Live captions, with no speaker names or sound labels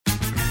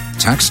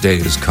Tax day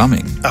is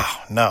coming.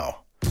 Oh, no.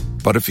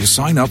 But if you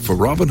sign up for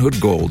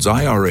Robinhood Gold's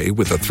IRA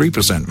with a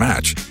 3%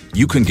 match,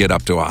 you can get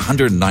up to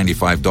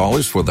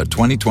 $195 for the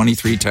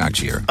 2023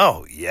 tax year.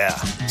 Oh, yeah.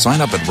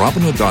 Sign up at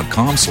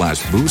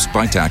Robinhood.com/boost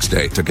by tax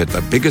day to get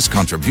the biggest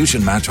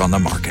contribution match on the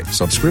market.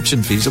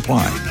 Subscription fees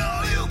apply.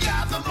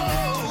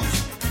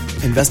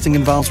 Investing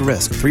involves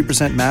risk.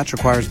 3% match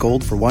requires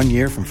gold for 1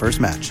 year from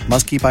first match.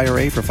 Must keep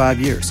IRA for 5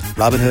 years.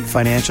 Robinhood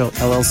Financial,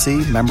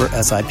 LLC, member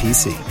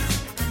SIPC.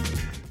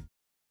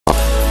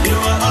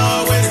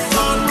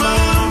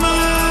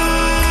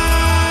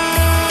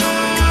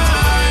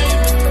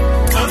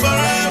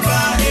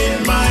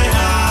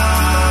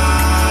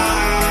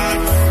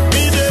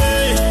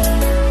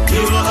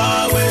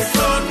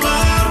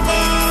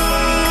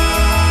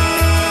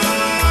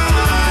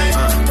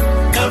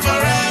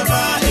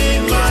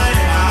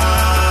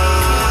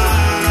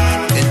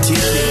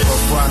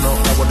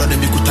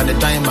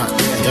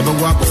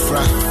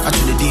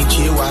 Actually,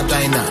 didn't wa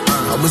dina.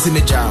 I was in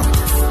the job.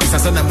 It's a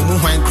son of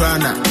Muhain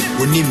Krana.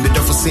 We need me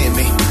to say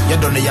me. You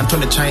don't know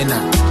Yantona China.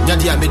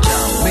 Yadia Meja,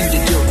 when the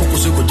deal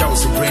Cocosuko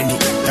Jaws and Brandy.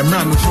 And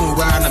Ram who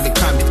ran and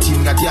become a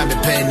team at Yami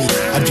Penny.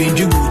 I dreamed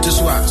you to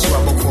swap,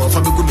 swap a call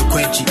from a good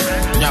quenchi.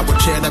 Now, what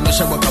chair and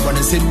Misha Wakaban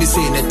and send me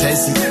saying a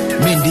Tessie.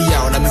 Mindy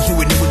out, I'm who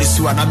would do this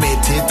one. I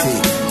made Tete.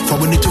 For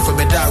when you took for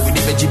me down, we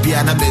never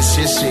Gibiana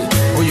Bessie.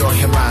 Oh, your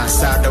Hema,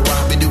 Sada,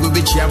 what do we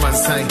be Chairman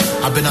sign?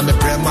 I've been on the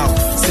Brema,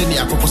 send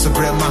you a purpose of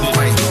Brema.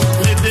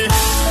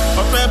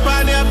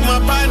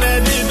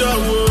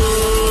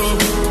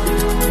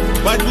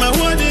 But my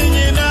wedding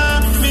in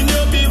a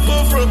million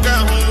people from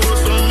Cahoon,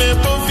 so me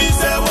Puffy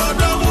said, what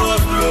don't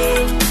work.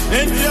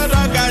 And the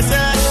other guy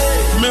said,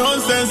 me on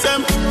sense, I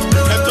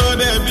told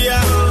them,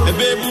 a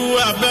baby who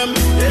have them.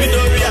 We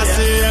don't be a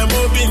say, I'm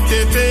moving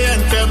Tete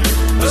and them.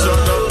 So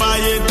don't buy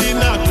a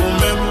dinner to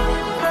them.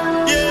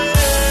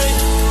 Yeah,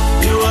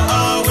 you are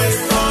always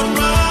on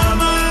my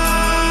mind.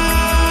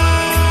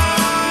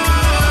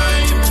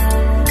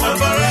 And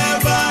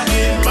forever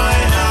in my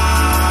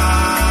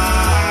heart.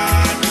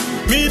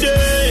 Me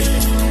day,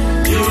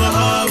 you are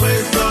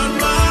always on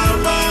my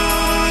mind.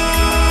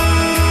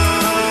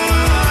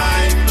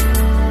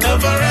 And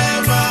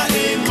forever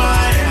in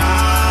my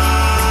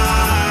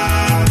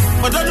heart.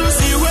 But don't you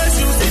see where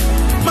you see?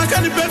 My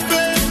candy pepe.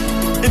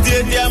 It's a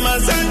dear man,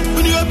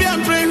 when you be a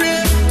prayer.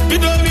 You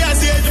don't be a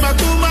sage, my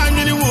cool man,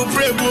 you will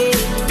pray.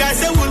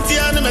 Guys, I won't see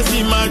another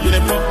see my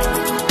uniform.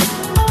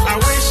 I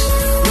wish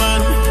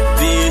one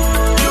day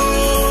you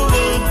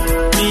would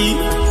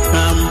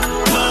become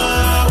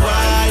my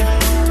wife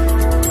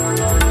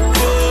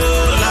for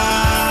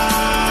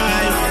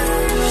life.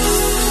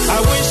 I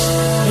wish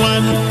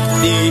one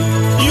day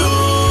you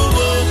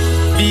would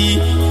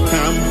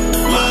become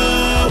my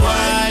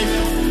wife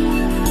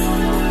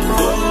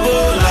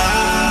for life.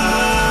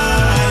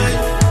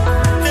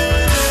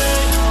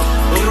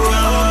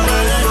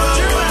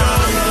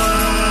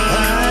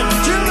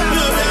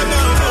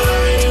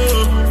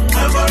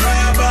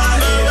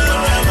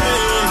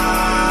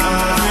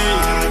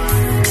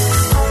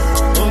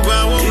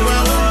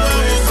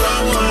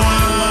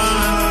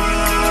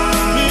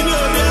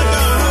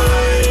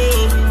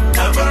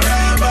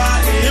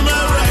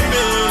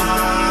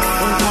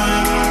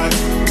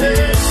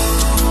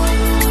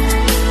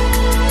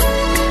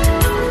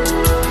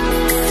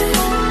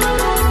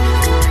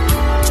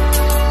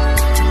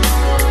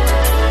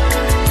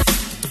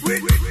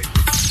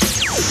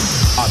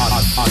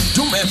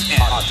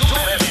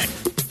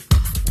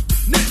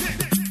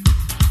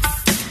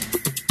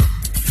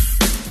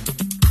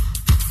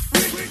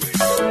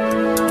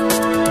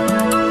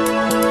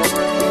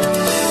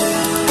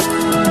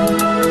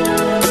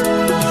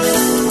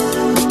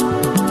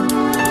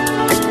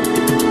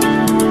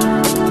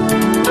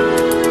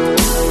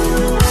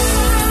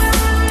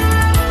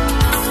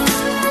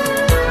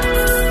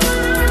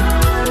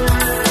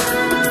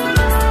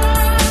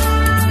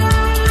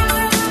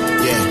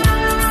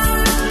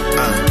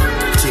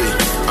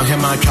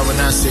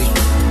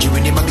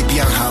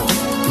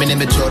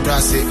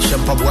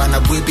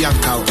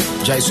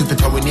 Jai super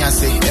power when I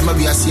say, Emma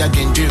be a see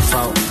again dream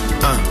foul.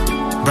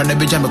 Brand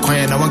Benjamin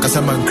Coin, I want a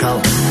salmon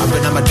crowd. I've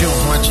been on my dream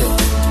watching.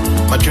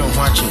 My dream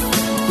watching.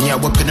 Yeah,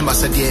 what penny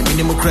must say,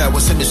 minimum crowd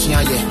was sending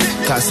Shia.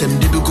 Cassem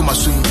Dibuguma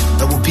soon,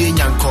 that will be a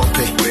young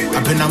copy.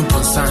 I've been on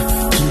Ponsan,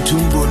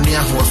 Tumbo near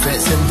who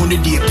offense, and who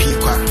did a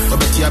pequa, or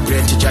Betty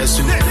Brent to Jai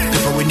soon.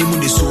 If when you move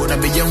the sword,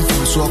 I'm a young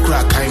fool, so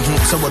crack, I'm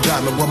home, so what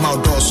drama, one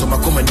mouth door, so my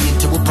comedy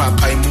into a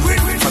papa.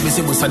 I'm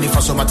missing with Sunny for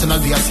so much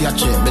another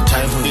Asiache, the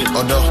time,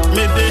 Odo.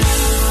 Maybe.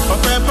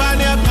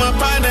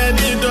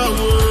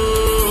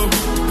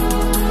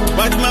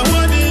 But my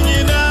wedding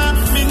in a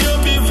million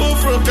people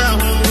from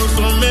Cahoon,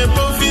 so me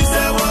Puffy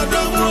said, what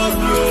don't work.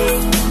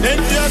 And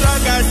the other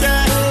guy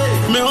said,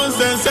 me on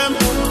sense, I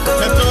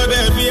told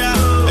them,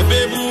 a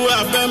baby who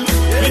have them.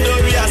 We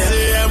don't be a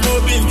say, I'm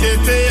moving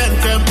Tete and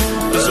them.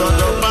 So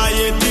don't buy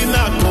a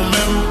dinner to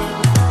them.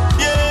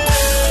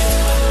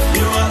 Yeah,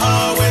 you are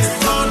always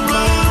on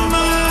my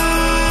mind.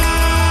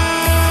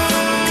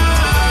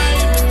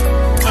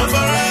 And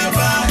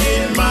forever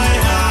in my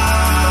heart.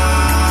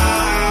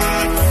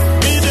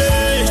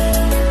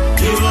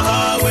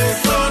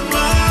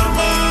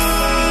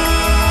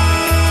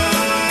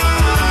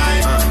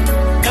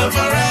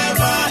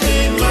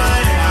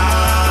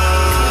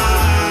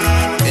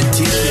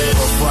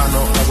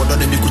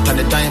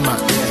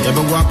 diamond.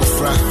 Never walk a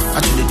fra,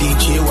 actually didn't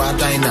cheer while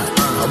diner.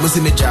 I was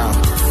in the job.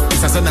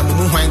 It's a son of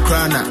Mumu Wine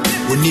Crana.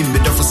 We need me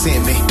to say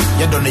me.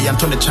 You don't know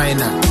Yanton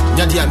China.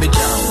 Yadia me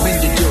job. When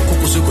the deal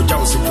Kukusuko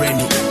Jaws and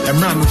Brandy.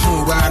 I'm running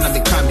through while I'm a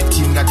coming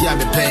team. Nadia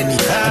me penny.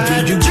 I'm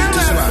doing you to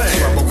swap.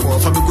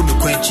 For me good to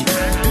quench.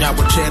 Now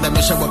we're trying to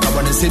make sure what I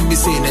want to send me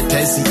saying a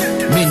tessie.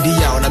 Mindy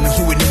out. I'm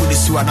who we knew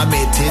this one. I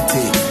made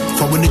Tete.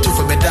 For when you took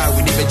for me down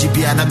with the VGB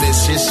and I made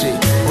Shishi.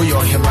 Oh,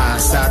 you're him. I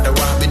said the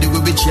one with the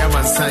witch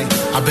Yaman sign.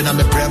 I've been on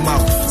the bread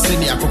mouth.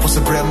 Send you a purpose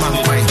of bread man.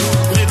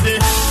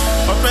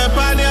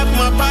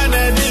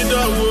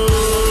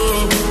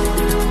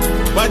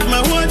 But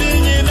my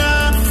wedding in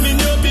a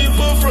million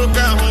people from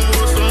Cahoon,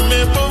 so me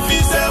Puffy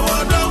said,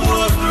 what the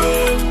world,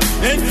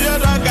 and the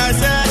other guy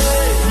said,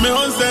 me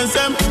on sense, I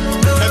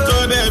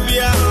told them,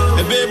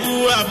 a baby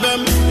who have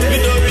them, we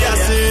don't be a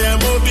say, I'm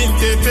moving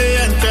to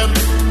and them,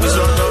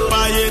 so the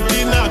fire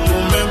dinner to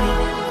them.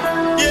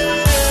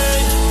 Yeah,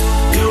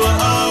 you are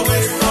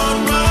always on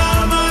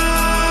my mind,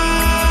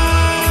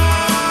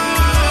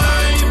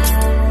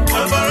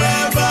 and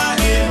forever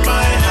in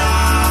my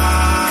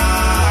heart.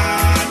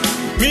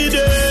 Me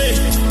day,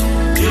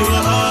 you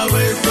are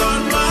always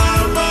on my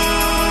mind,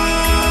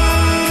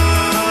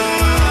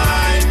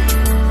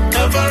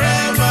 and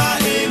forever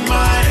in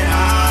my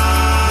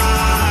heart.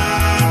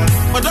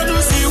 But don't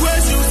you see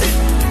where you see?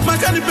 My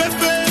candy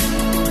pepe,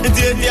 it's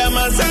the dear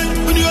man son.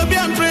 When you be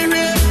and pray,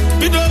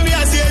 you don't be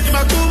as yet.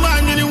 My cool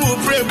man, you will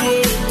pray.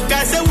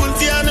 Guys, I won't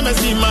see another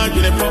see my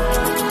pop.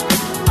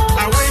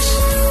 I wish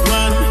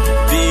one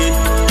day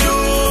you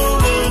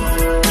would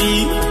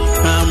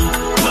become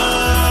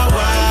my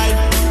wife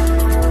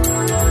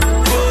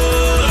for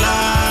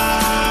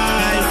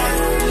life.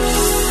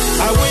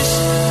 I wish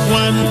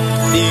one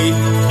day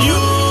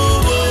you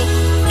would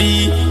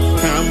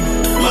become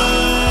my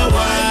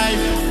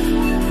wife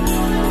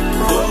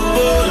for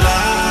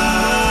life.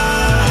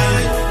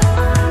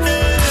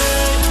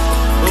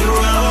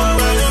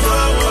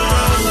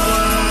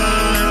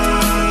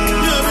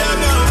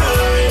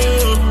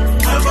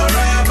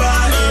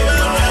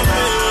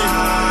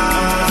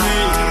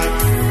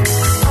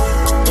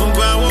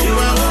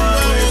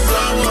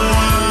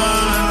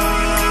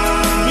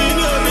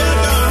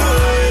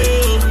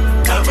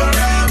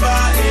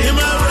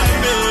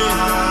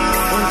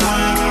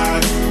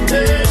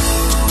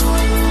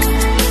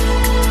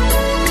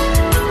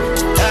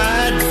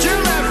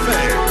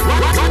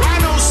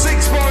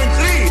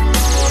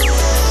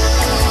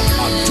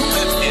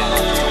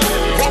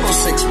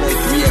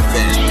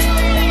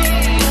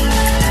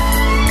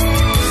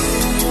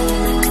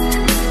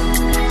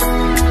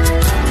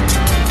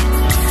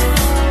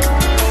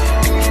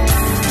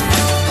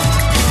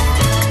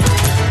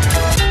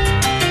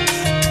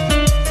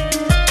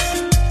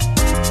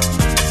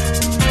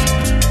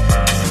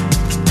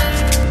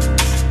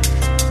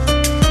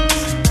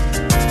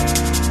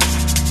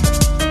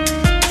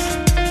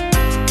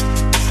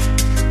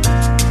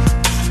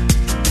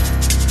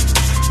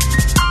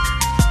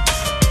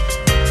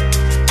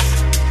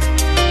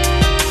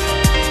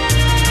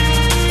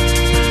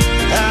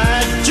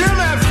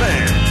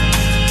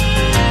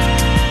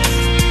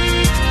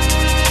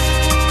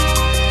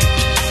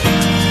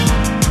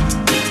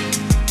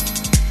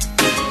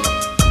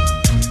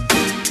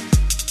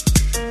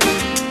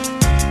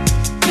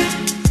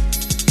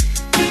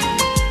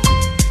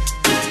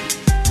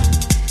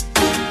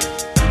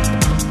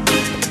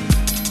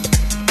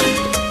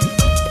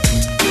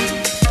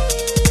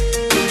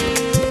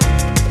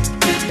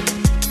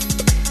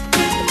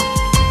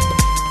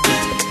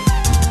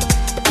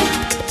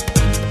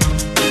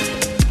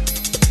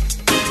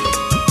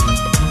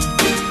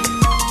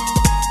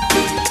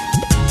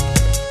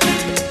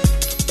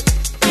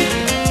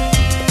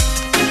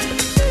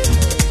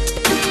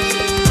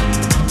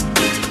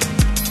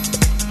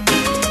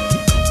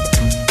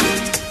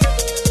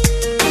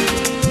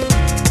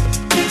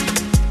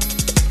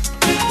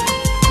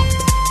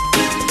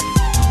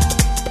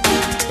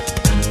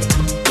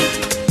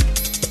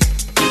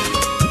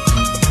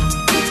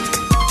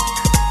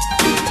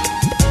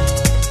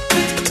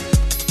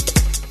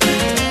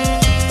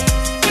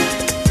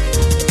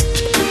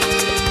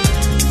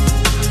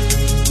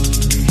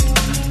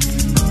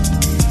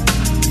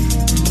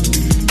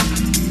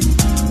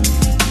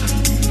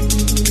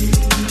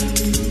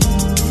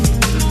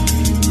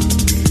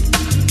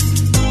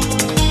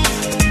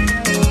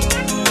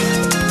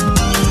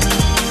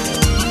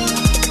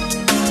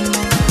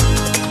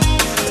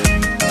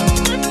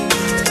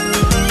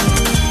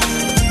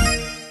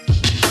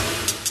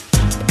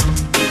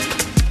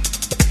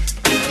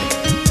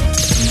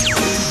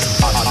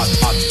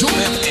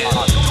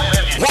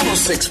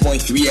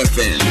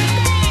 FM.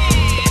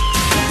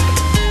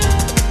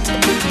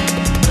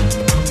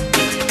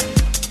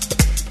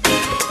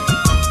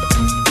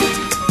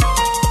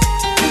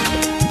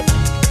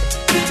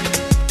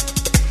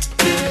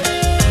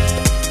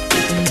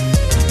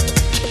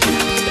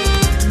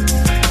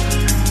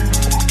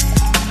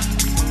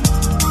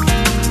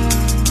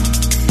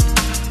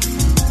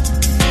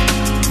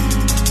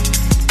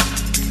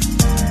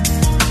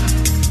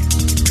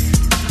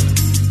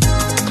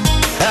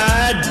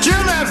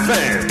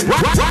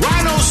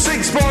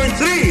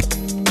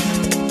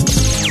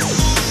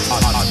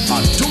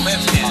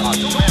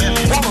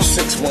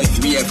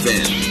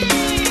 FM.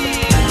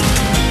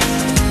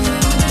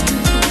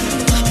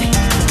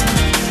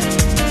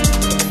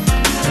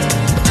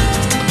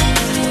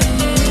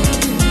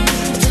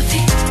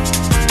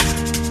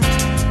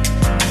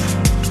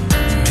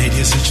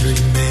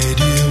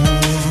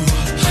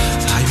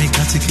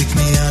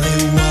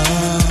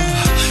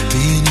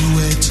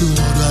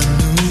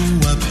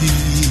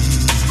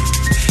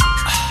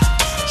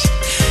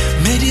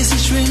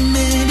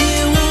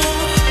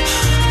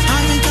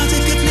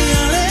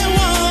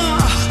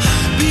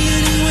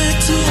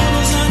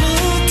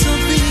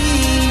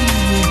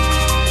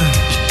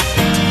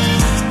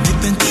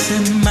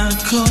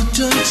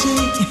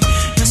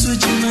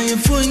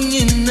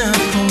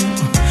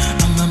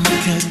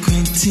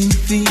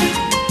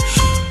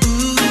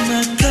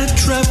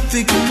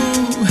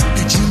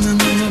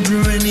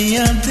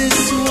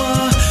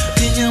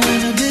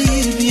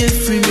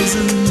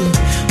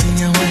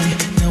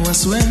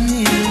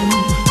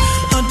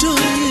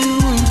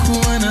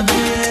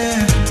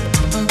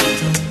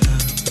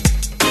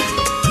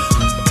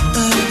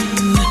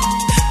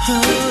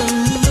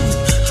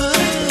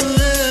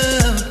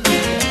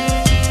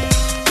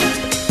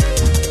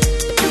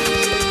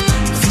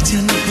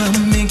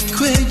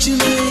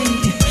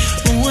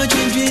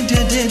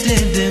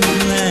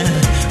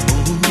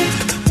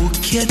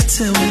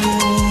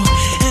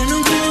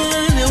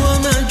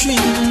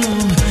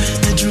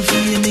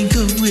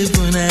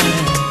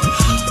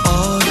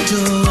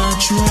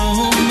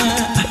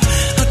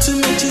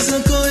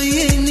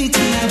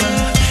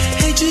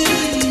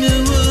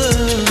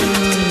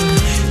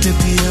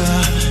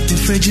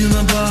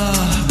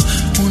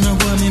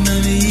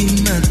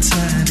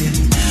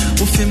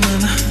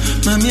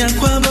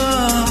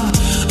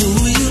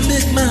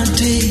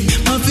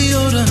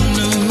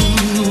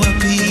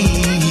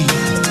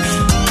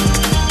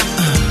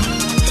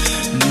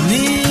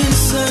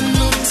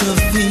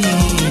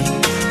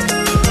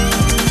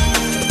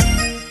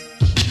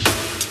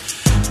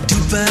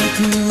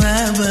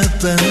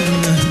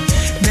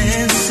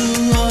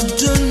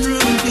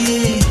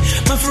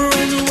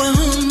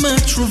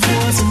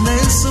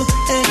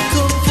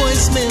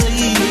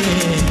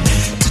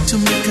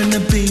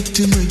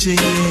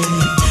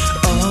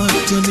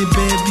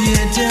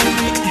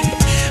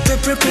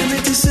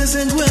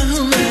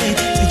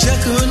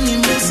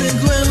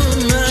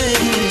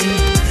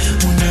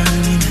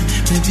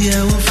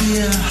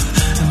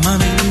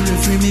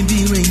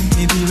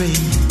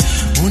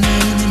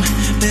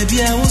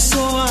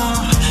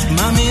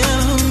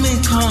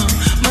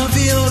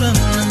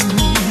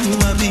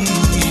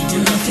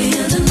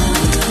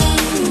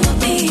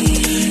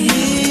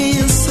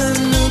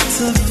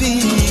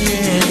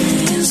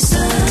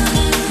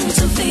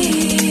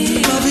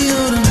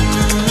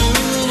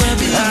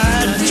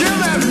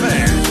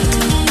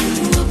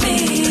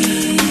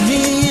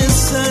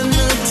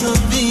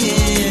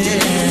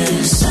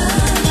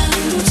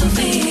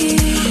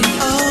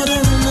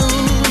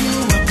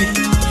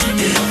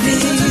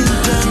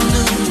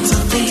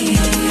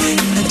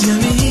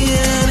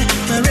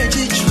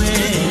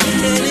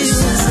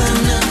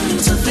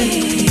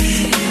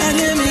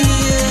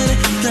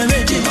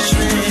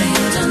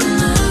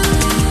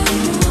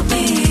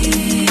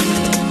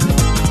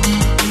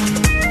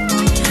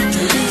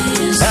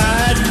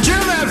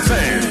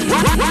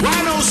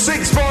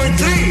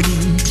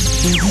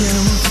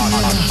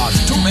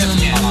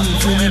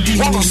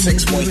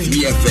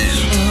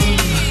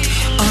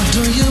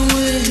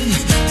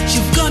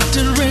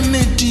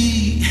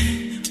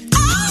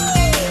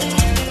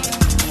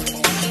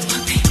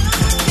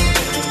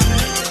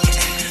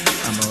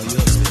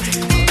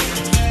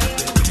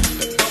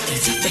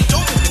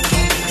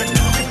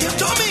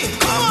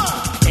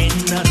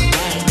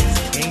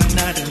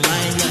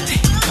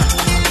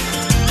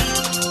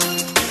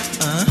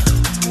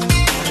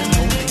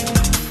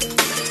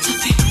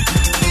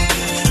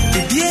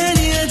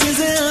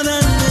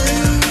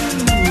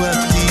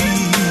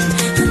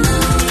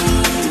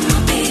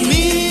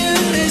 Me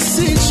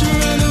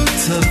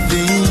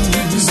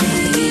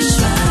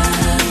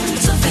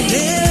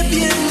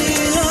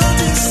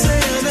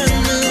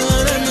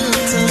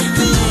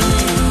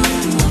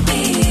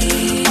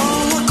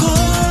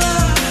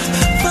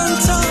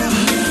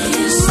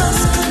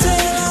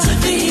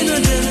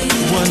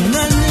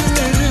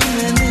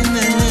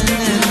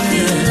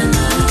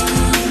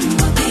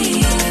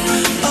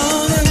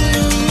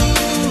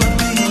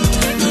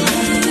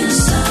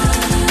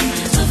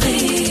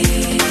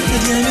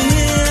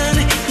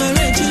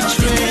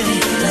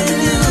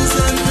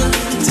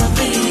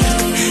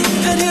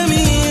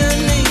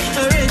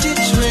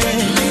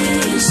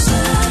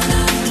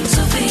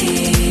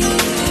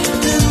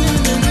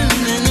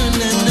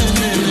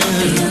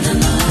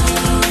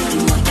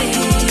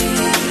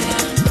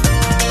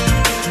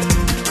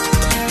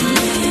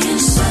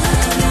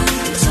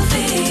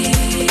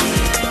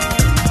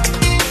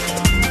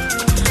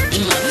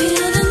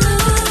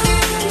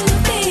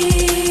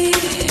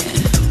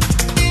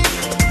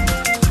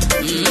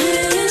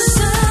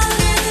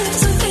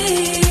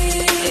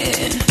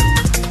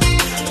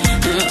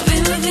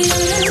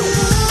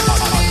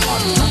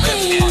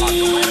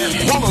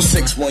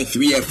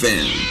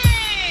FM.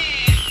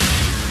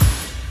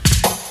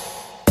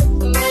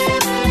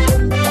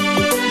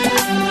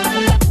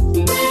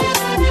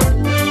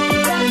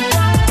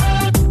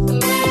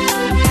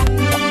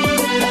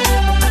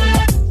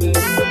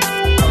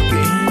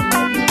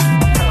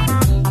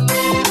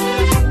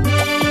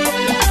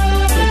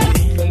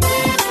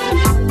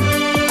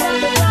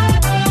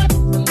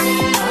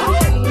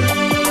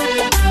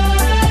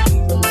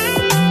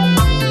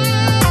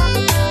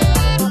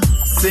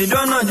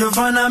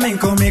 Fana min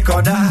komi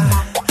koda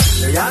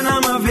yana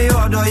ma vi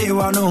odo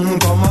iwa no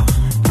nkomo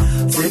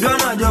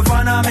sidona jo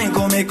fana min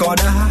komi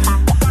koda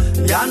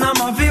yana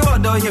ma vi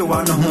odo iwa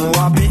no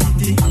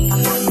wabiti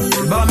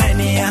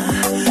bamenia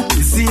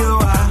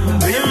isiwa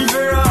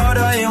bimfira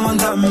odo iwa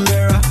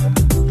tambera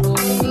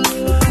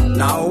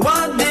now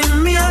what did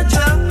me a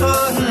chapo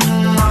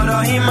odo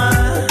hima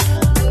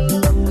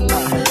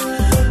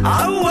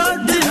I what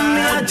did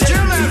me a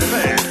chapo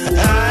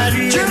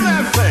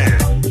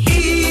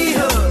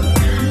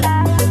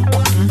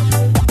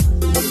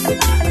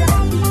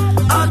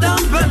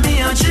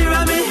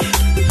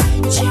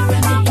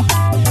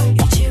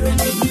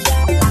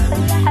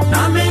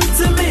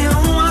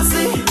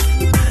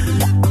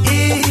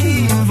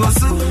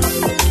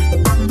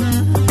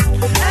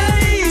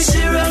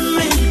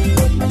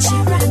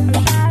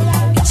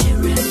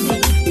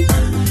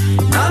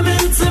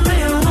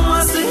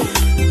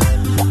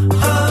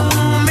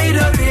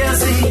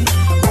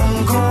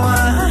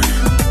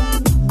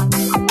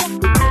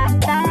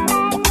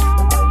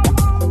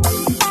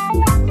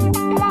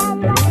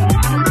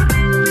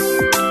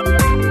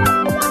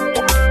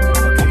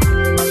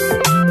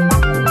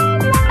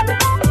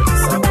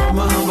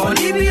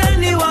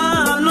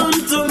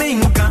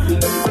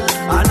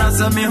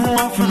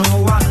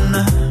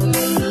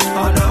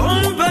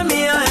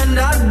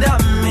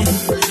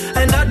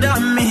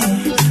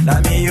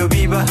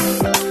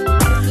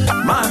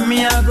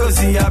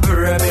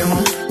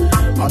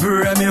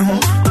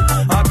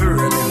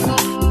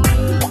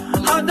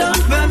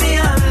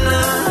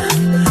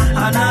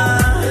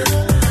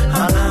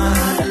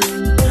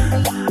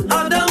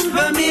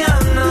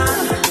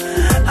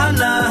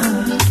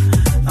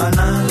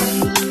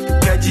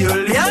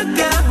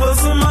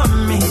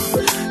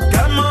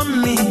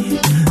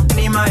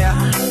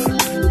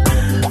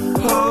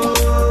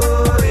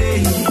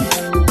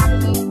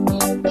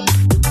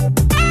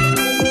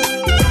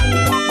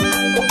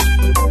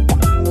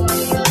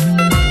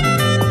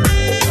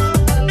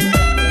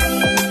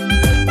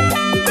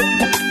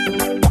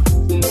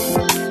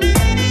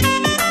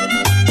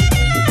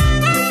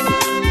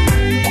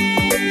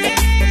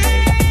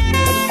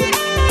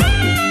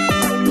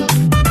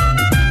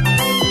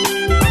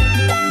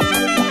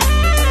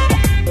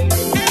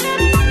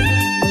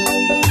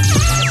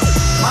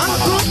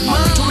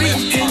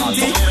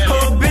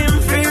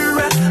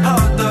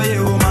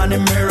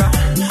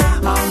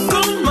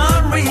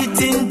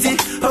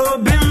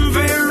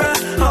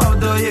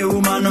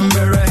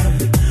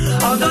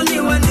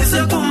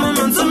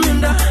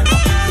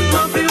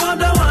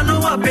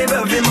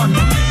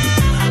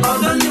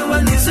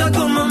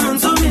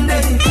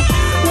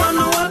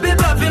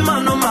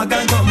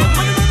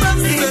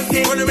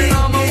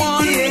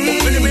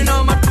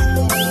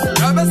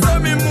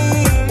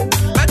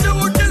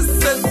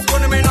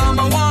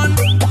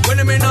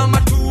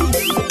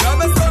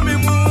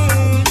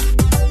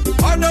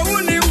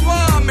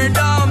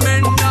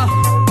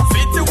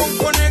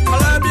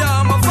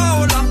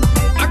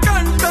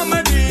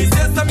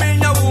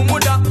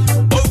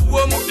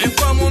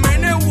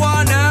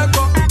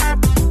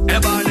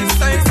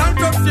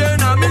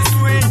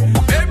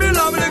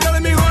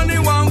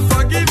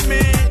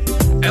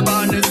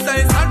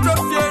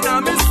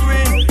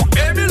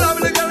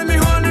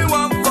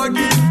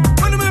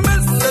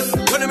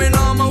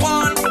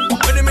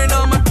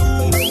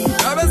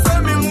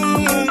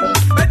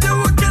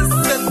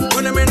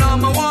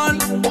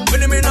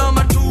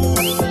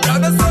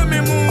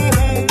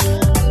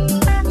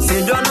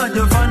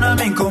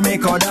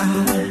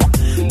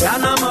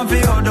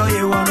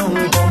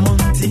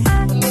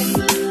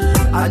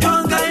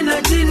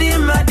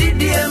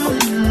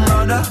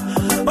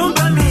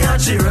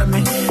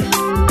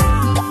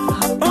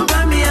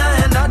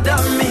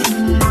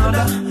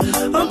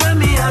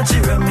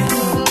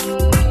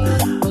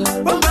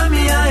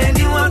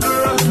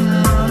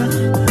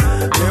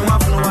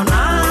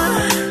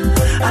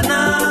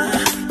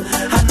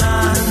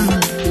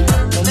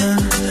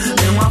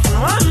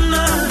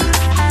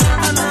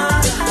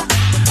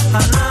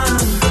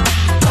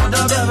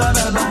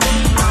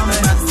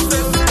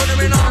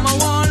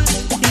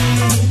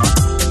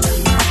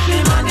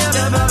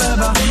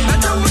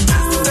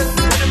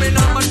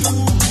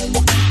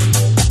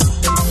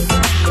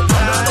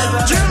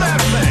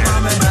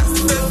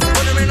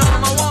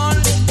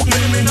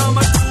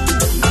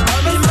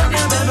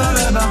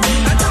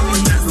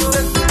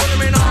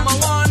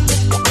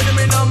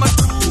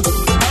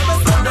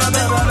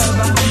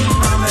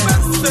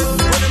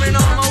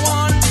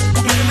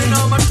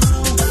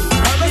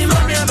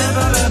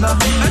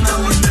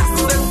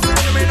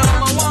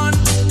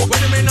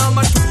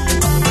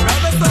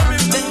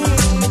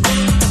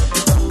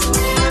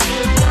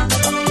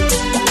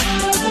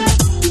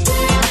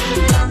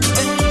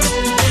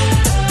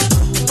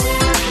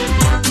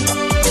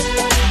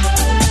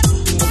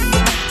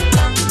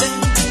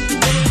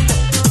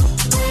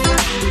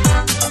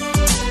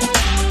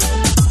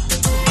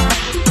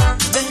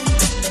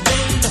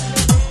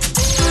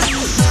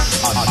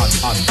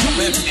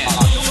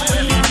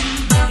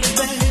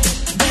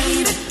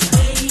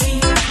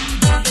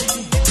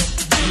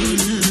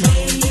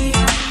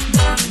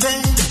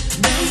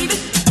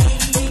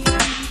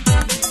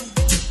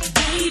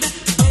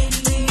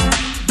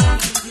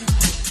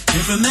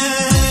from me,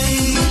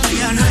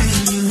 I know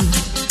you.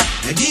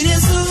 I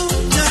didn't so,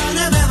 don't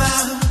ever.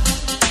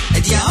 I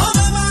did all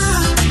Baba,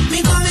 me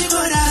come me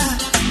go da,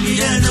 me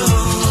don't know.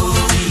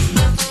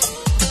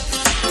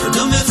 But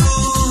don't be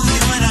fool,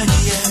 you wanna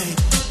hear.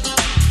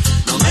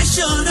 No me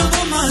show no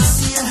more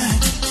see.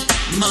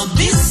 My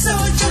big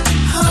soldier,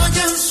 how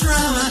just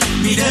rama,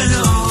 me don't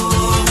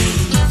know.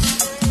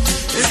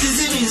 This is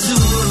me so.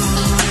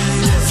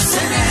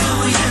 Say that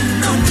we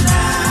know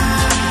now.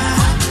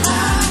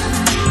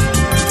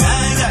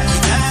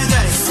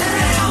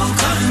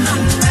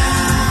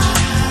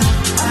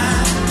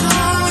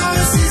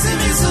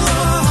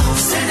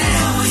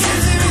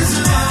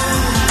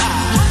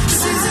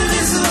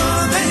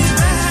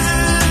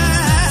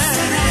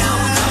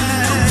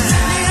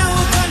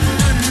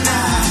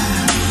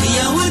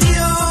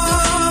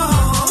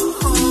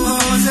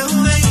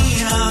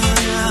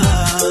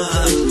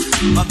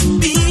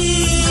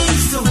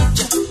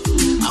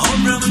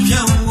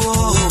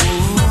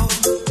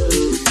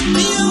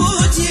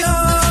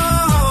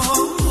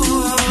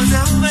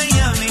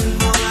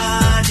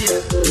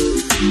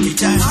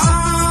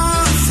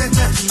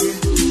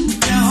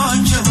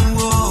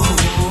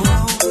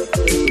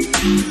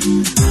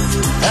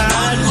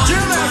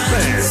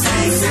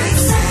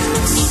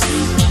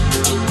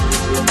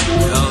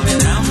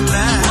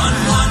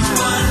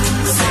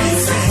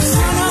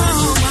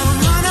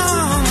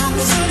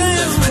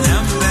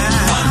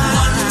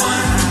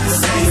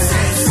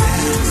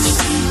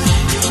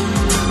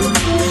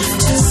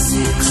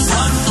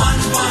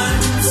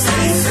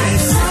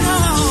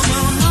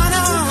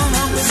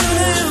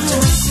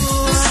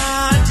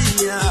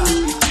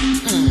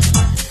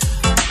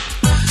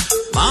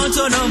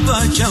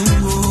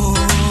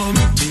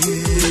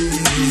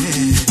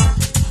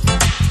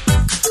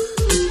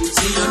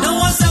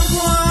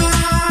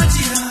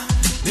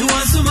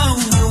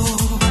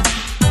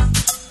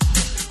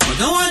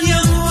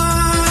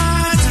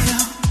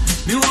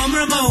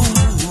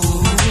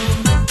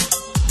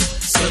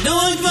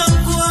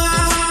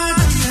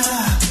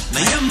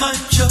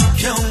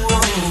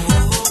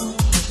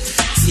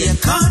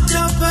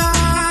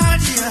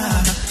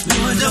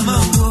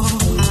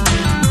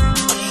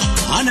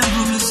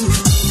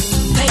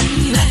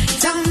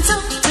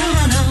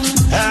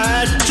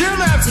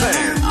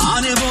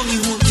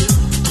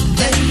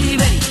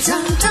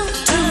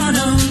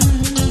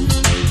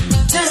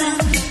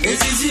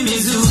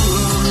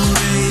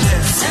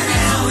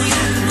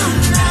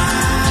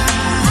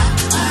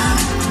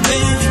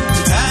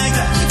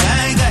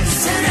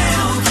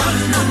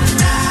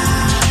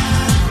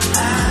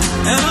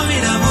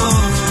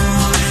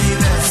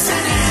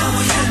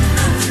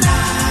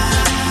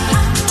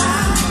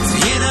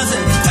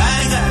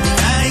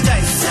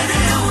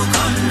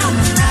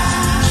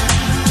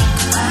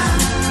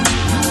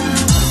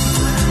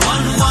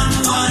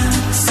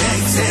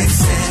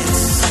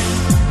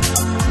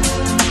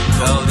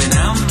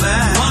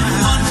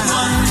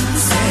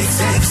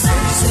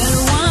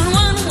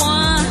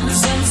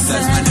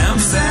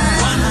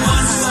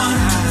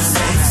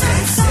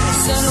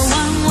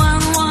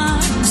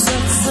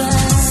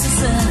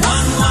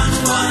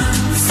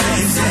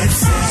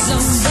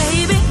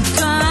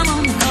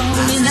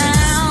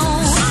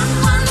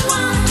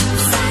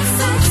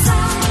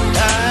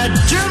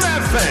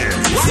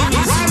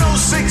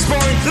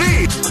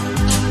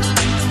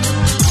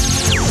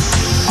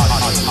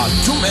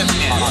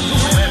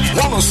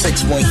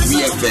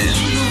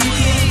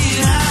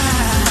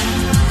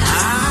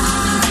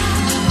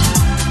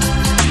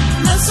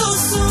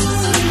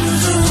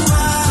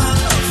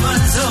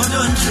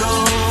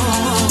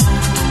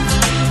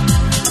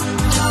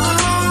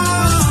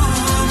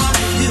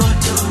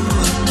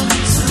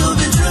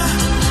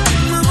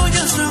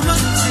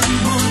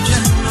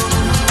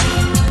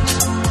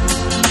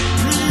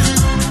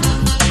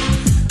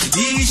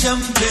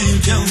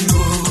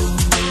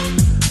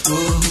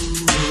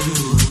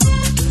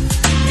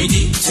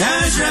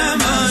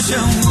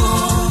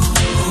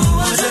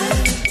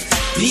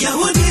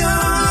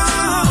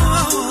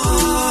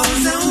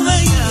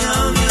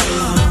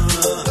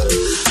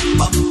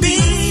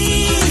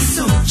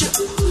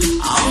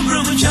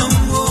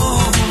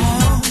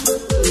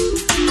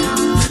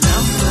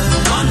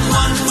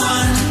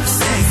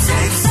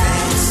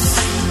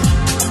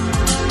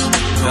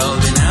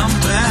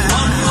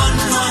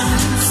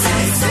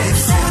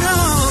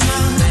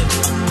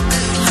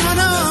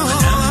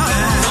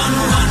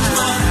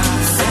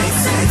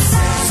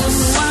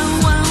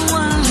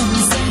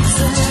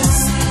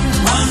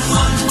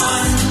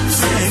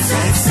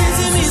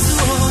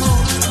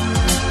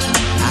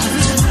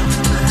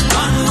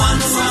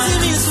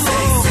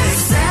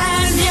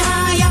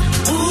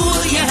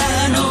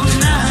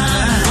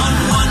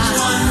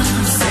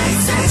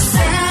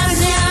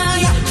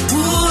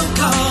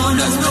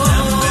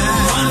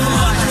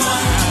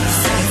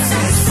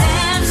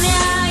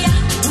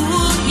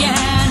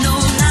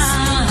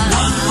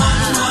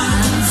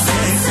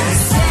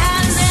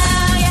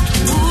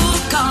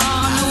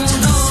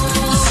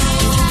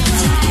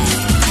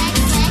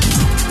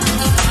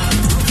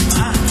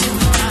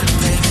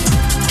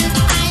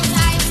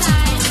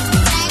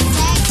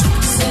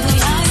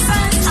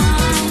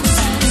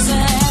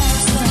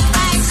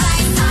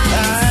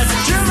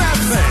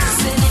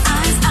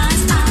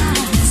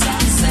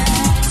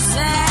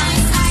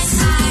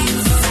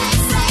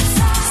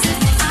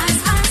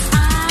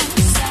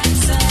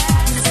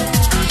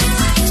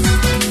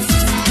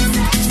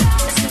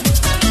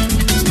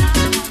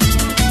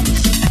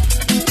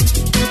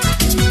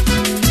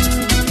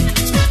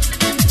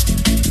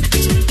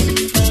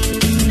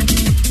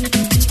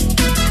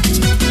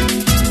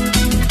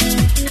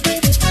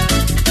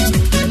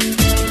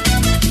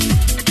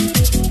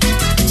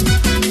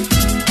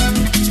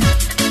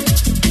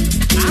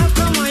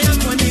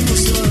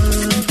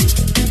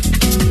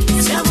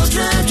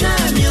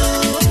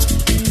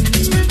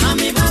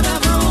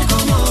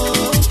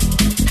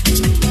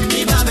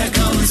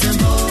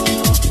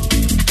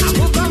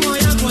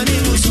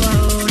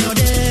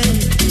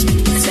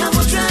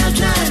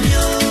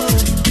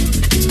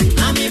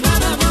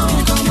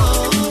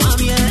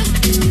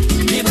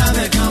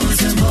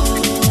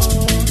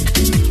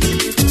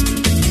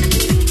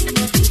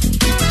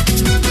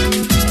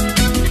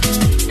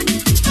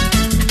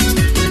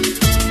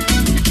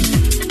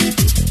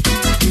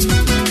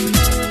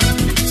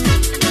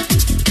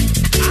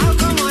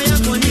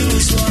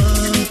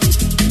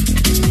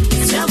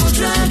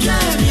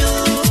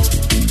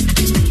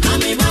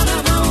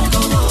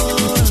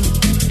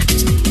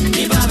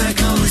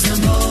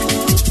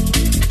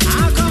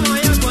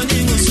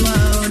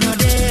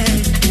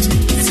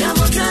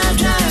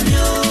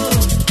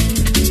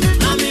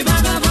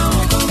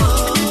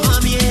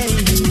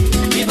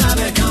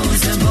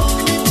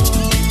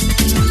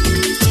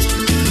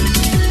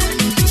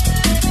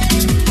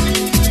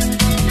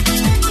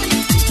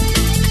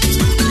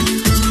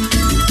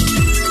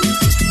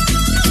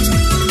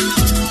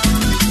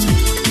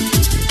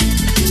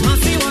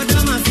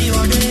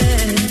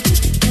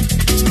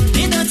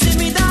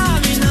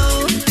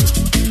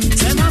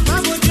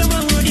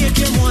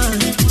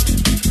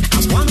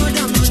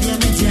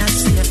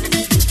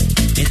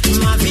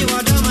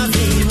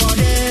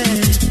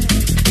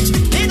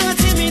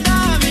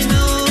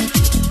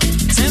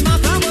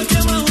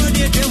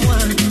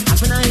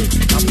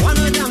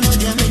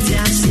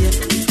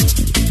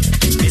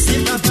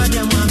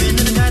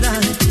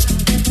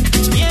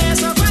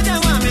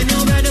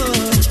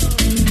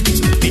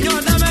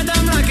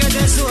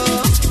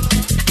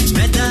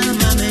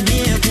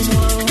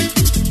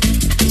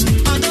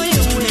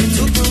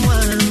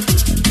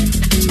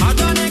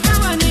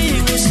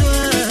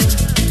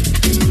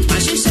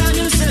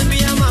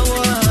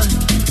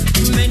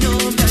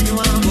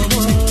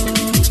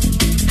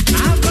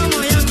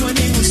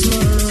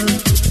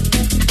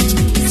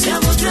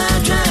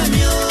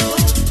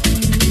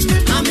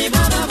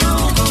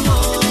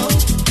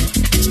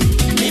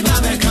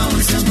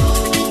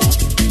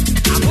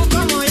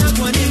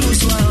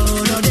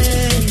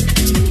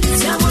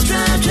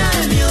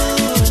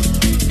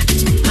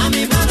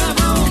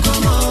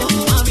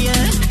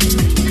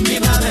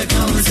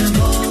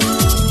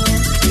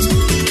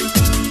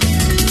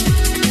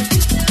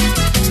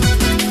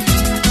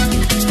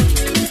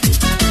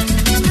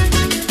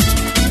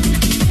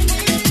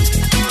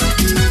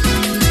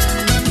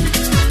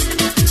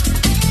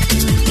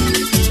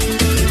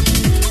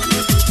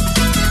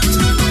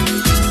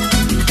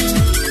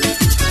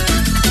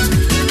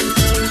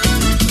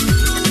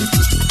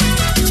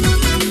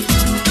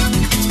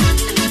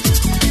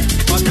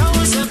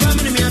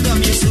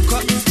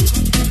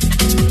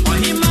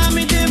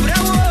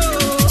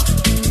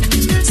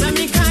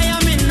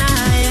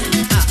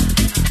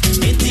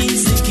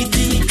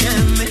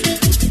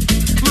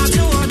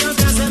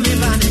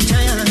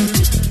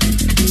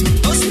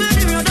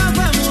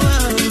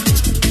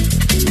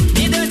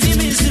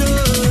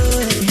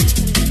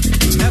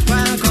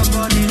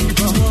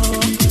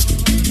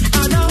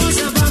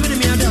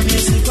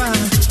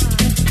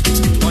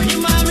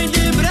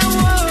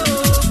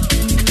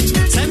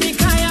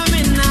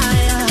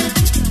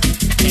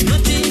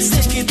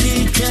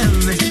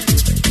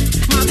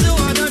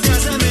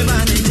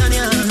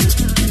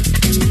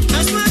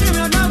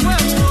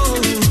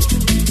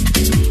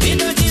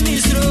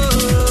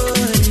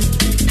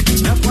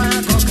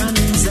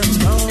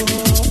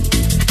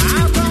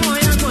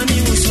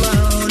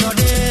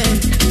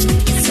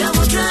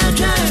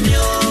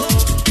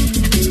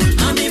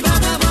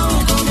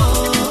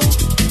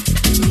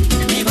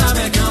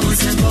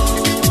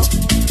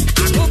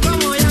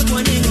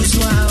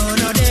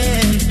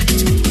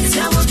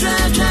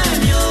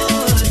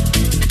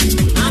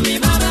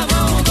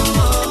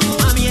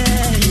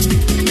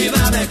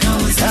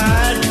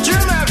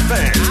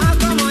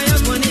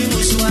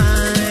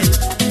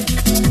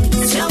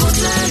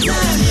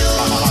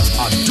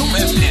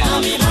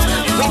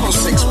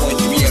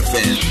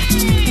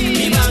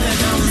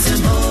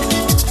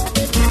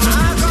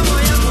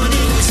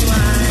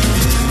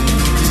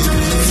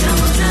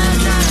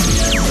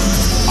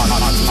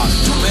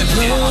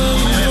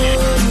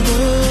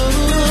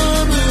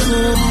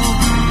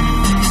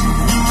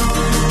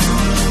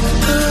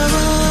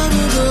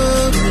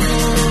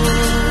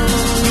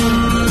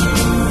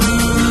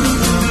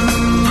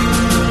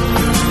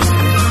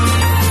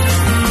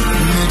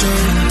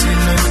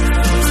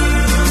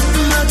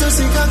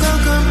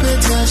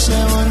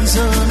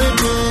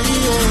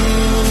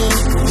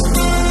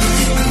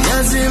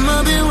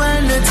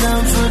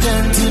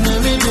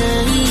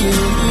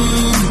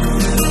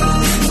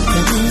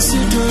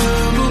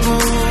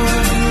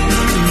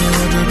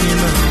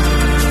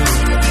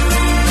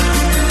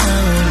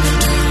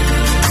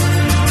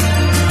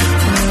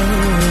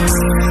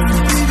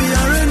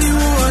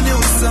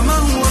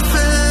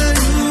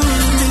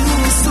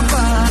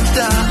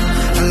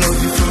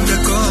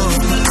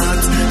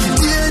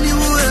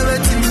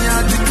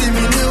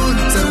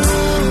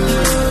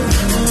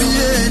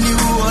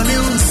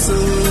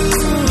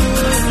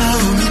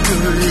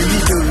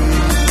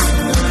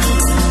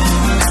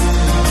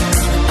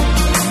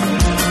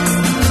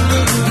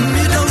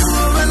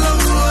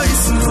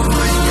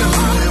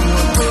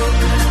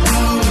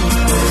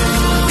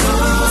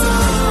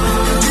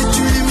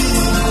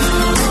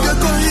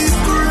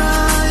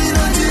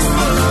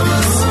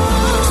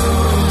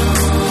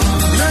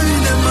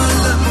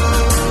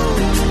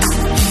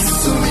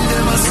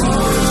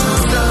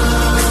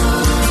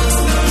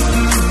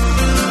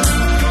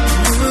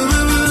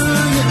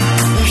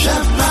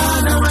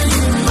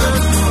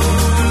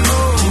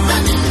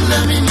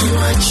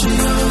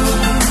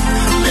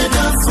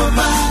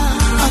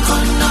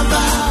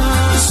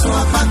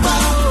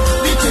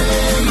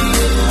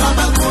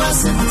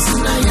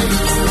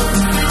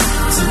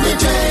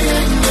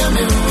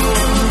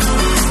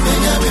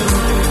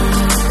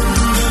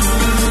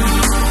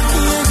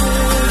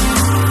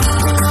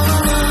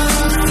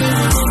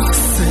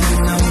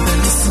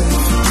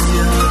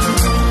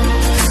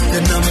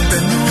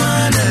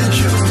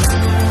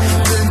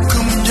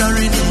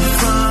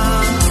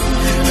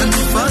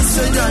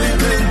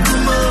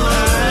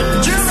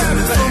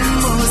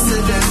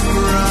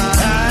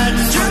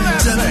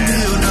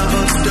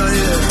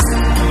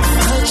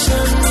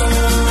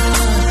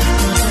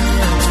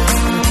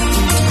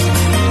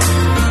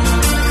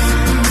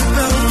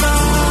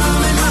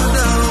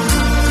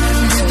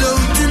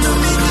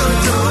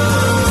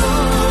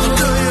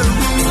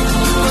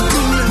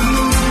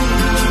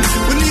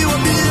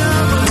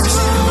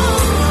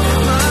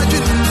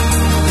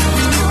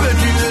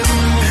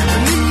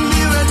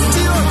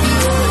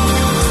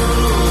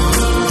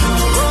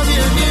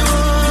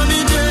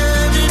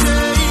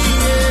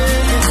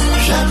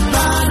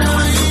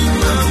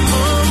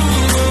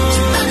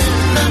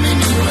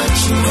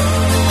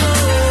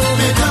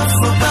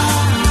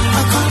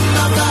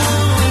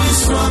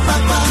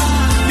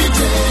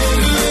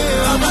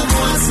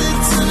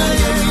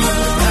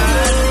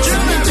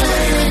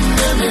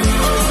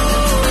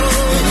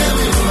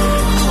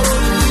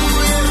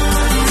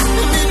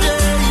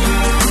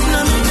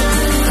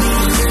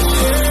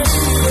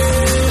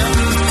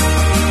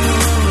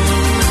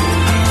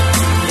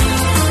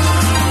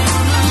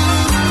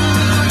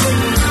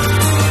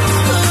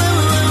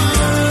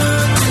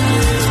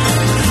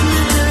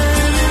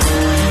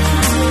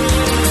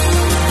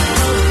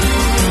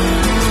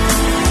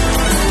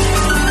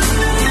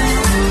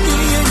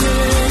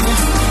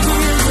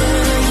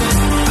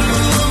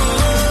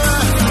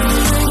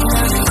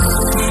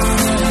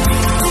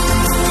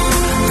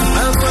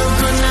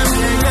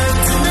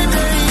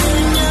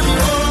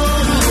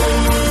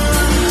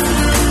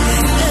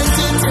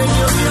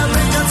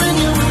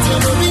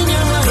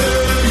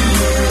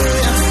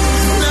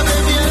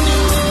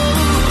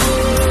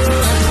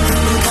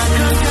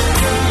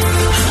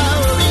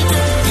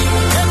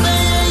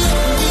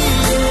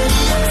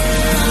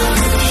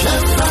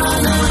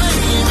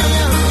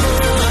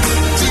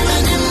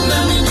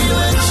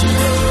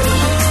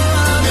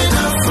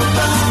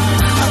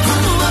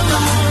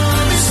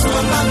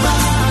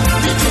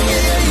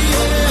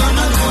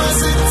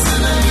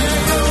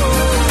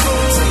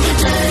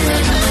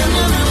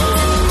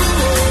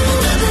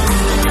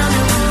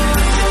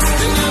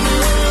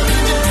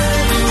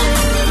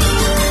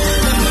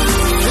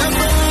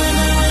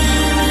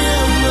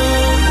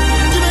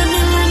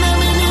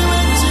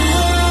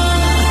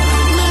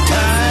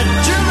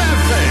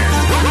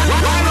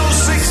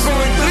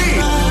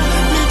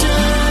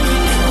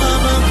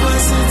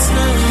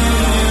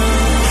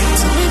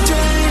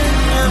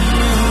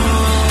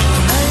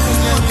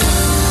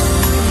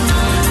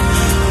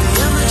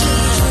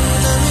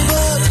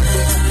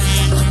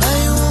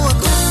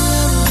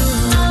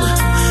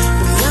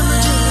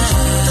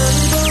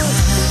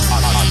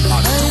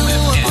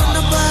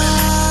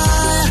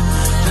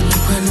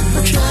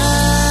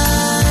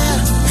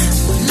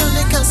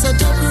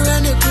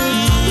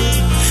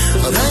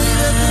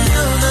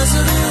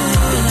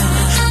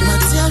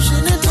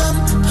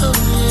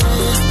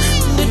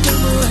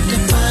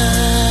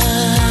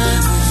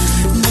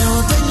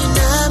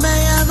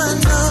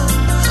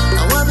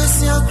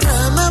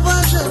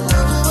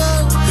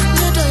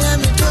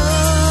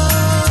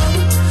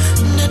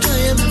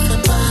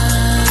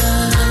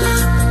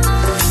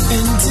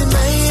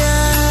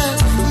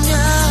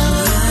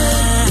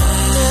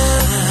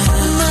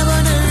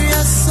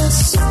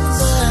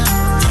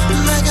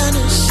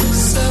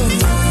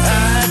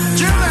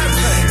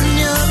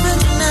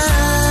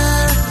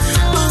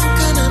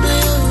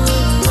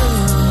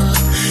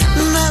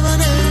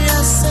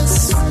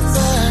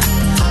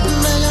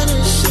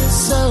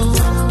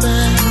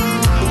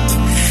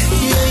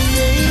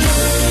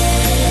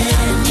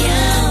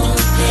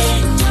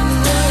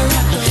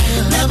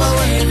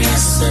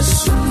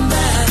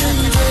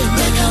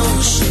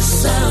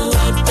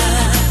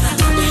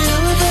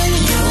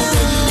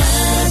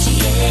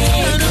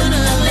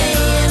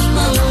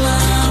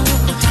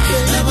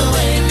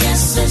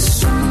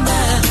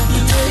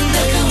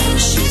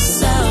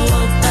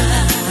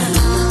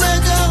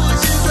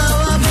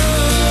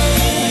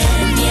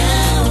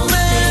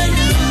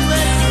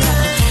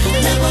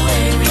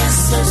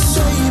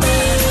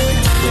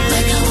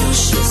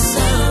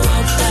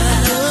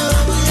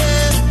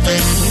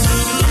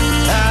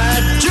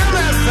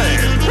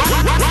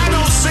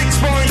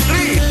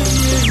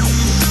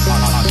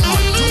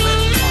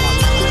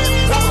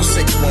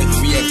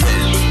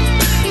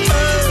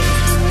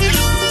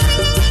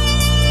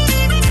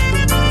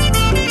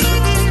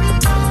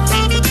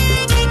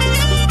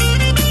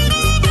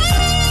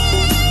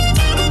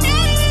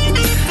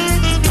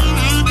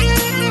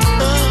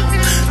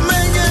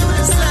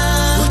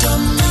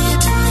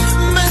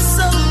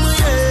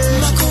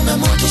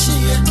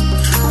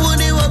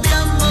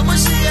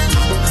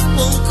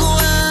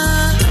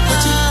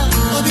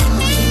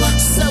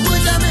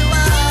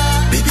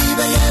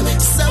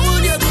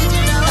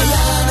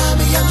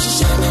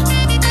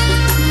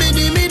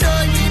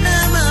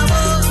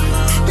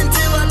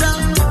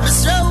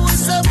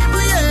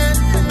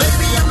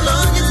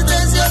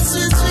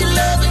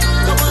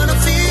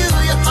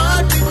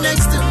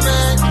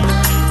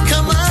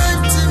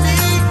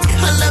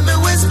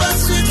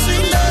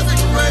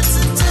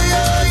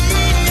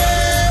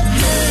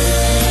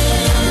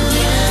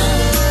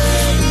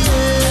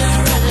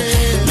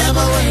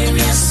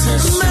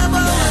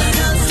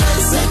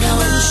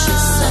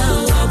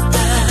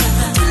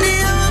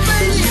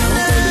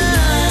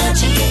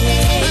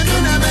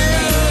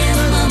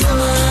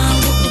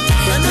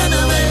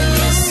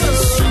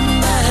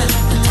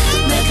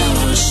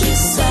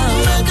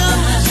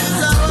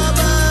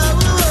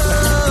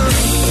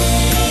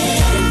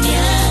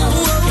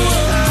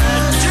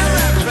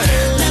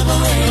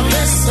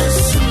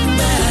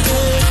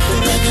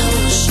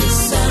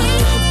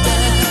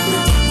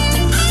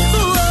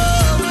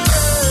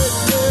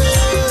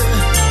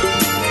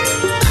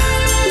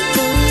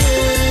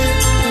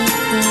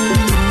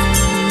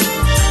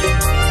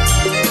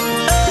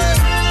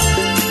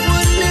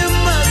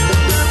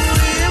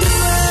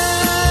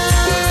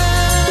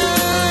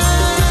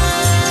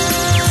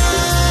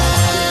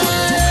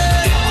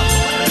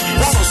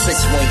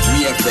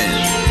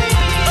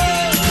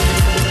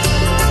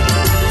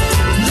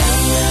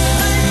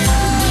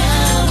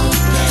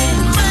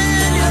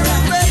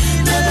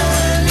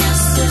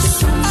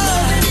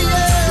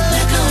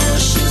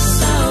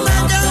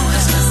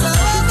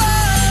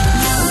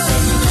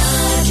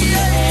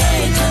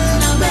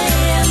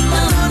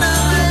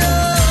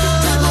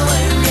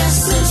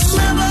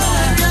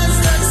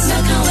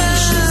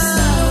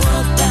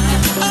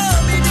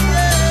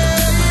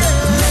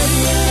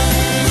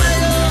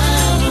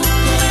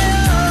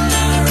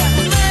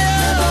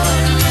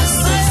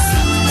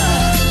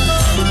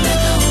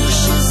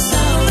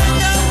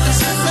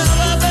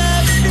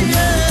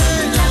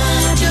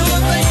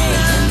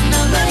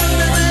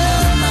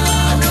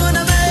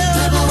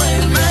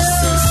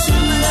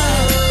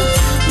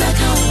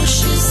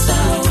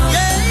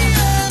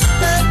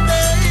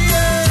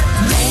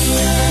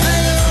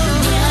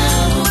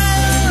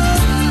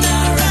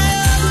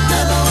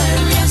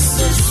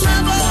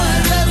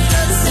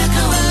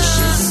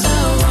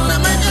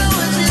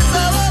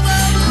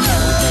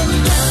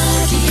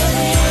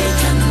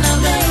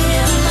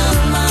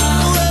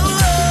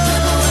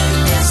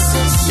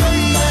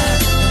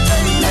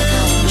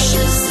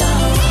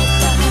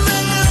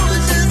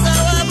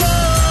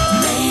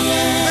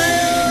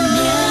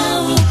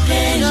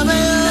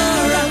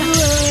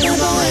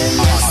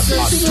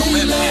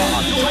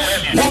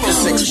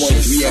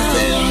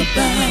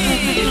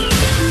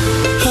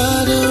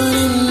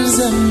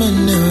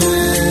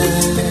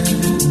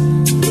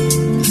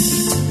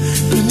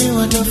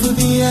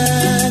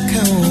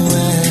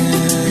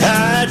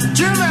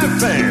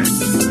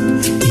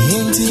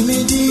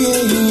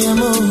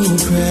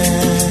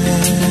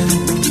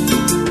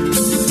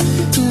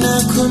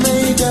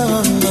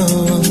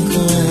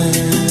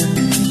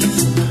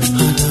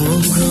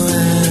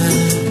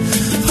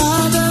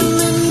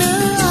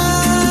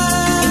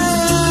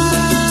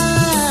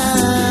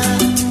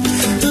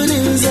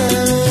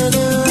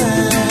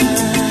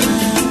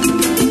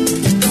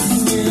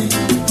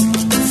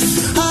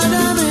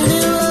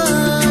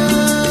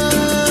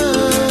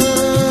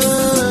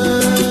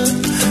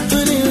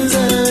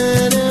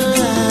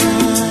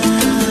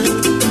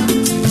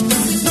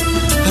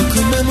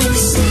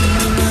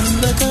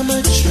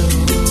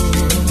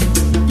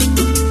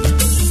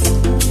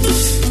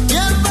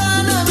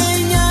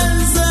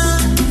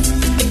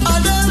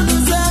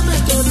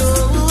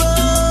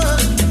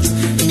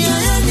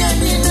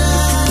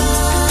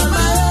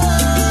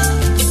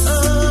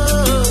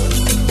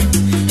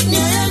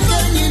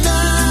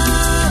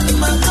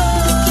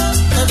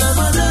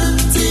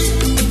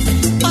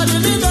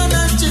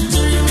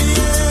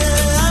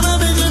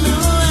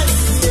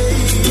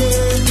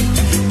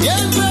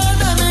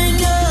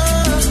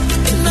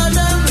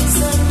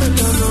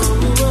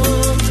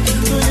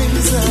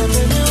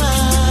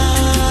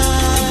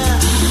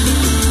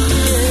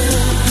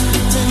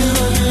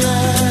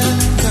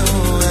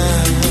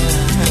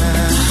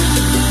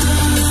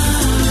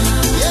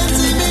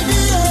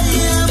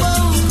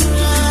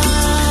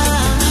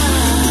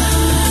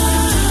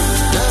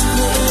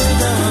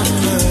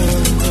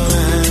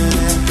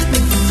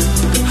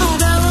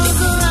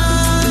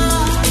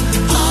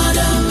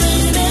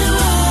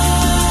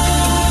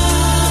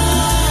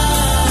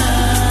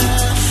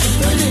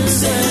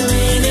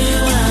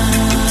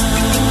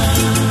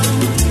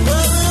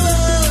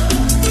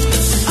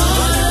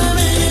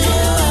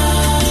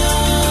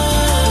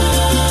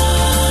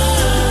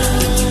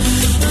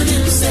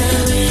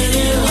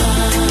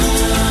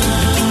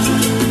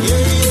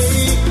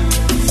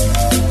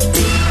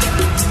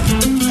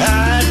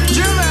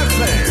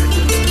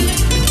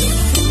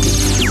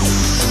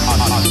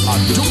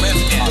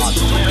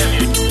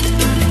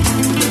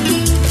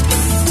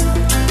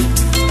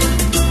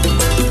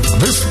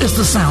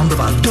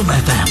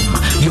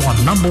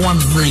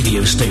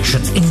 Radio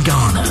station in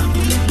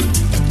Ghana.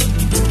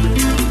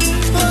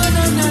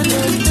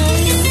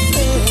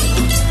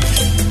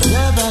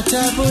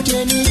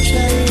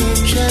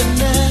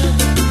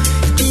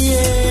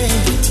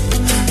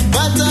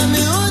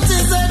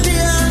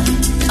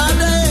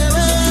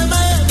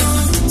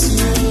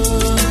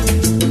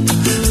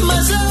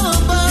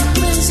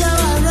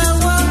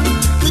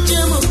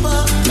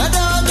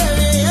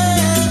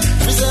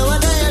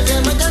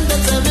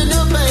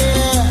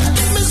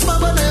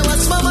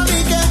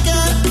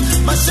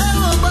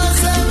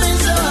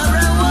 Myself,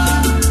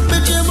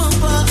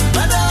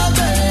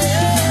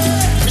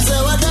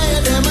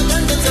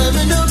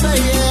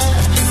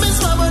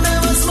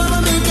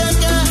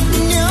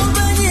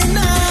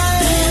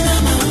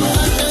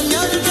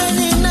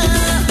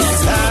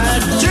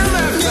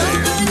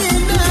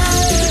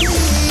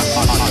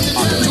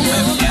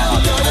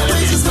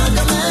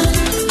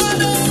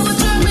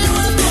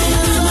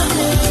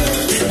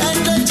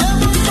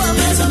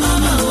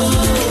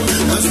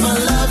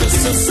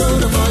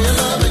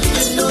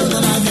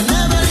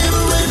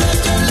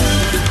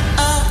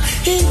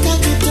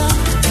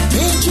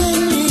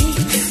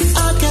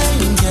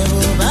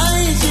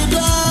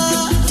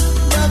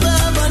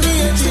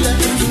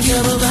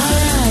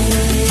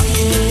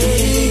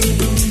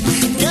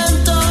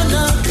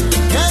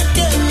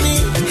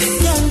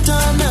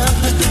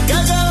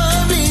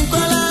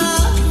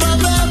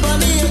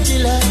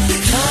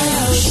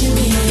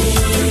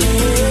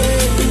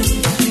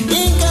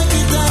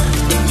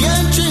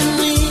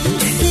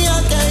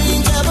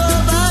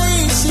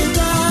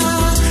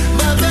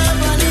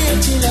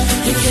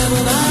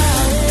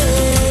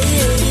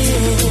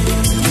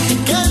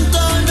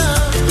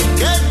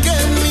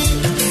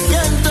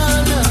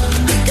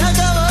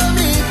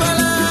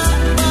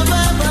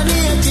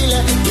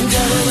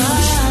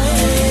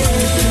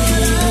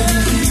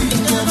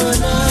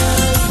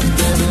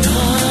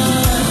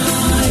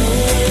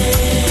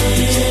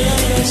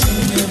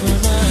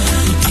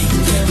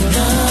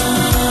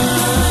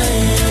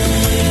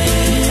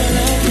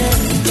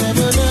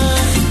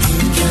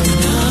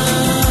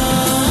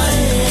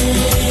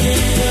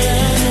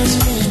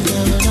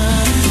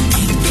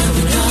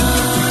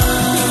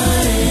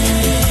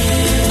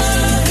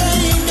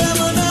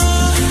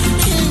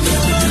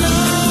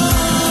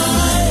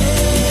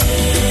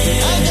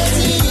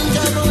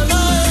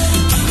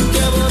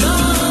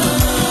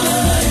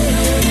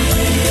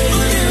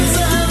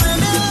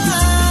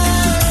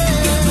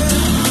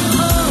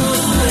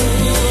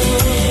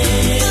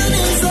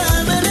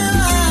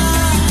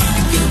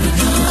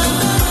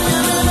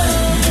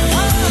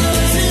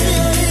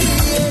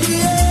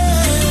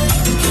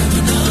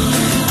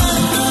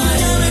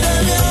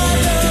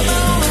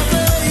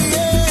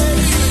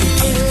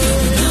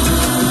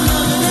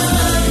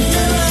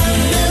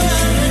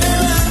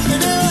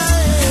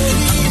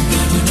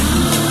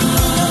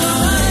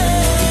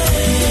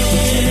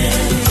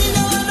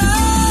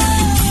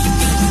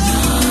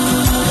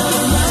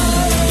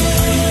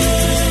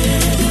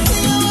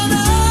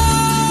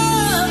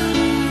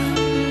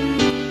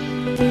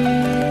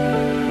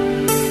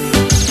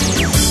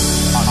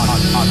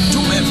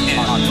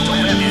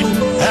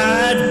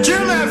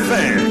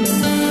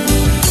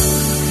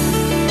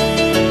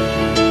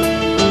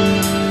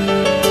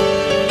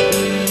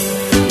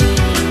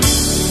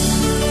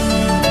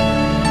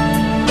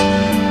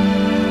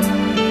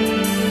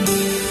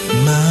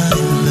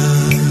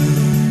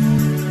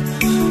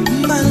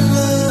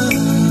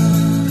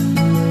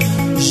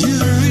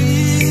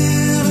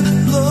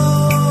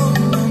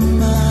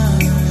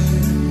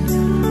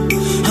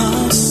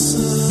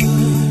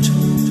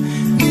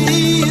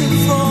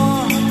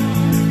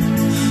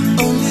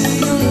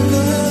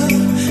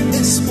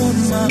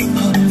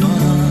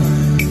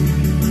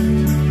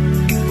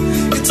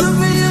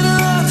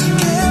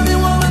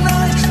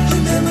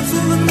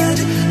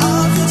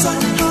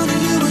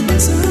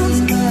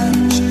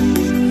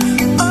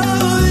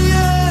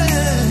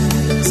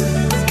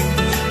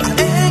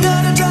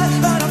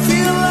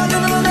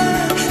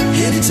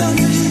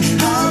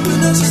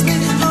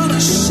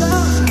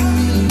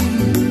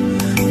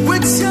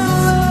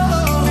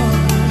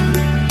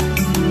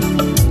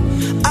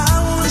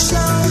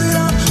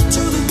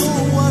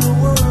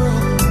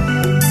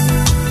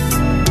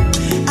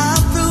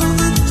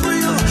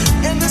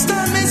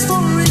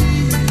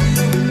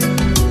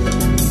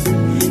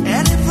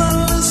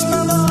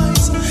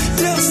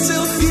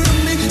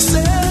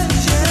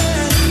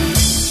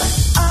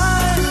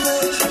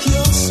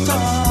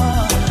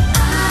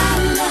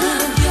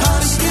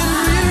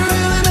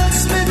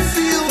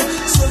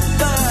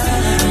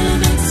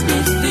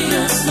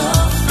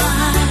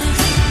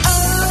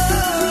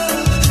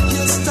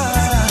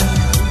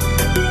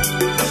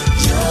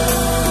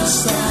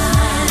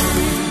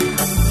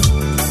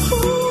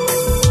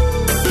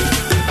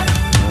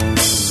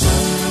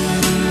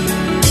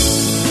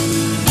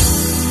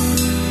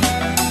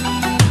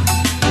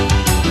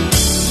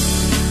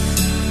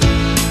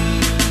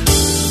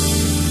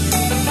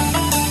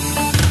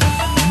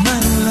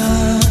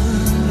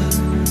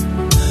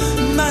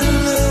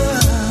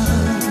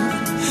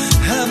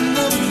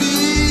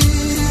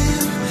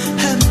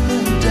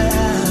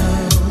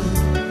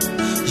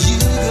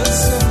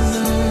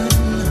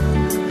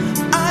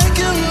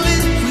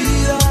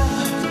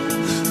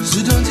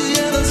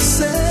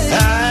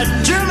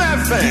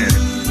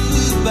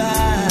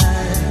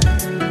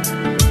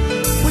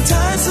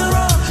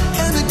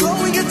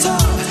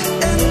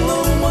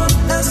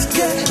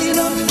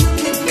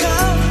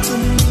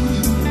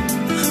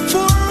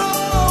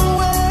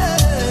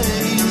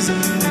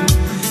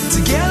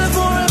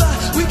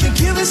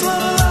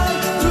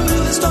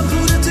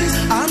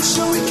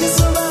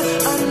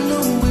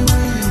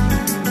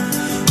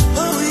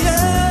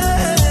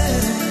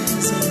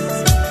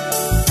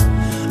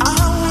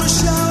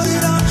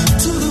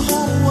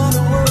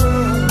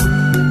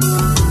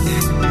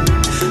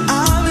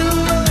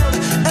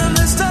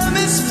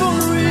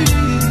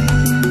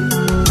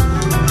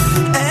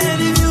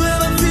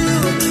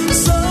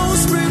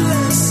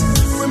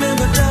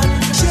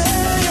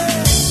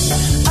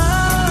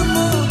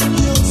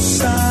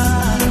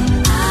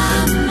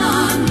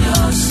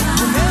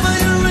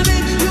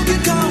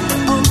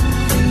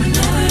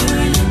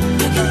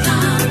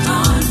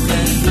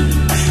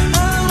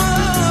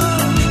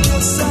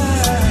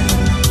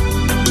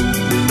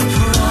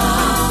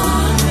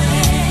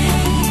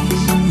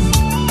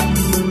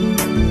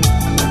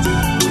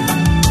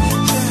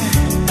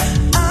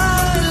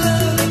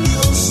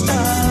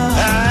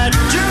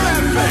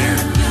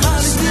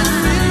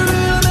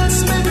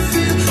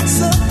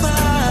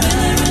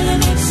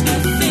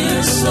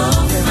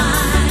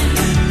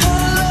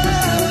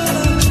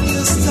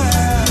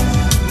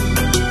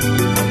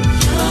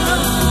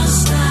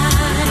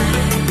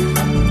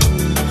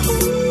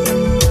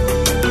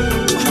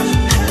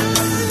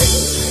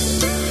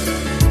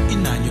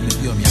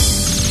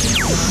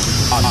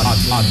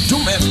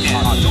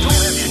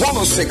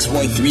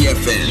 106.3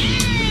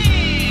 FM.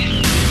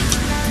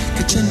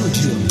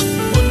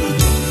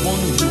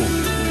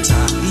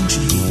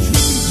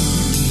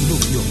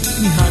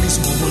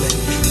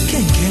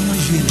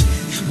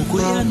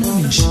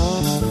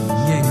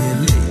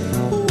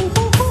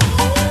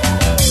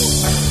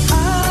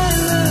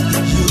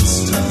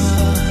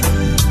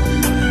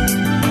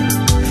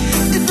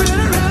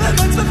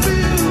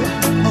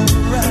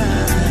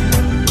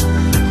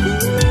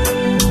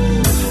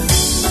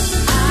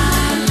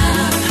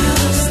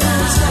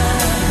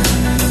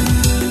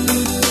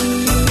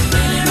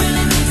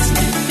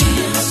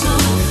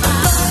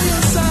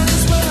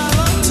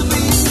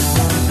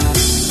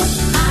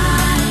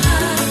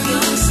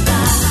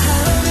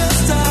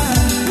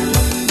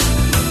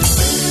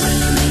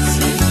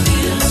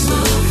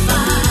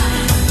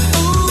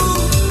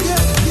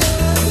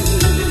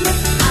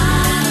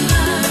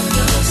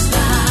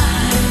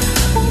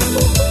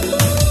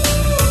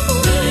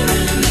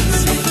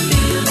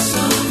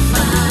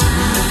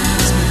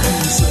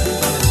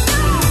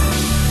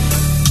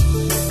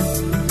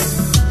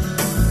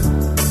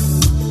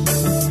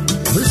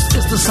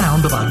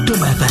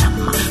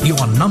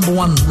 Number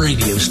one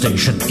radio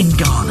station in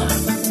Ghana.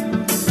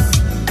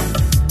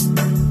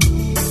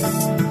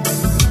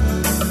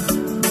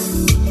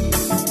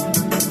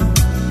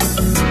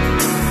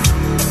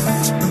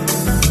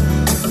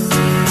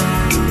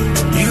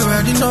 You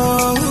already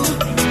know.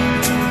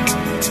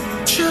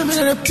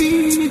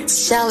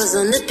 Showers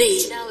on the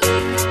beat.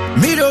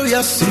 Miro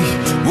yasi,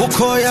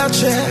 woko ya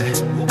che.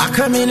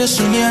 Akamine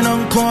sunye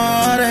non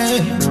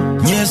kware.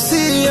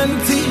 Nyesi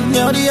anti,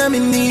 nyori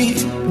amini.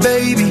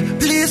 Baby,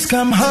 please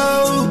come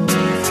home.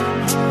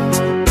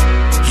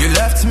 You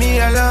left me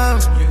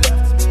alone,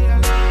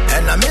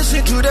 and I miss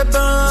you to the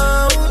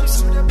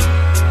bones.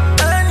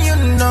 And you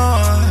know,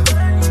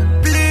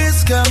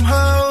 please come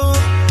home.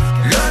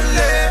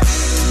 Lonely,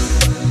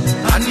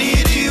 I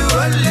need you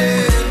only.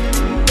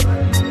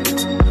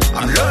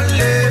 I'm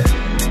lonely,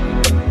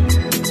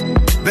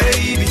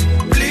 baby,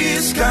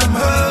 please come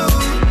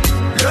home.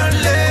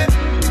 Lonely,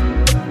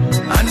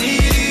 I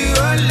need you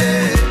only.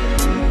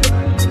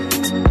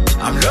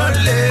 I'm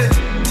lonely,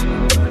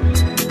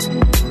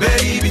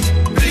 baby,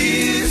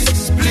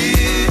 please,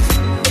 please.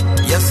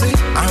 Yes,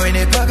 I'm in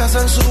a pack of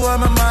so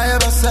I'm a my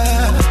basa.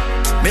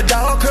 Me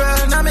dog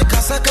cry, na me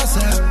kasa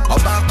kasa.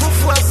 Oba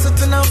kufu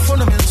sitting on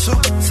front of me so.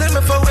 Say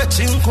me for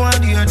watching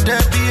kwani your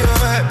debut.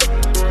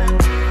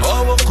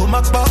 Oh, come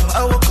up, I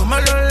will come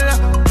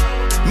along.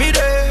 Me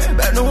there,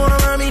 but no one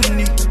I'm in.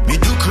 Me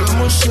do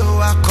come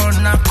show I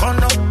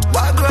corner.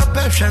 Why grab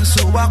passion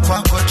so I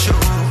quack you.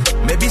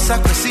 Maybe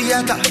sacrifice,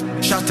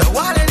 shut a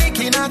wall and a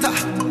kinata.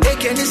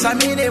 Eken is a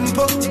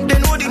meaningful, they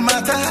know the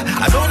matter.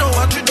 I don't know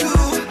what to do.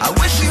 I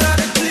wish you had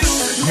a clue.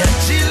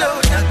 Nyachilo,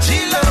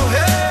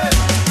 hey.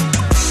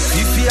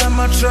 If you are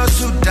my trust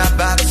to the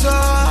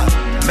battle,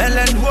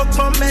 melon walk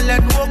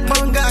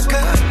on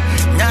gaka.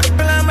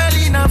 Nyapla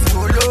melina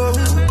follow.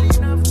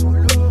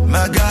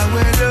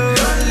 Magawelo,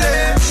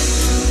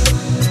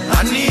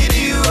 I need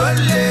you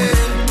only.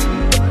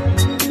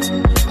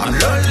 I'm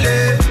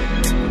lonely.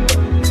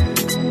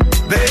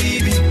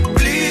 Baby,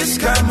 please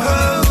come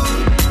home.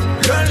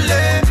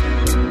 Lonely,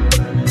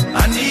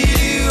 I need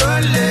you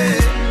only.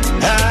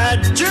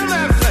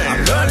 I'm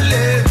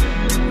lonely.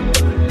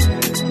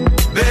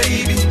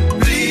 Baby,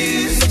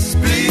 please,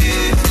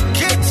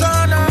 get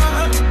on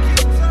up.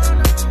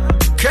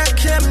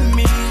 Catch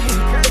me.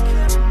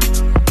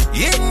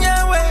 In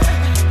your way,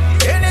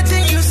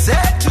 anything you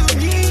said to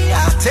me,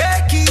 I'll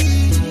take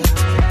it.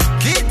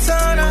 Get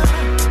on up.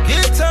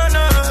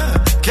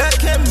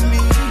 Catch me.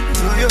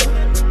 Yo.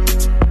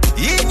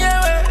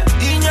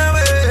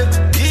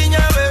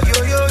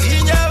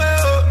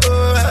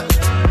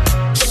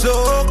 So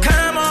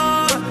come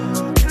on,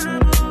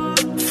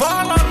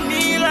 follow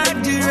me like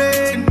the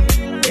rain.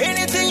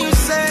 Anything you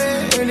say,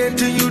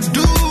 anything you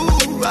do,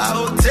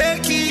 I'll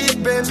take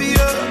it, baby.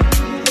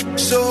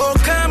 So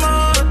come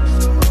on,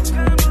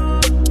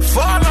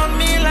 follow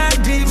me like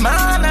the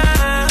manna,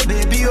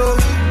 baby.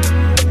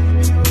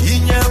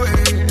 In your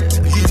way,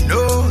 you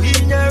know,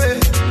 in your way.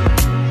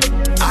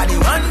 I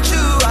don't want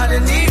you, I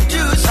don't need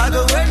you, so I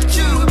go wet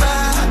you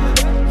back.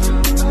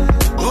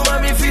 Oh,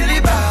 mommy, feel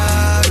it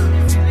bad.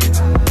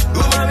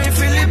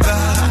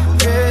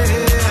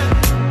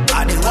 Yeah. I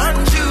didn't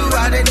want you,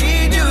 I didn't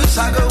need you,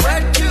 so I go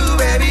wet you,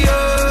 baby, oh.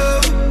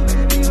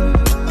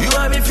 You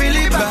want me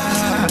feeling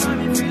bad.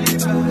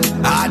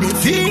 I didn't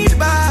feel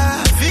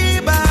bad,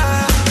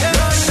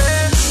 yeah.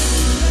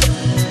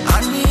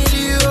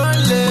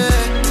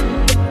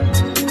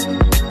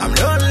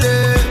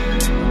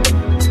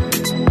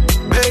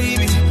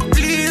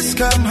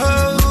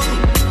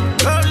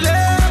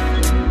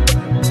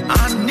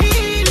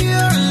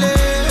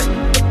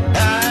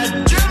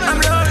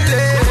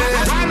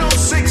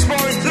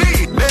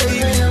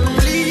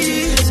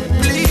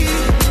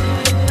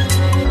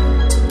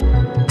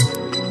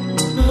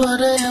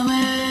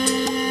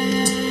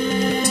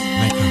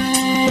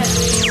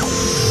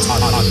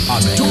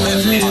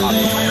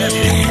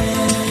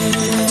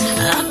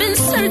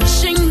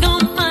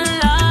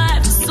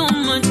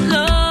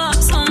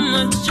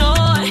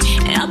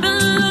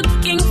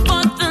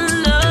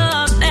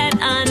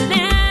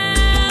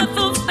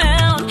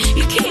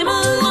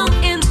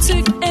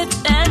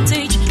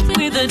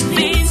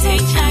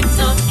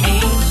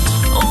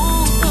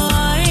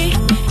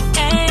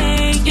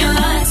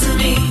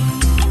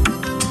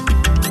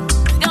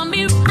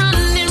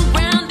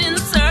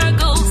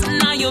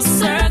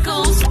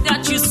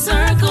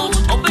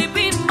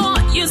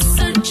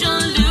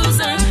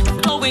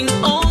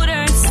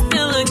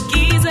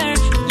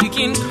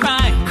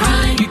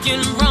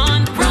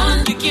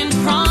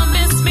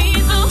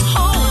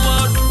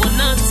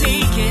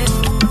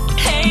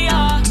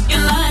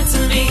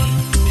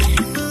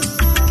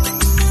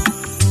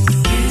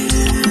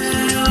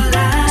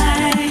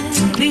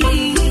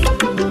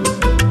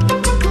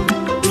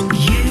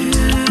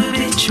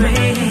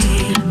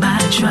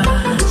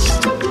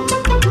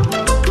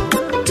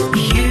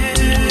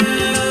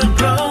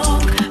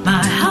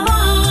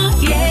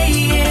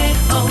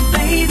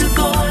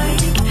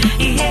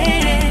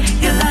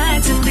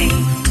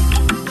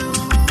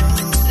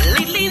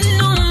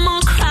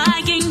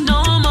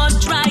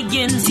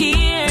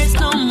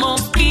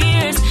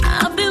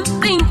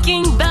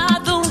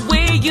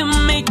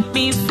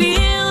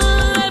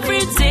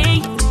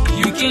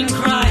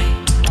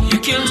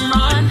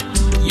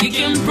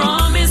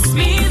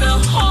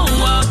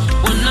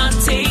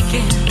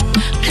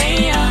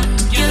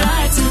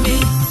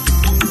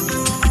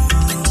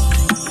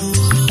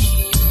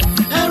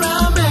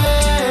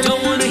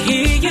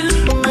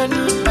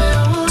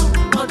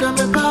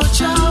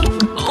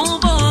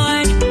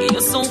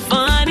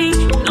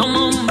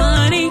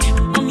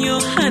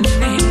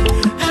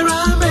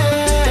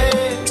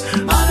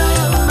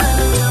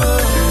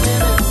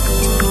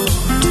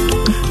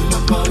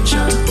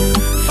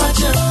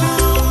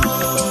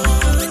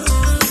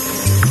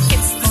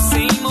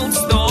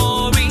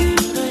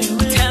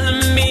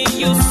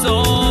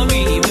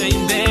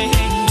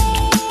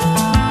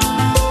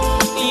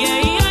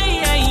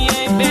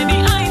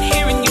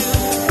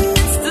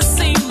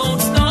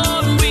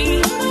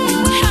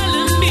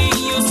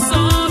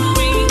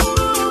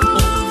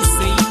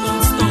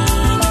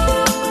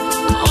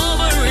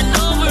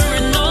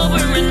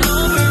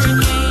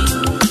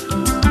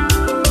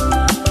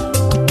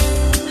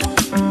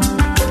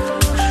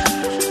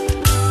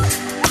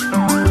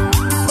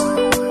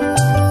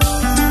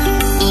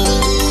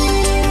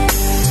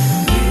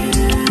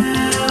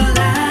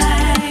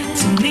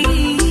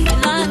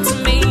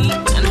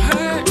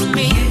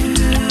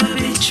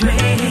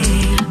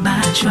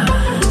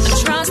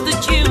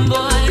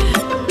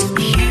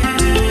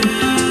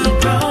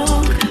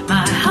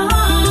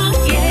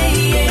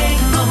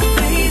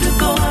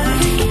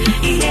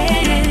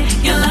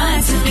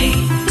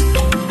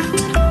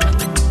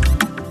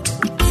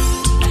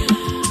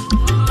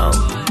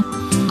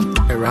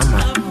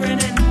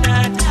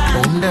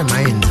 Onda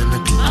mind the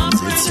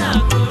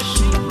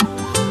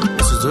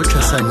it's so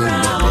just a new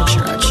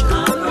church.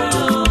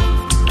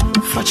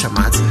 Facha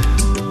mate.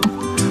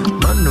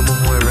 Man no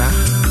muera.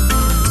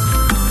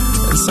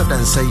 And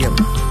sudden say him.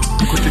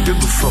 Could you do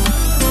before?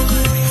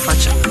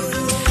 Facha.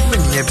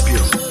 When you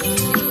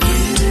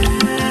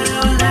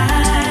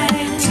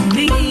lied to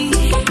me.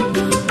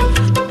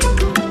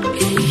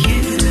 You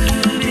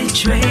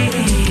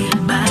betrayed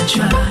my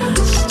trust.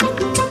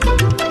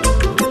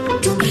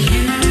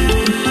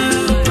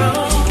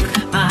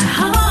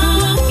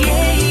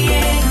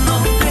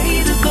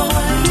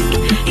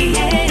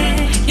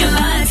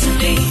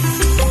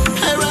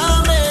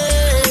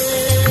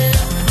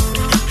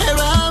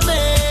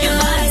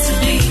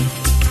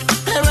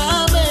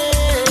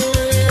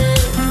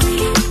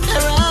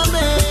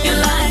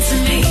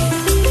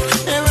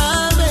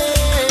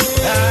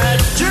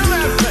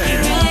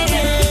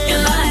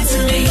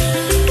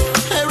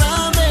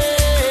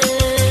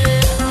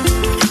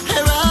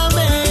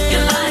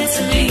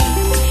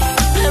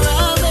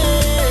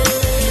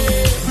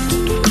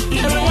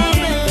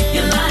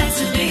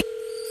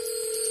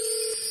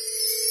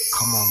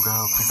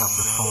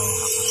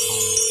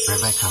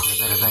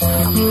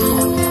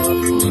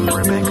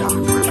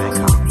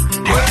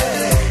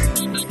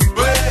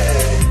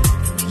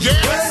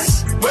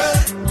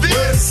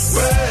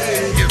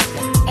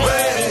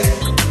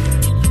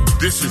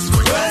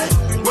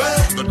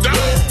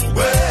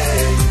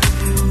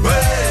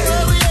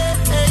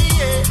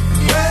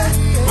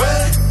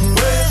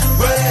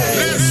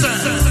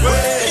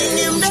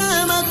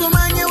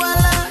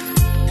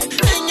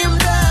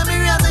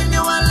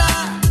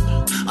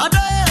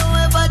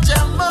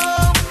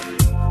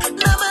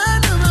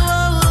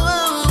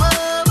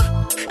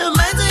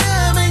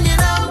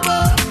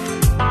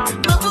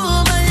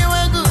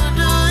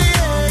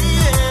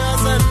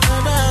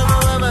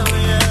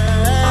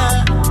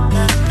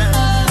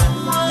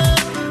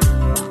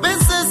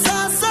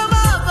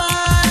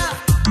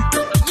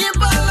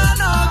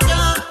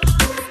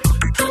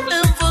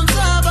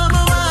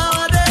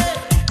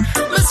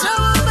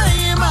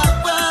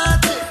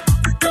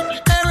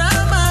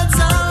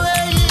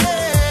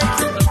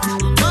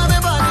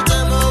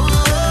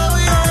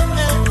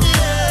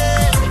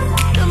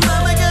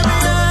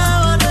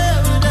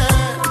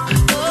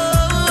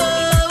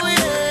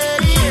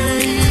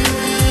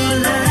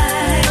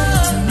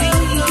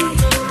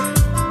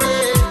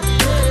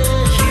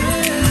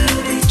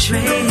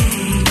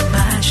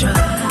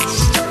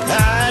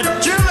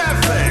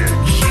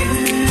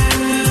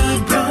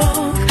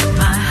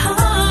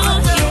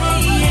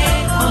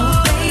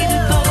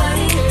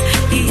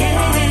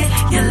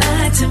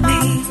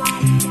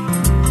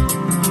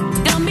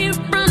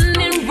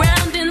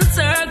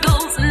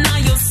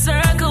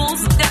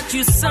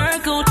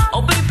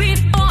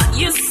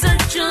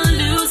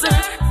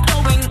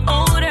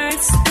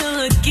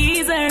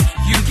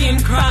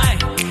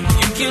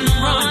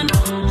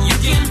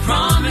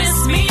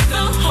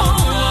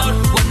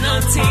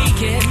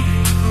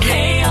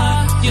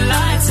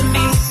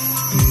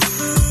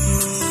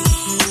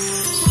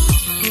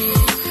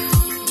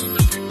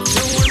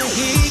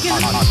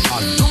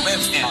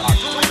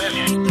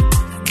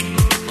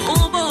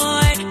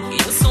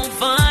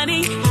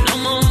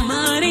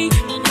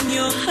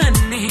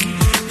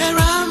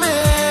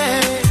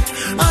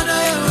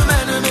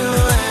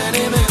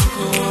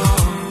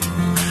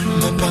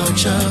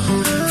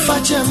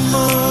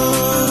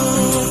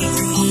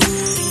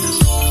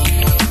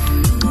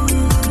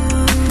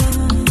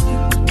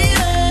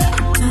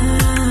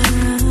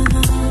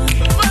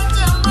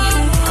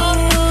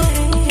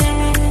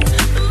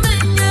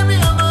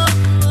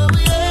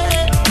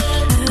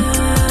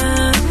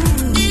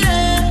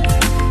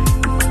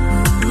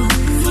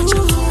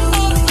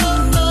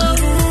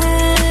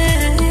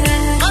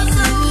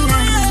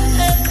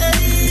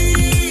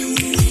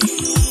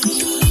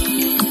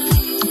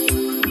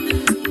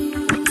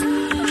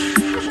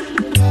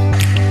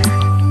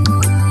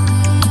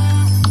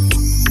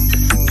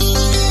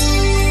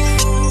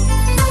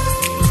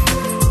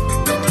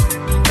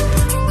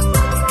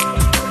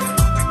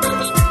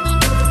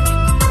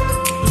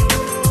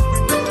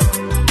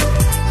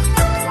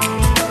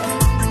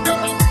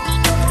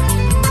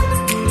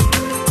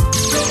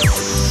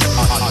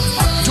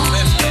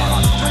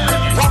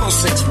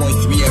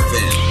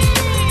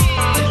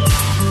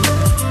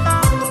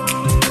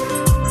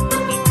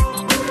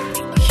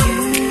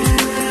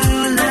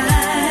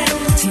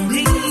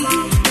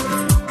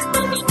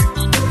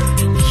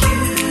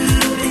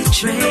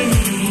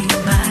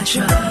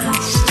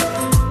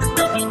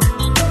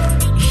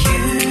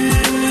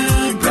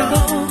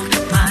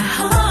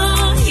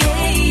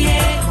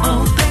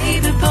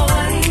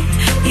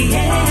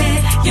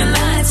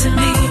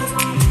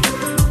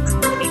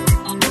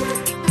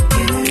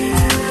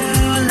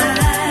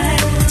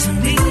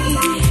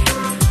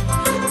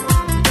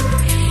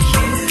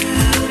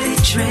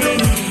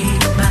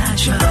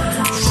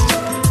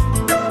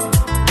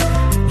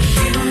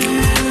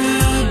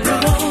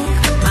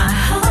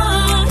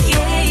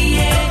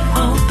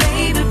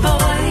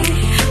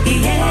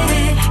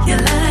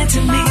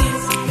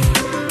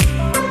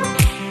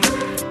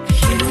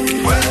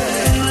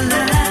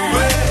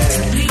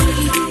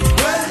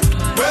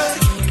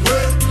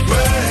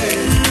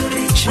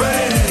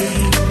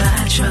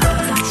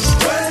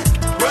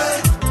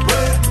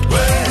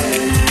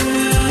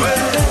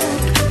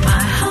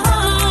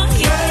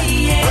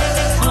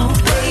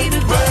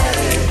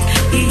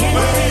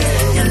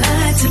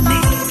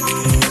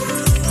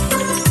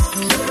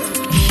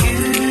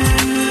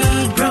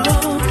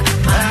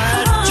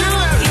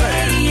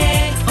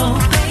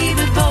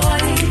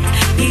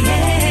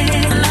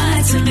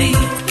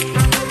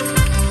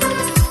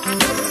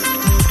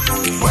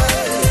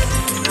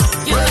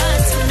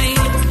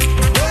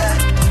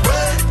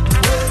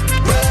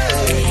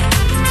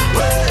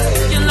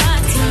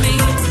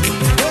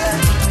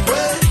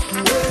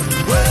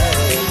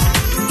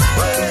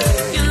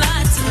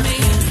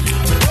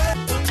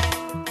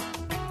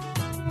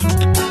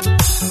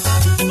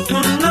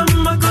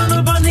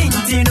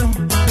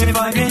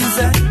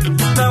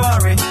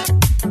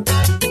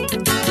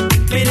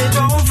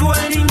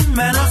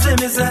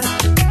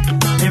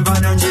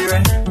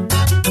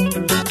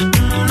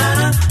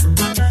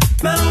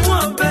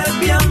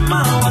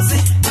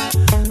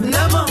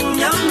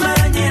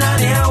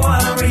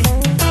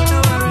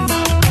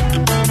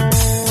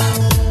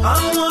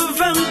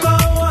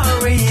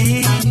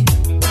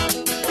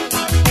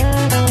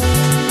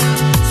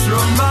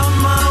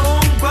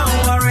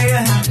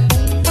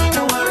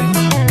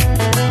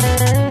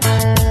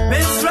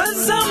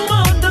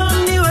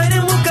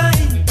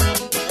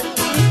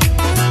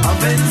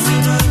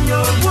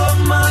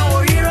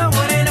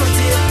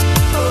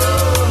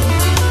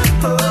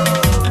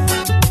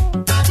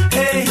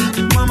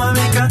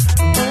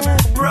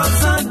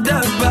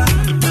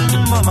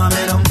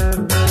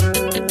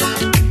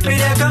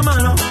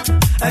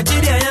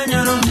 Achidia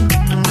yanyano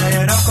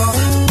Erako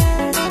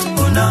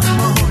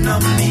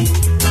Unamni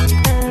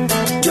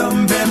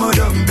Jombe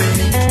Modombe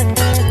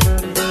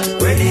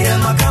Wedi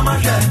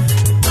Makamasha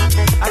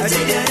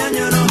Achidia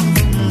yanyano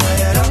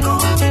Erako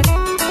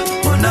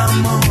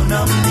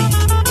Unamni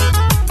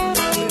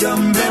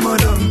Jombe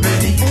Modombe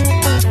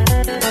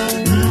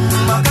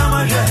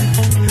Makamasha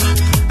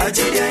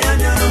Achidia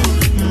yanyano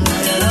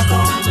Erako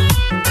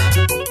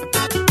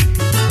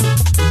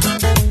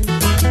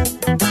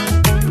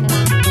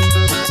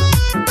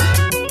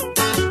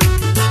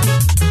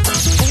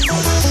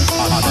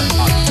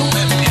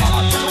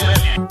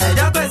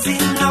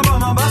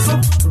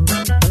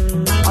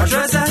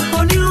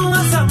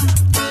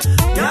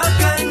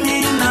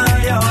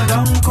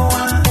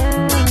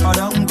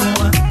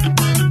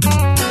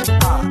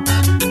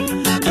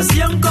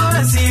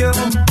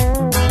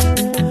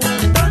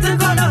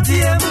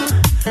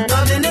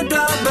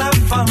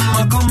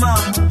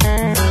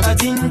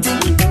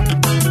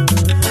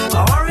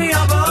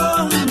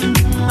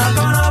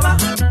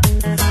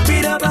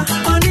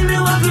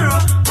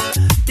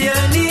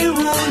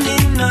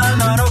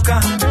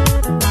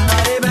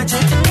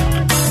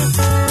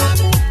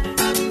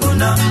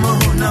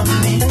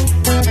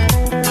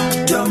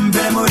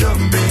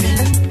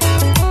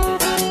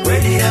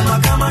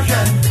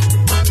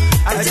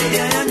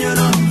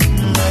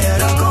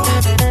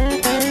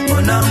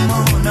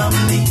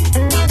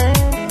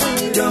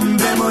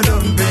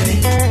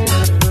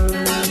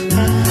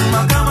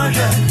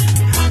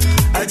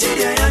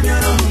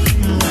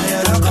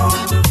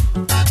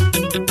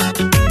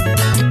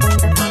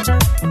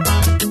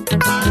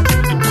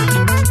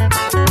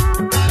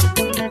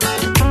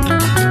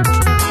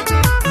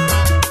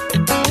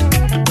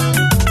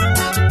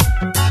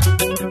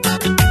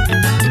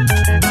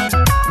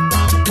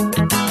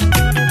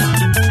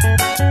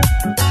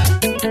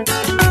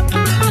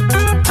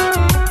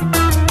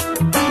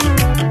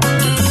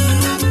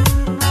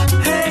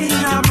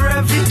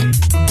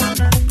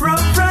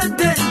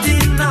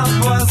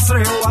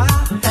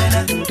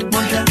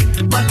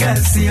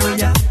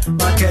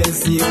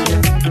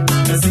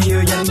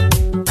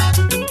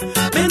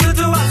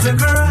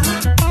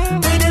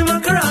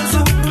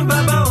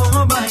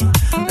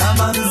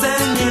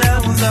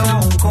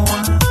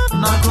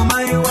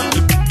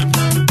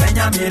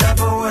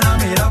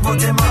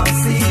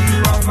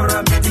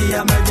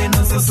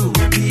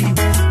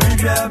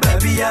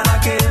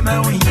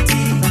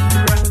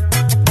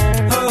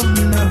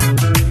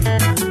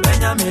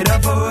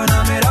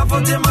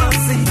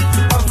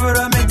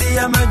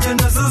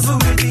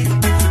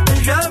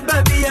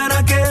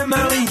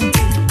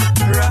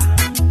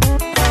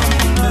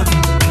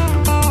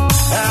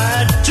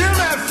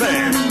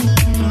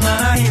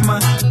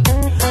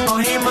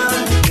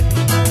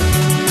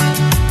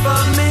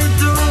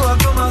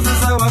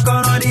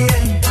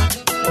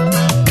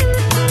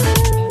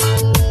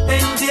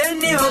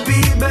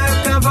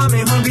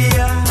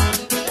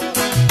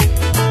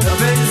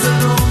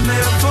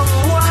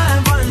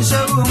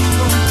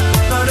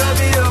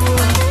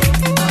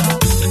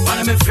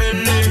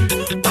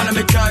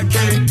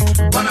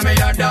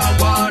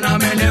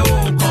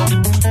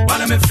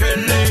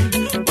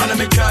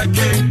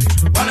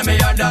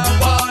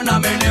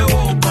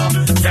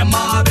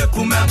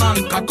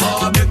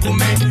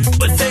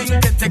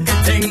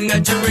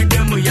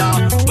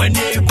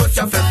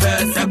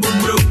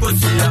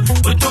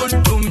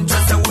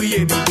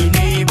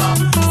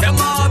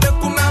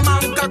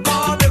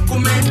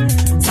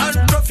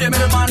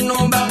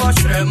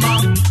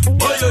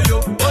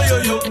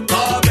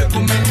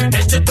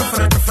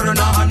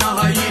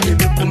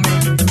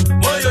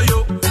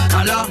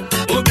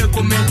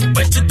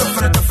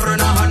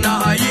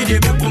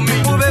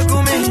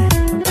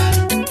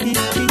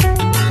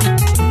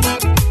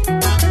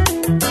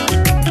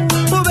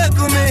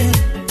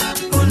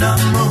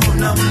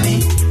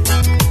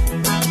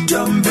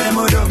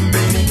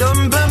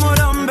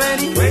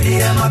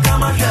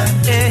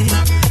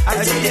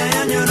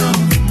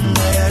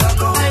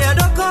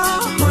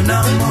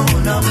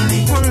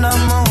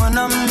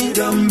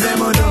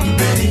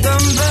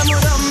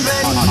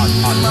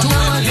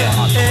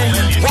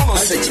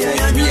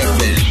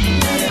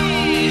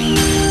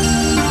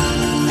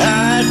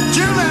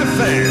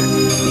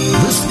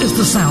This is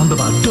the sound of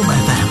Odo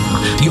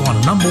FM, your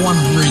number one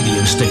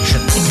radio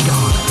station in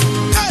Ghana.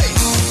 Hey,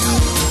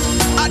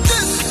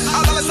 this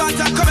Alala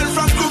Santa coming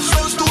from Group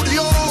Soul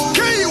Studio.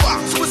 Kiwa,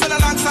 who's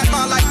alongside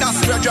man like that,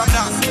 we're drum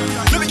now.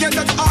 Let me get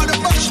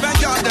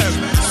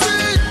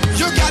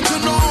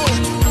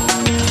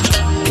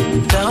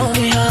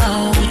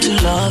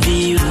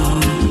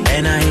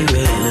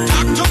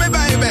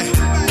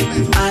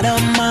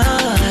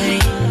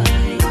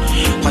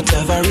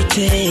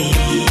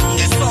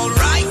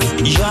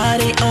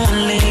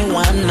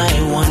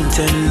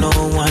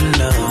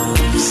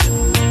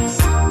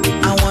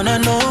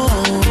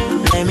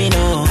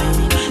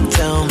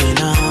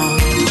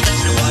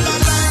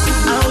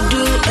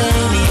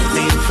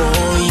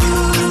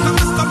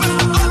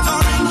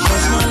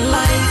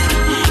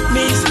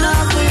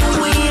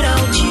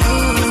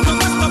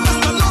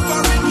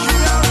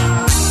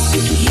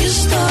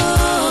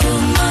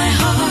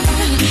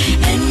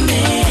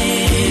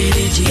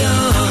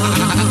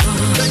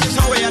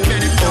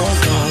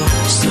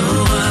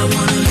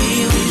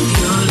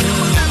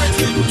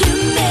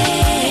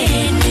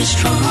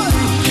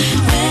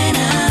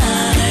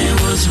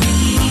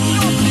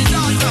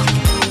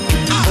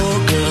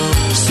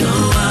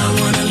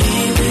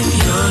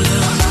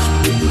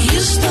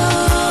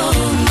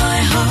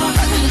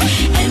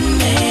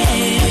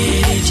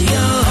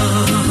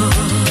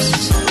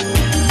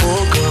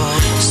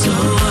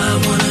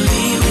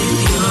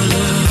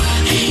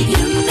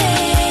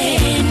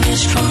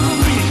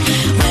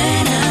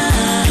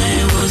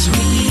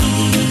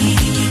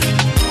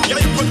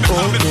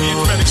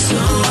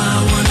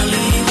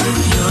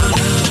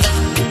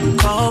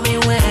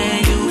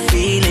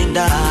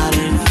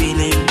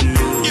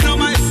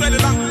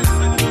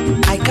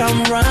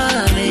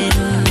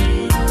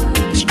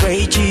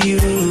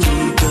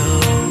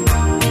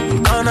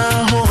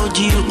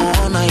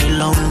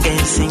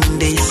sing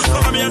this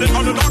song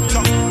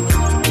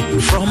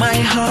from my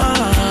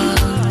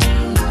heart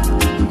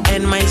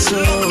and my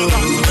soul.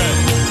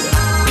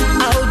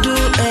 I'll do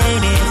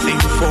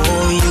anything for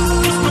you,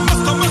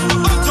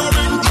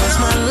 'cause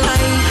my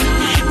life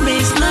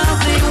means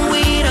nothing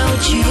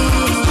without you.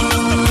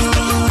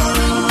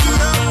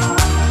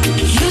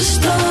 You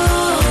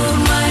stole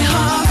my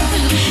heart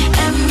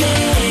and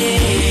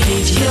made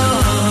it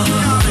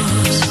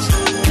yours.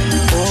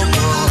 Oh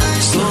God,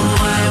 so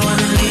I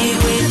wanna live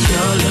with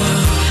your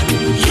love.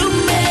 You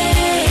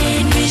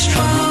made me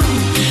strong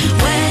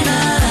when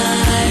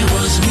I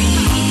was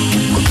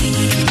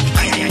weak.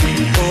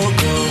 Oh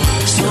God,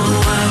 so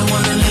I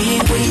wanna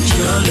live with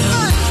your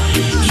love.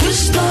 You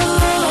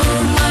stole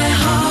my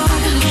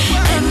heart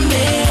and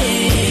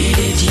made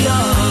it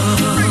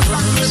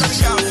yours.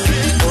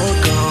 Oh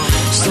God,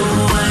 so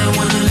I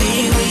wanna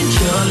live with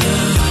your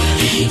love.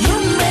 You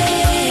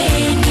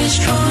made me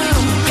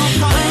strong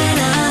when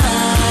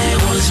I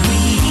was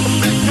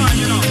weak.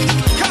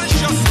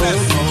 Oh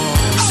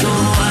God, so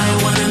I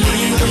wanna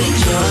live with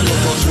your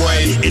love.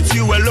 It's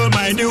you alone,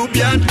 my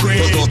Nubian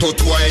queen.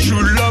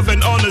 True love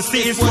and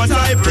honesty is what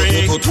I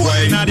bring.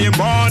 At the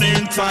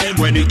morning time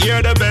when you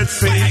hear the birds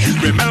sing,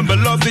 remember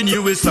loving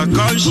you is a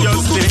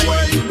conscious thing.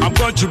 I'm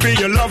going to be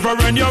your lover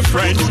and your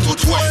friend.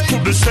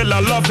 Could be still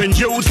loving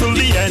you till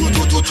the end.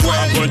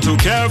 I'm going to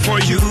care for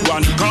you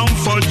and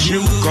comfort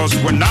you, 'cause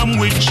when I'm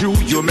with you,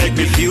 you make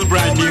me feel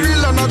brand new.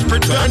 Real or not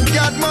pretend,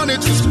 got money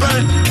to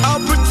spend.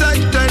 I'll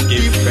protect and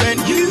defend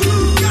you.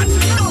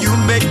 You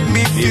make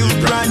me feel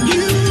brand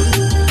new.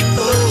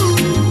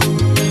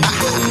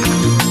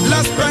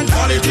 Let's spend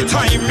quality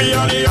time, me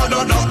and the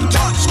other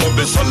doctor.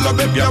 Scooby solo,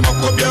 baby, I'm a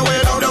copy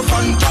without the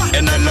fanta.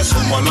 And then let's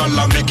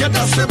all make it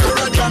a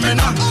separate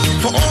jamina.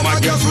 For all my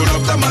girls who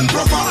love them and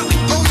proper.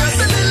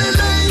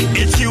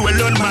 It's you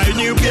alone, my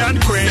Nubian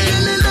queen.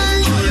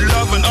 True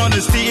love and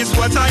honesty is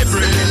what I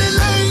bring.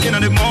 In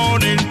the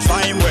morning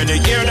time when you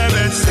hear the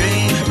birds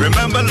sing,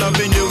 remember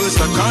loving you is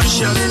a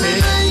conscious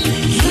thing.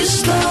 You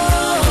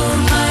stole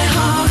my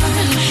heart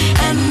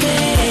and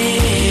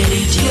made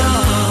it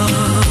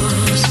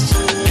yours.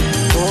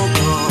 Oh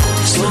God,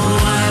 so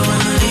I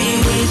wanna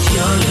live with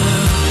your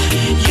love.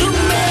 You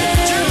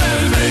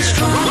made me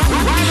strong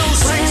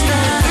when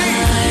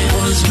I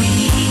was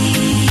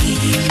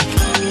weak.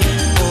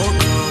 Oh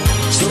God,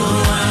 so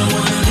I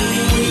wanna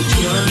live with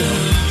your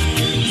love.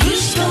 You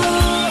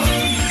stole.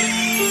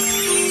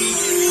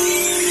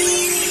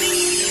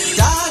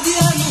 Daddy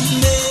and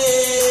me,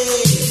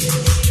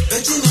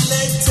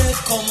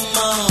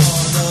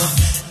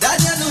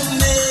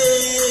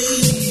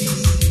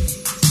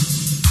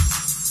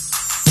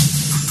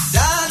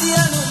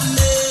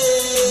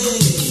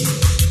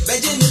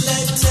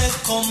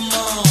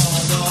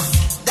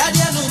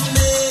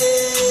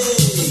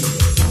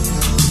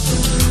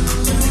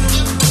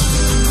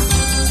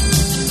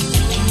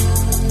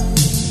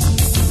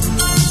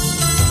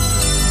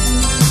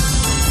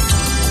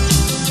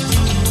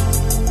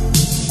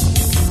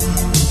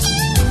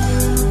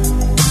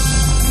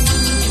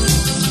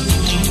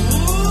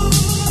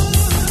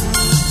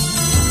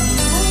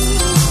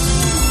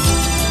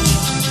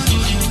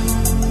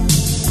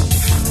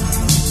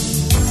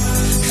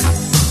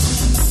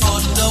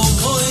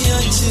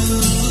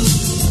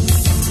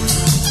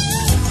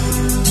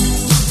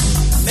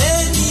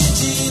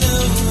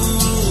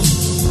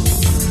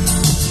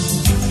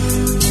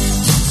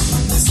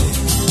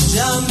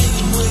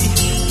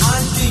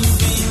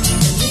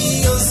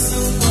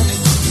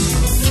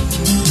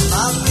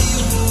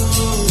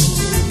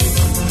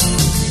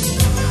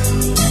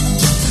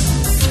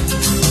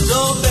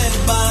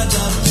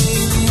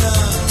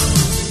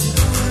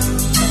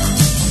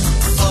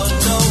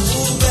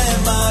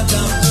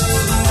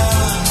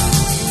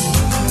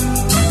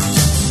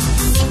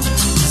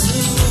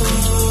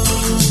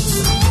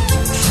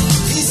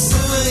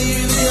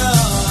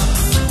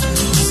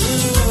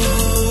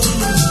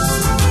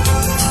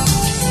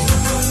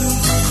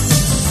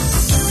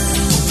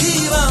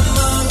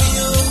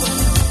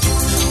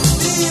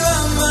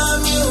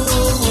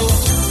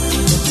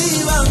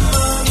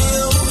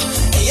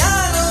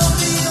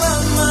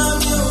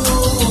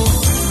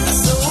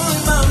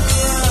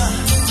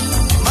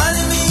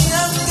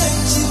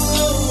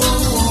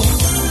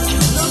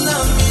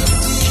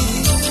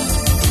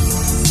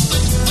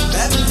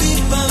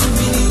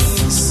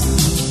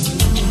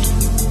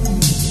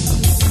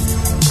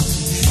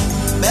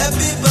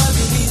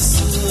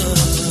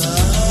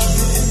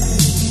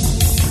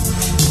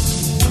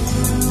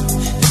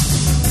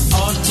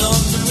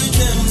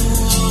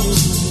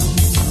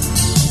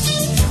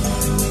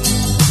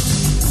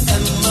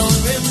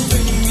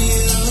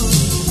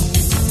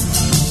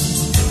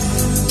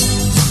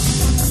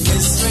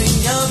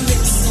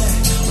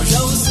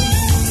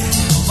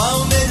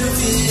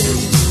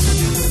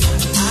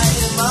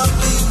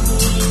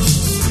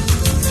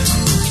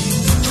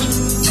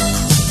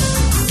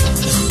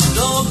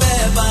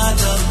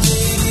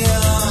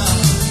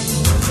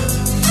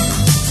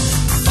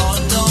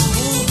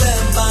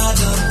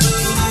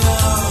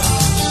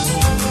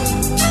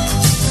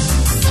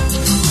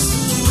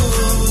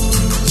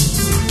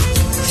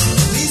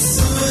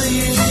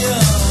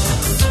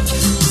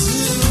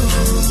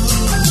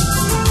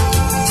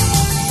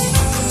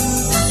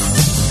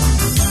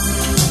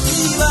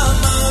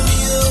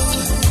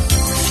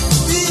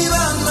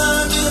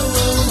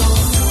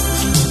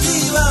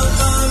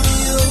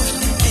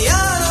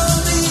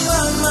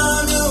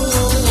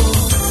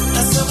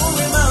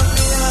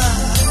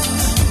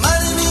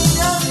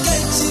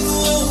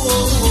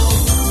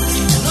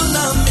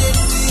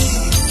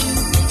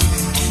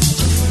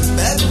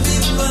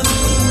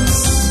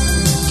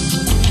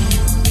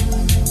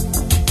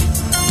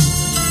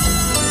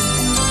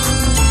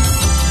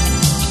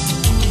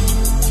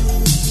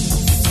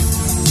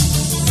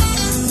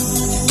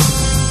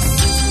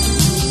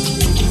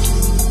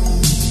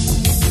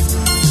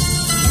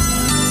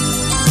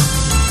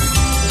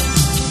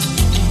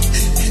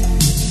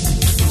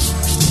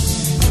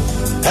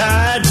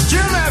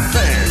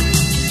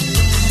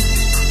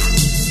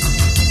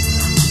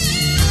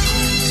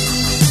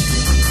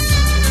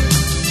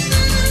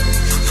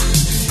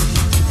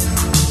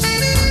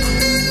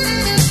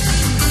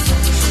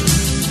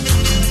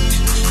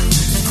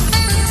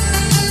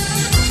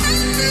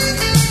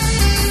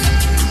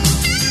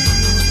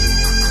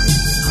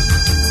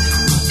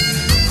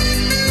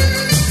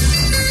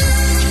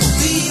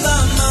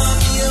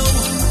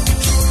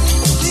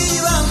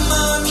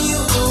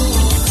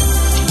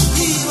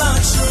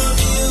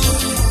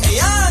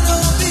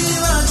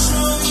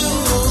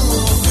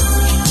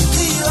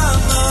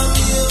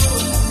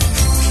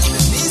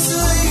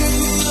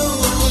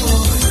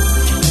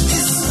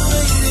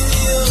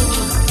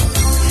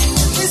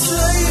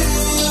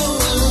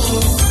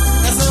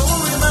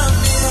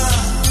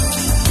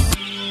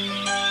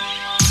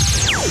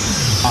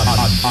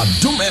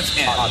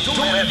 Odo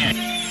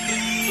FM.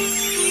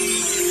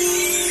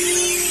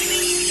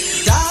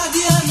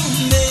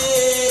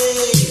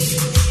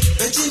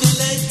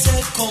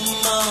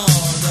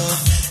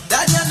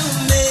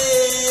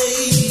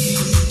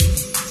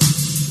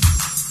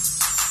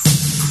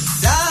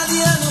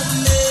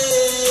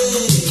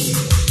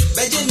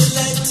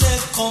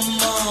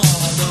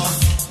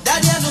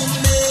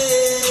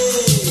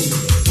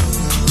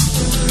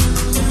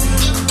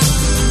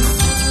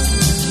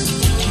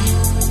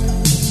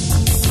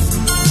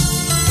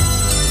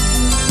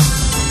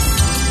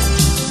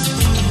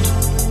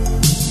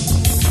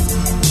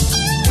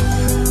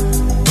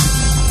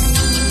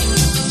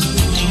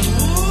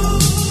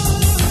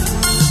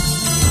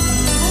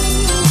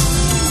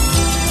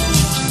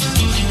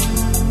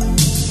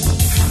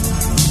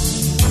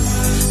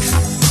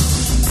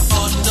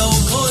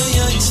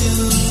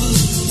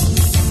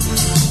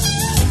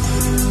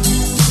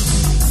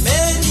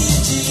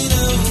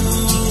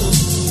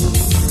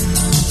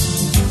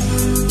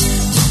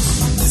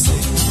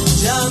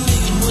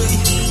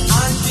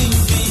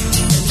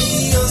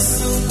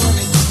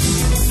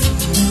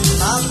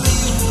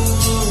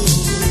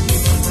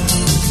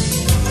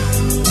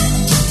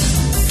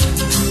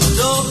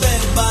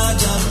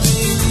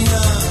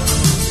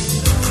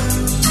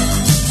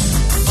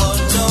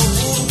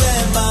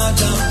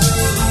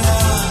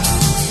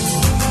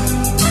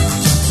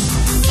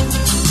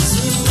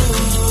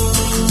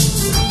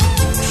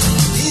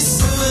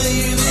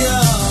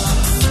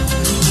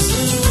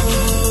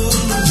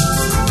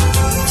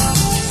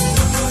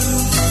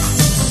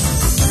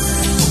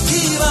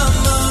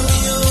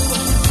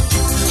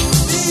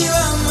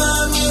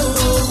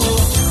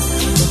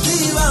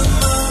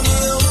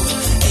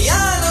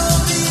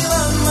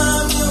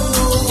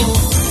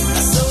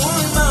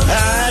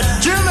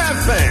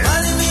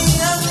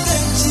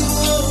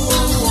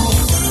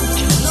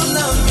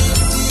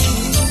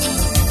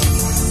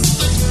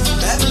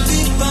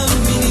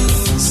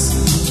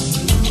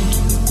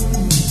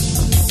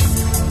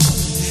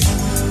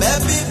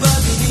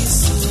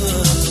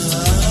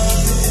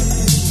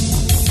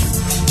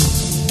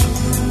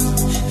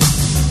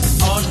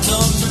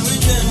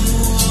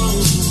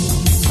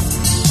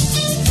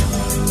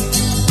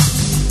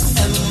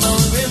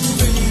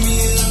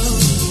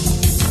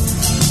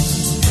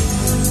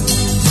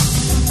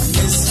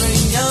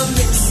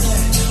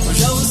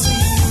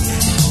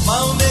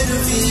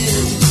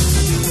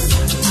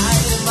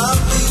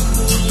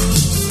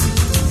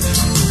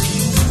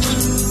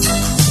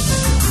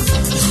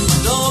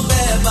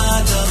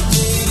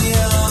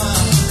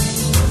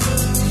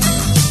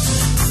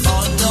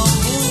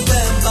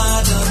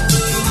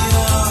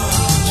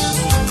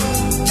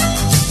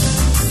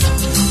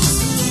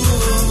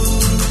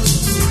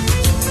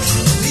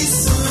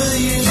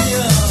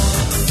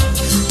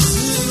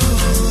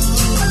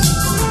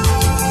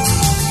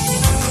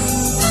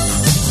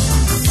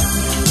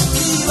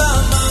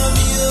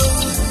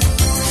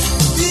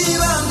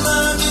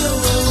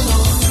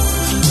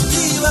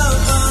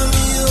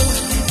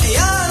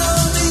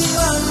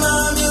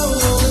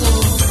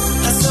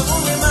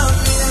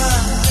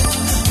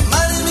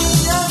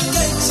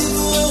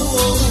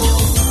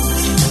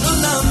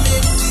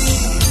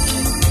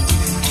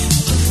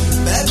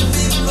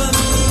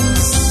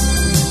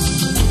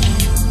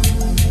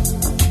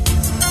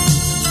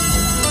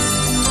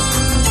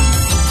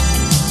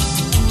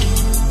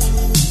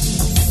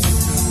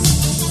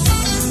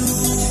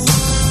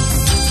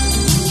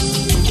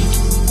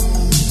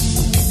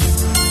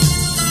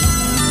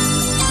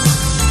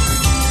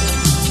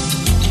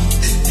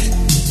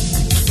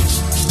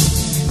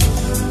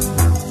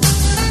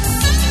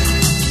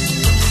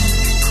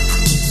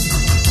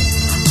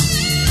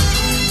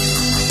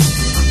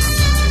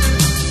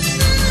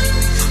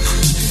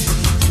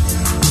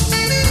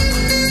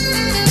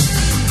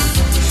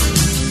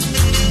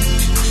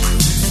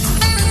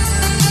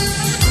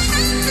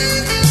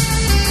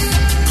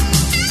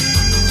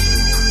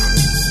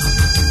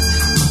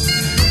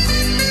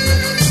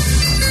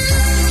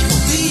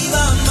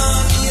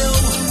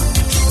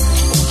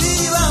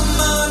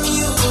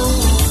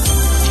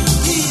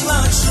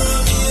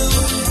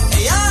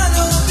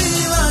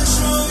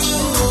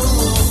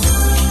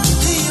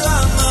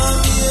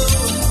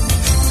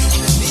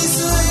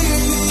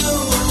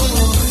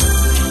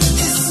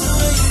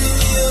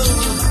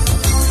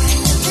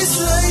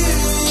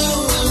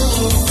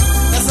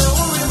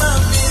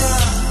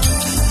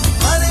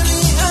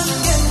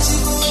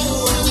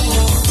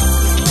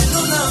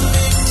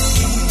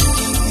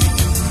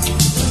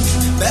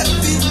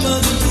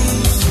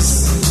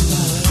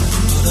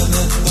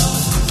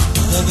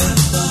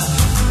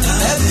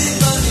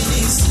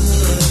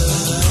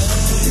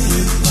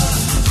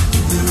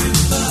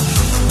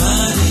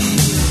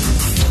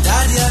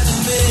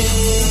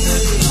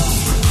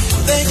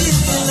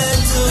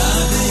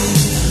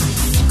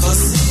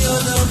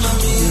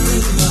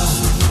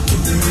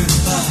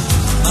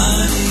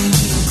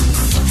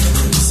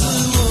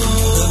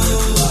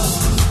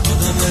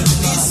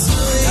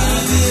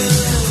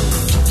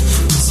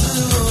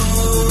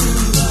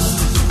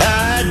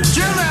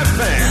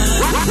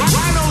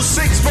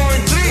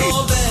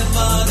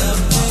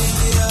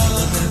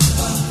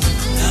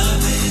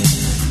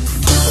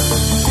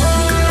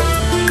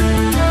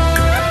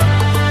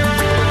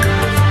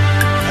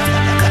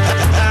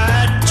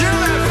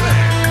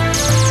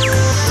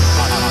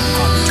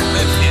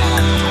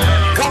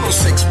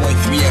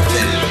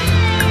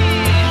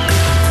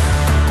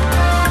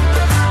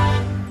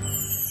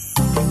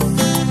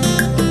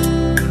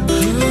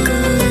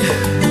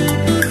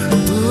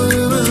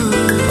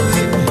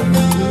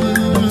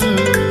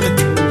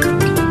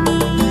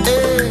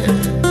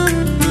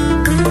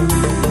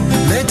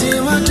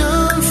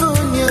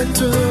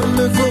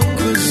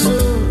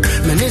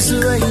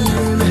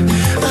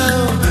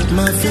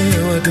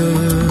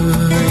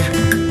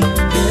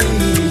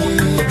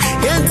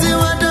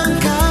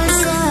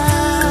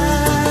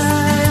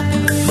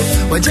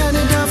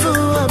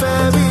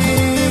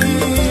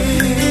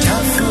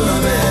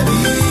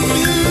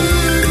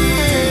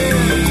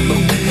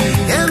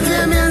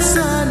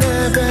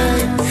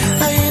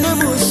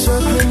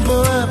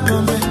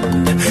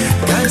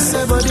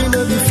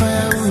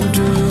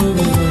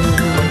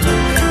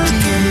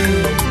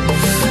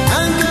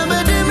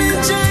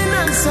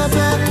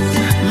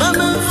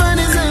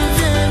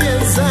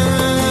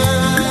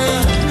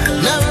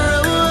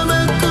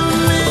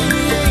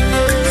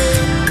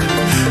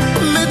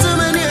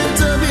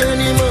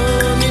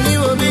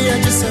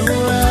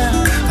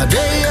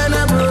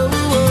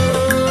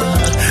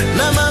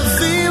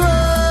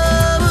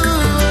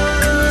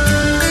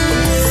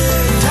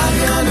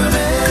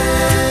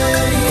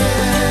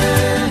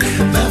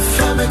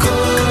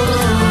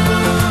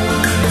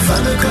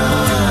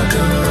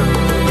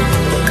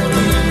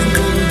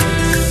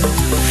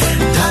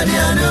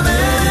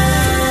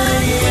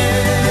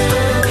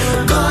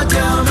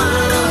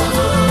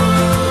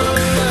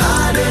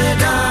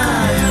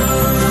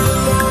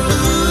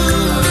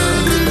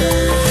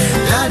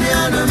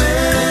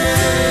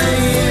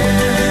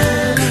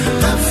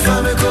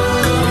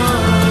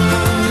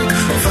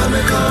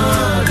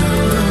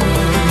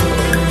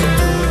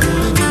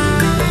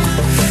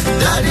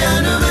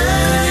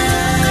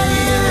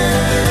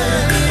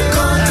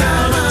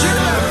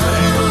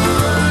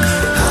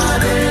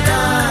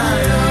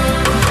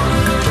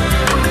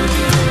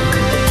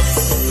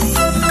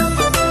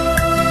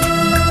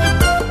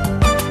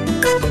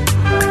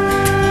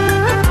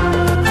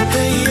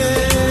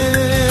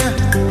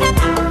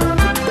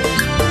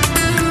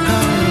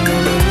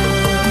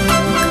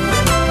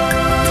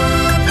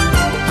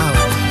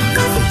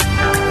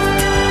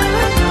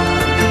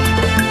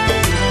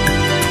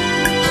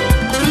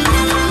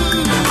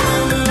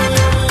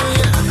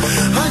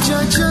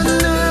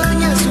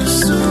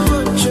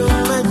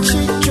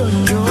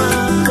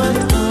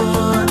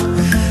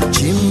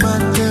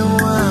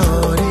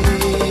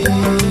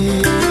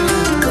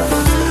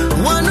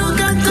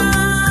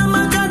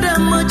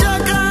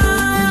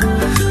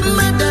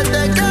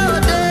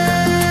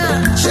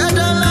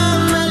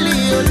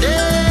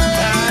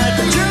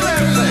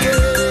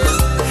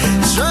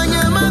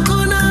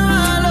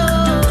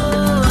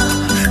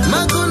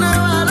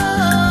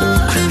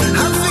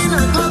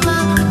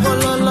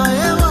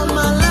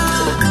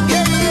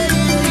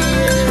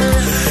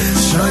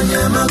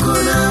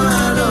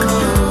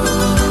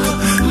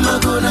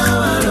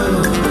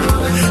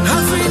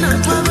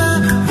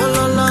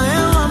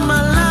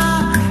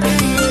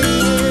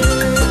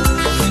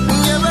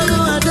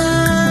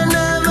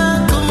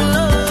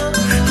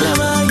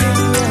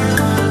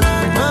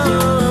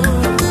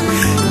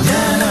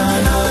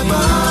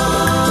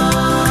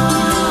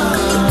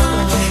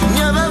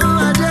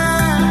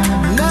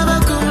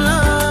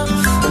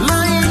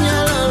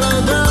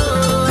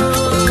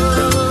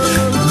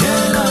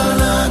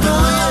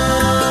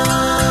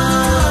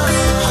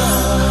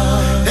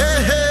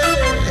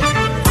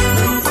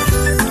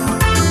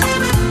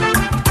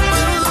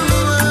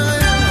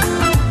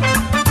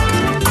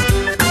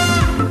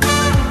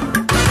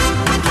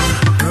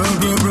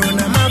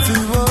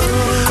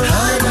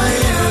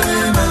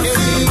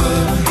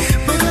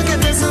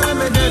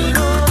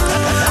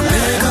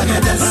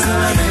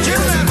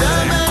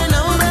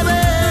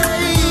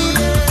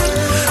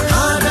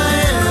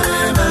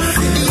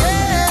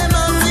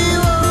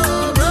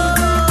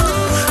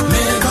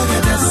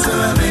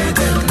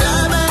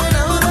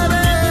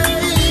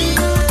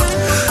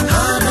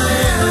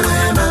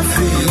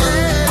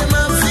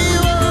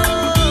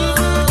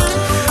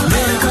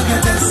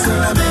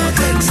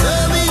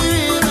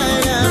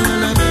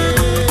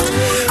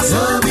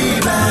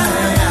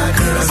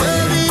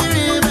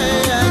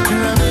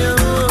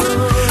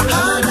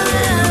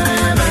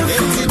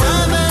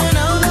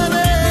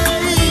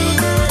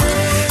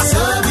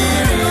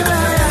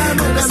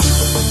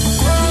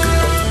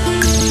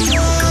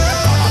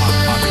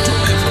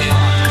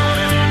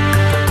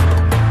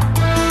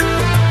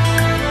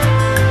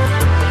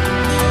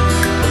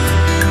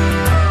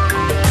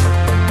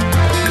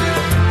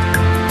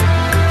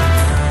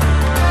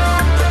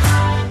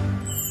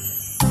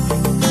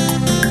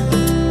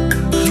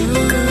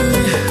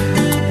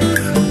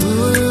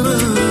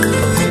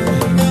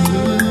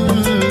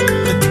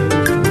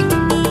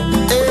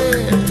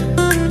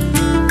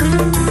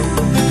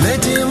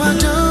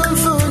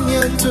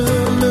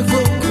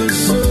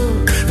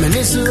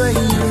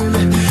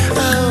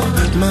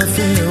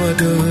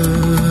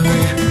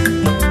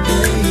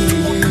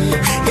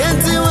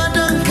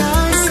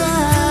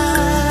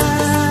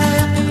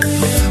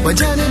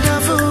 Wajani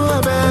dafu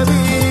a baby.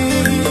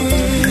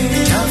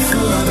 Dafu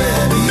a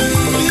baby.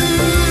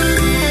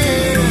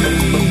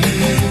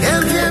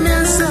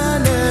 Enviamian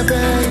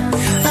sanebe.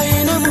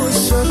 Aina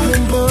muso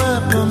kumbo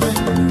apome.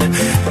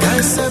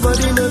 Kaisa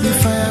body no be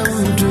fire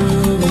undo.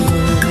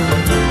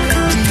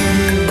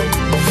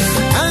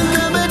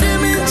 Anga badi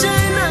mi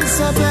China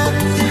sabe.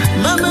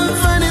 Mama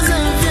fani za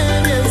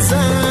enviamian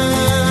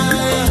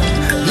sanebe.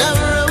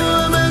 Never a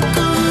woman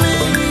come me.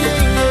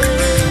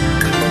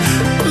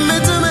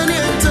 Metumani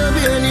and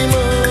Toby and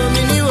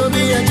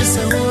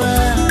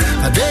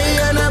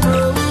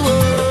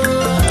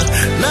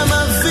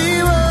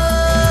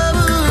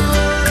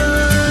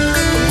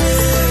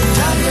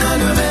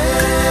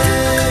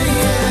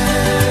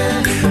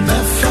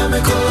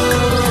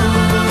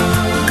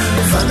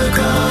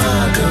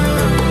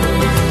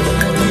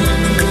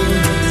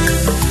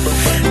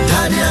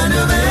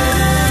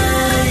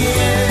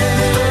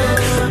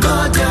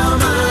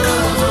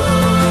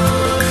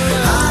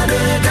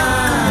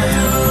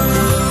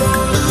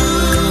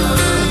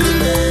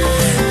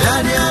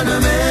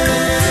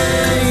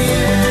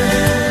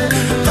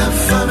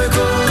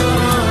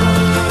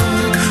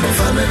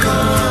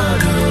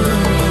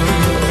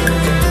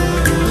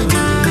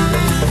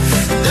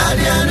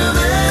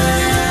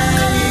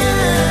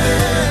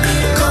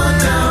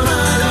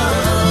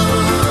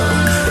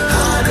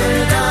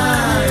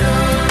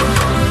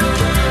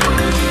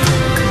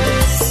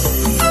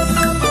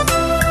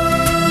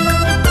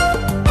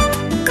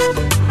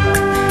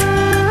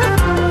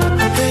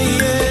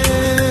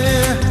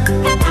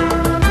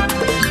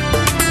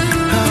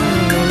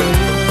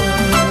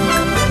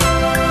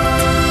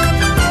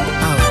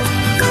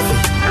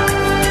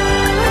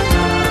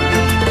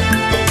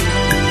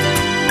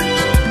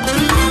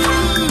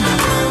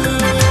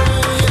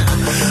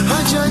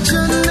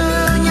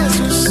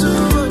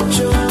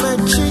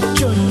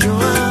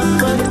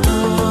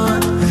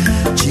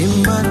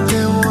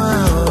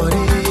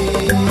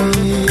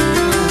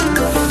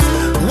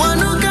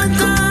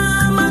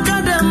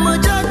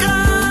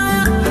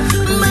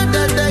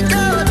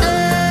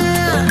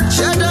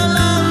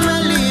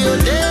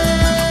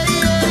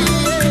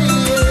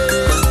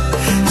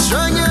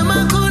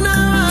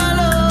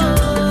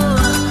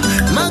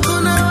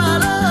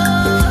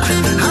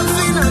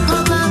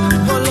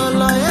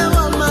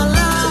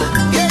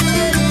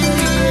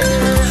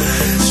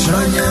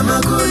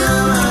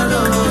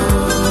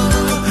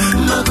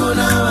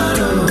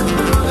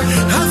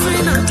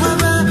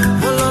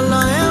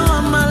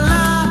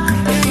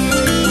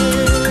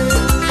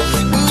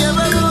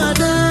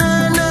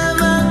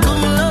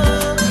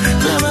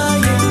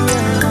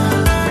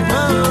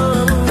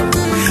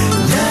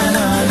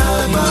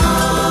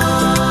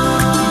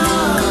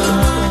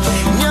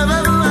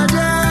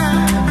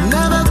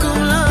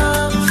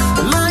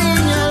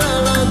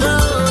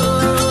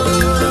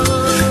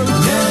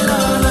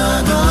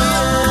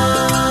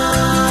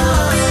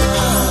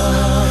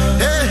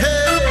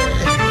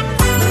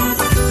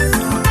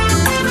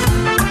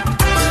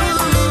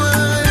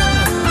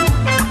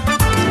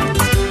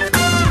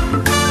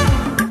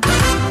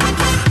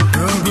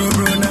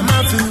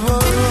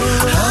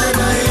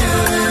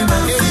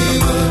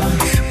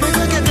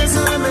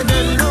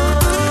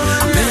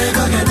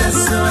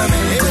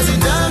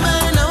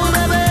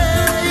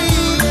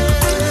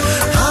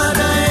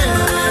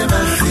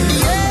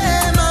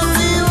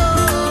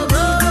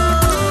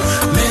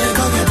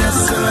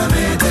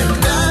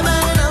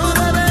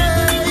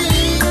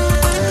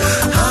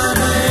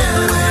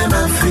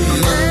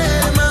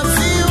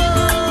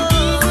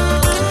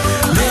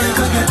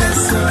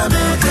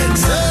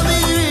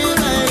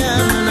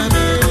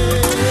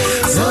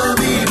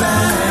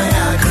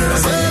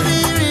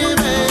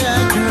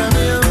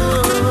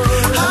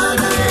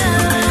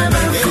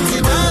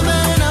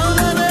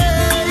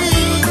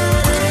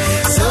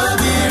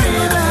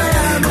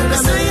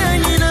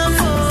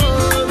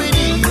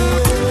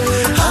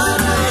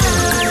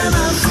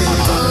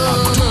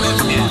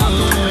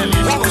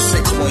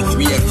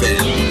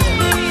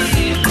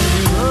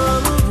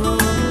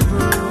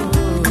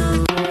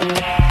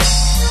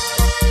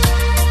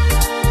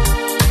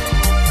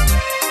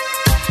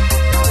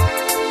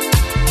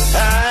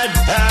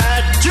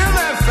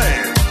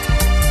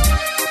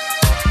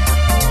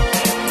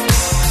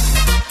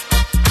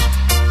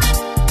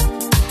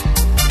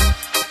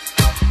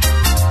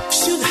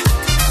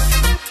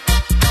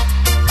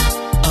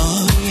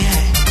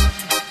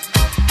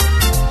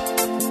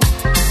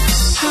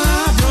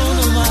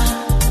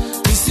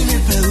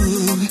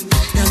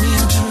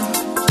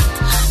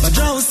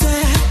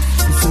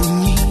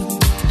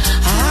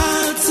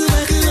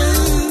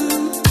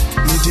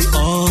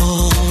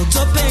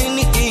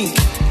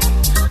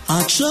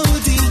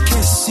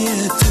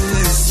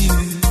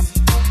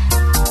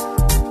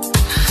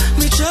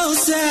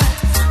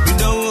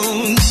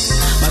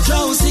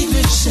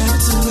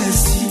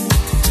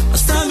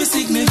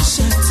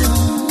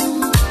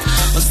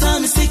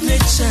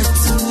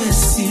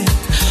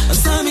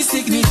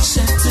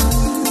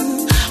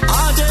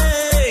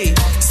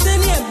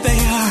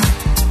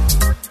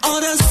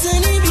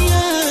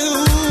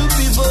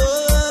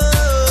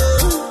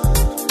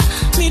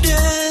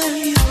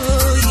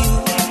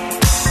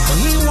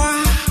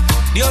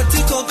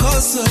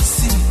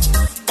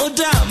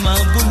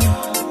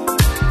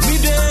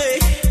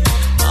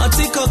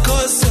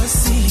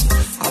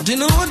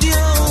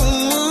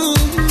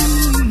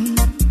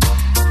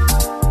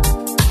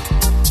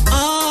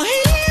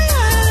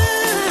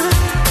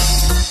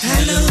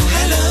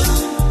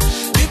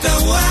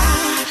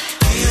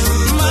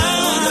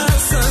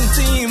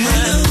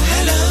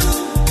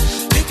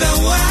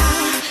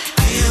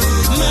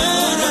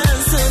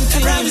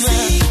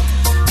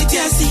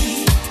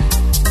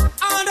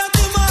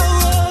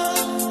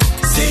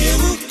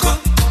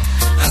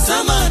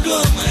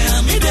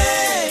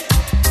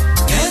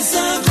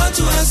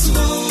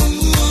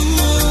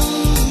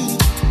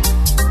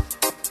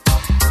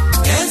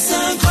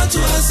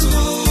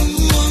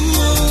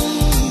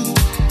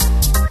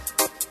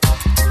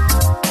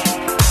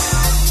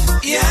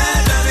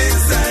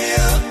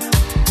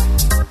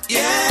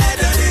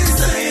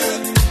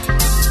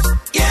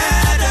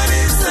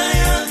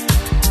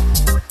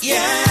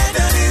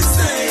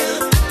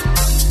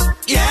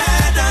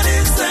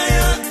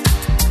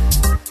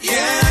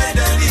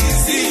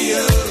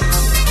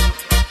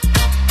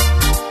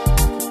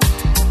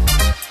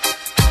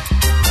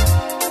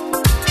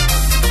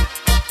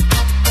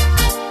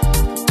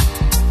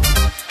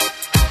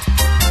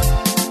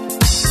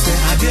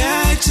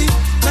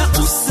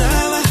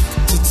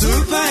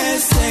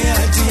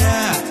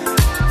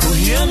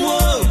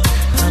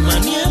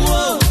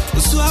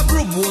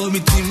boy, me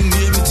team.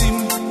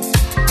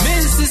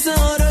 Mrs.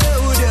 Odo,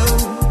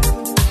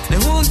 they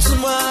want to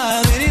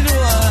my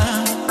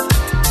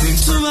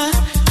into my,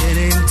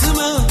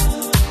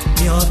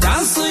 your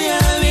dance,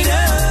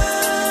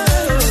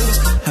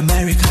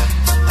 America,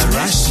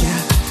 Russia,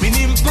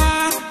 Minimpa,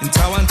 and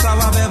Tawan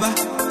Tawabeba.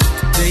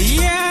 The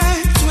year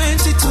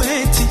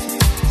 2020,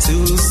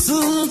 too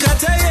soon,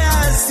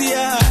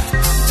 Katayasia,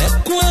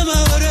 Equama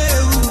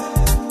Oreu,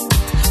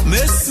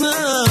 Messa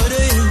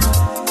Oreu,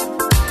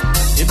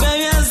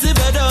 Ibaya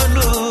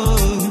Zibadono.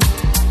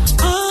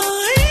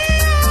 Oh,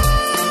 yeah.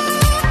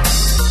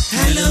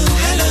 Hello,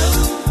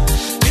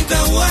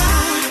 Ibawa,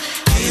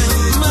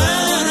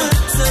 Mara,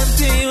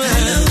 something.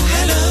 Hello,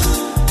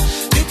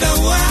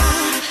 Ibawa.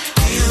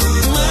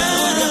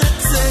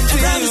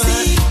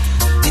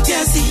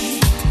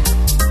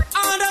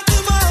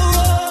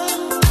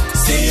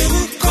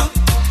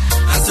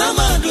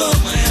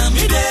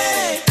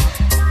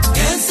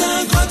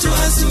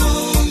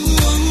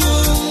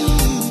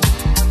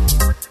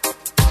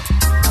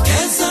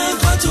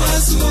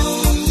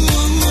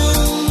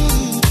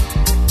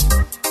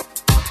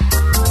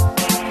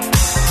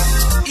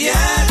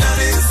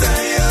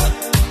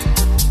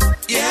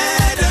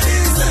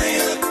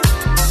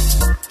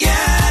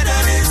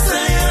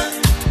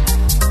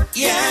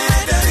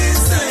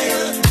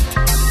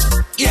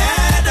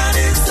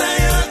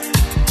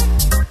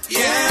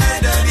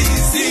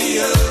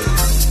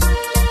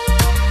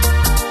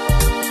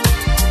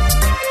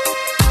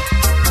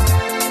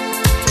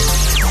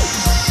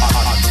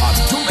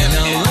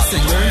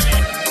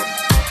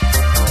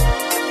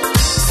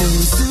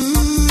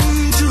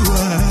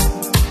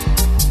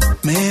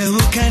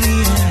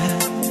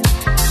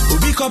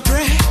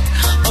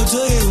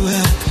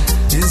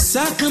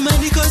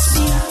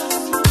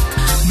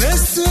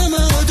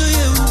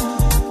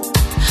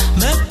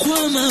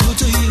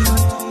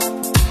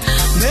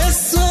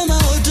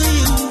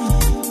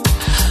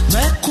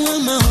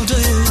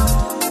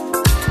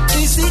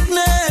 In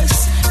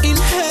sickness, in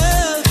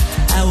health,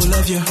 I will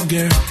love you,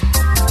 girl.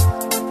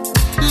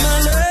 My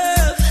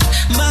love,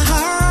 my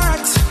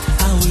heart,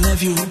 I will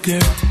love you,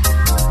 girl.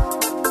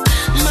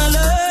 My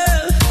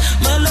love,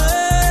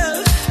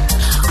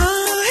 oh,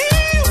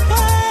 here you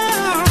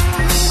are.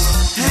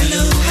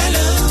 Hello,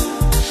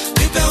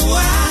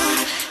 Ibawa,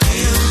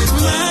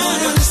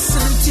 Mara,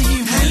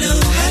 something. Hello,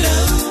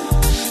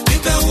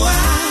 Ibawa,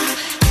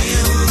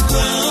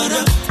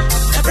 Guara,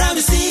 I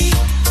promise you.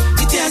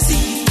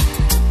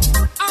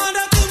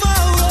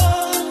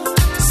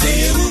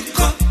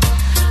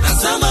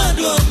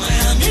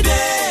 Miami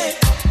Day,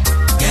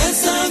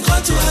 yes, I'm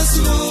going to us.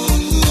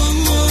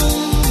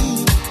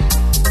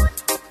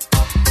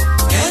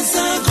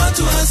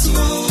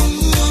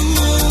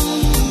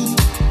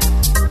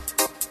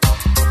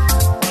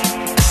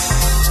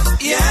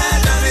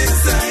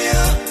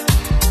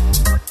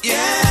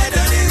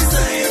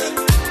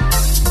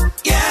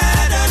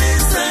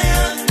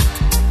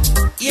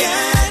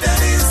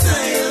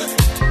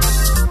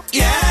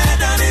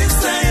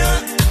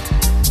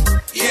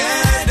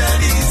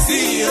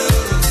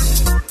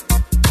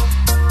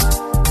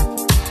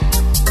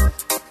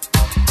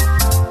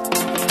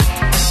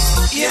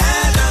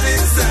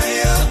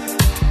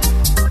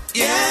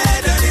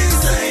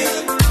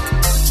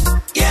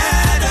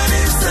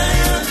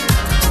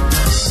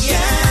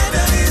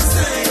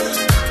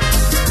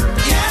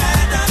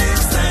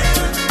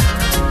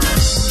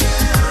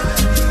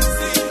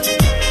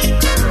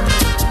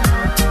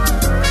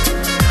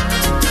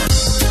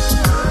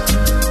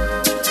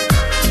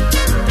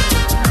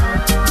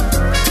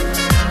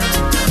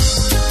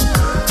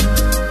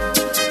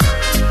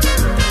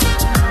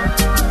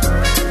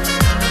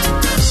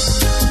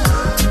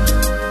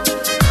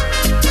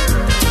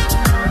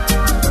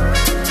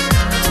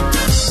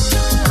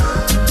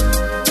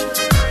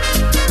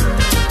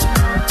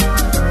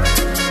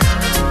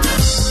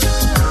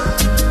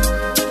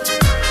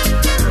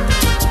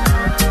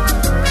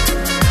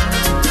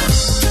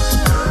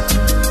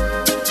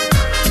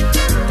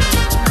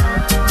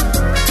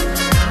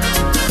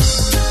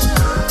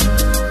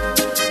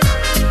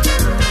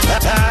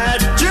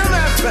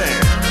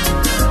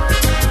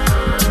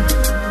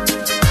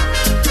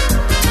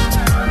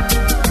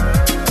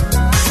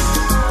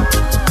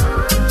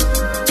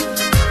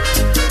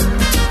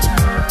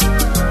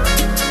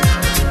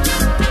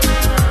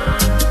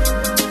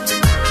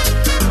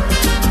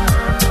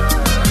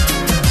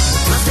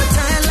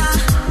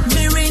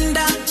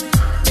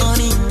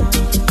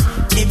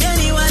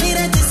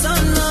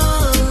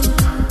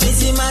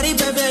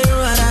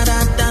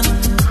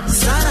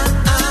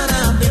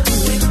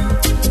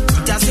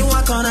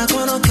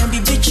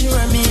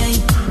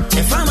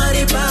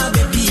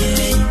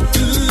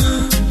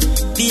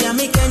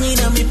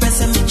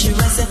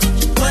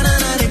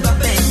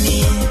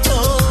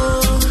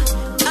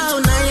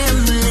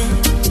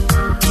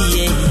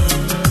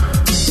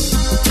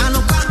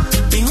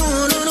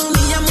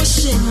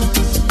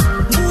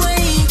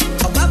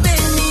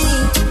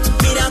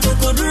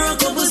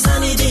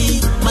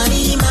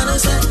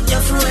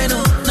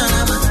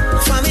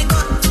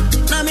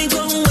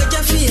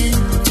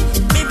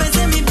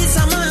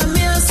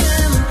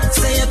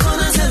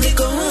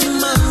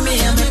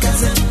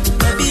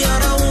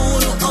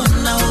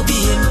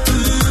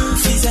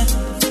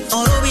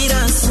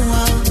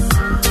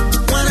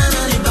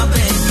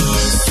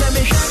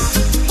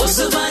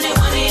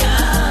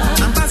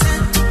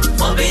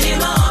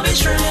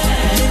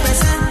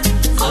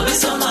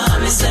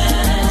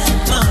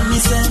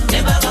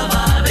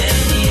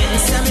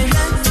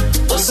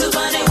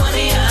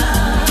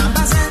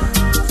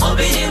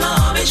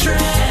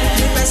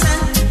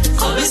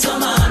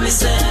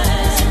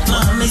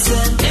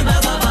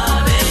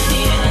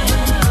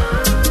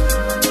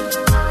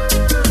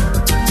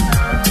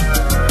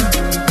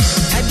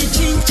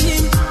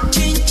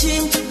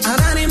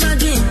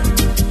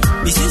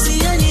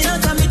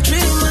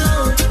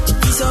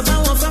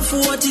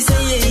 what is a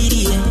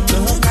year.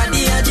 No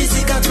Kadia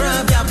Jessica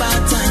Crab ya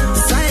batan.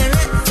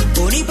 Sire,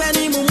 Ori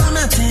Penny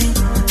Mumunate.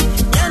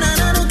 Yana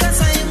no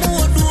Casa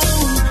Modu.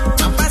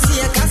 Apasi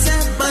a Casa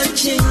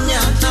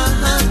Banchinya.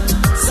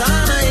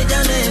 Sana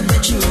Ejane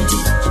Bechuti.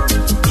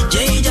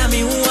 Ija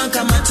mi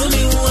uanka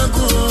matumi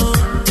uanku.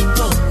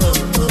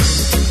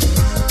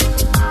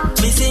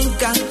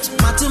 Misinka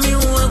matumi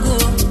uanku.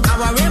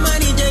 Aware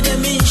mani jede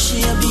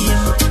mishi abia.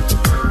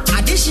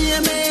 Adishi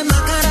me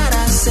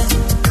makarara se.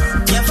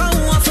 Yafa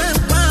uafe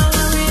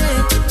pawe.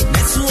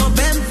 Nesu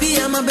obempi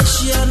ama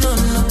beshia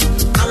nono.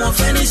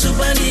 Awafeni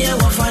subandi ya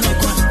wafane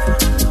kwa.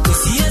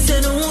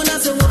 Kusiese no una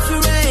se wafi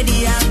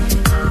ready ya.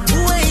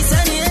 Uwe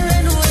isani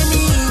erenu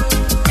eni.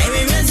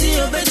 Ewe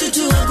rezi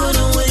obetutu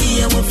wagono wei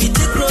ya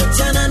wafite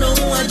krotana no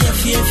muaje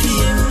fie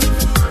fie.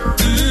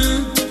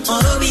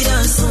 Oro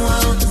bidansu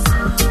wao.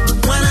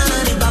 Wana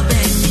nani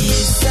babeni.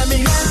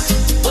 Samira.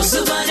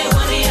 Osubane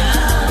wania.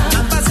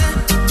 Ampase.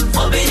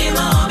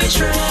 Obinima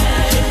obitre.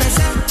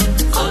 Ipese.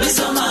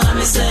 Obisoma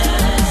amise.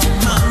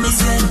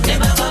 Mamise.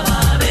 Neba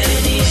baba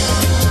beni.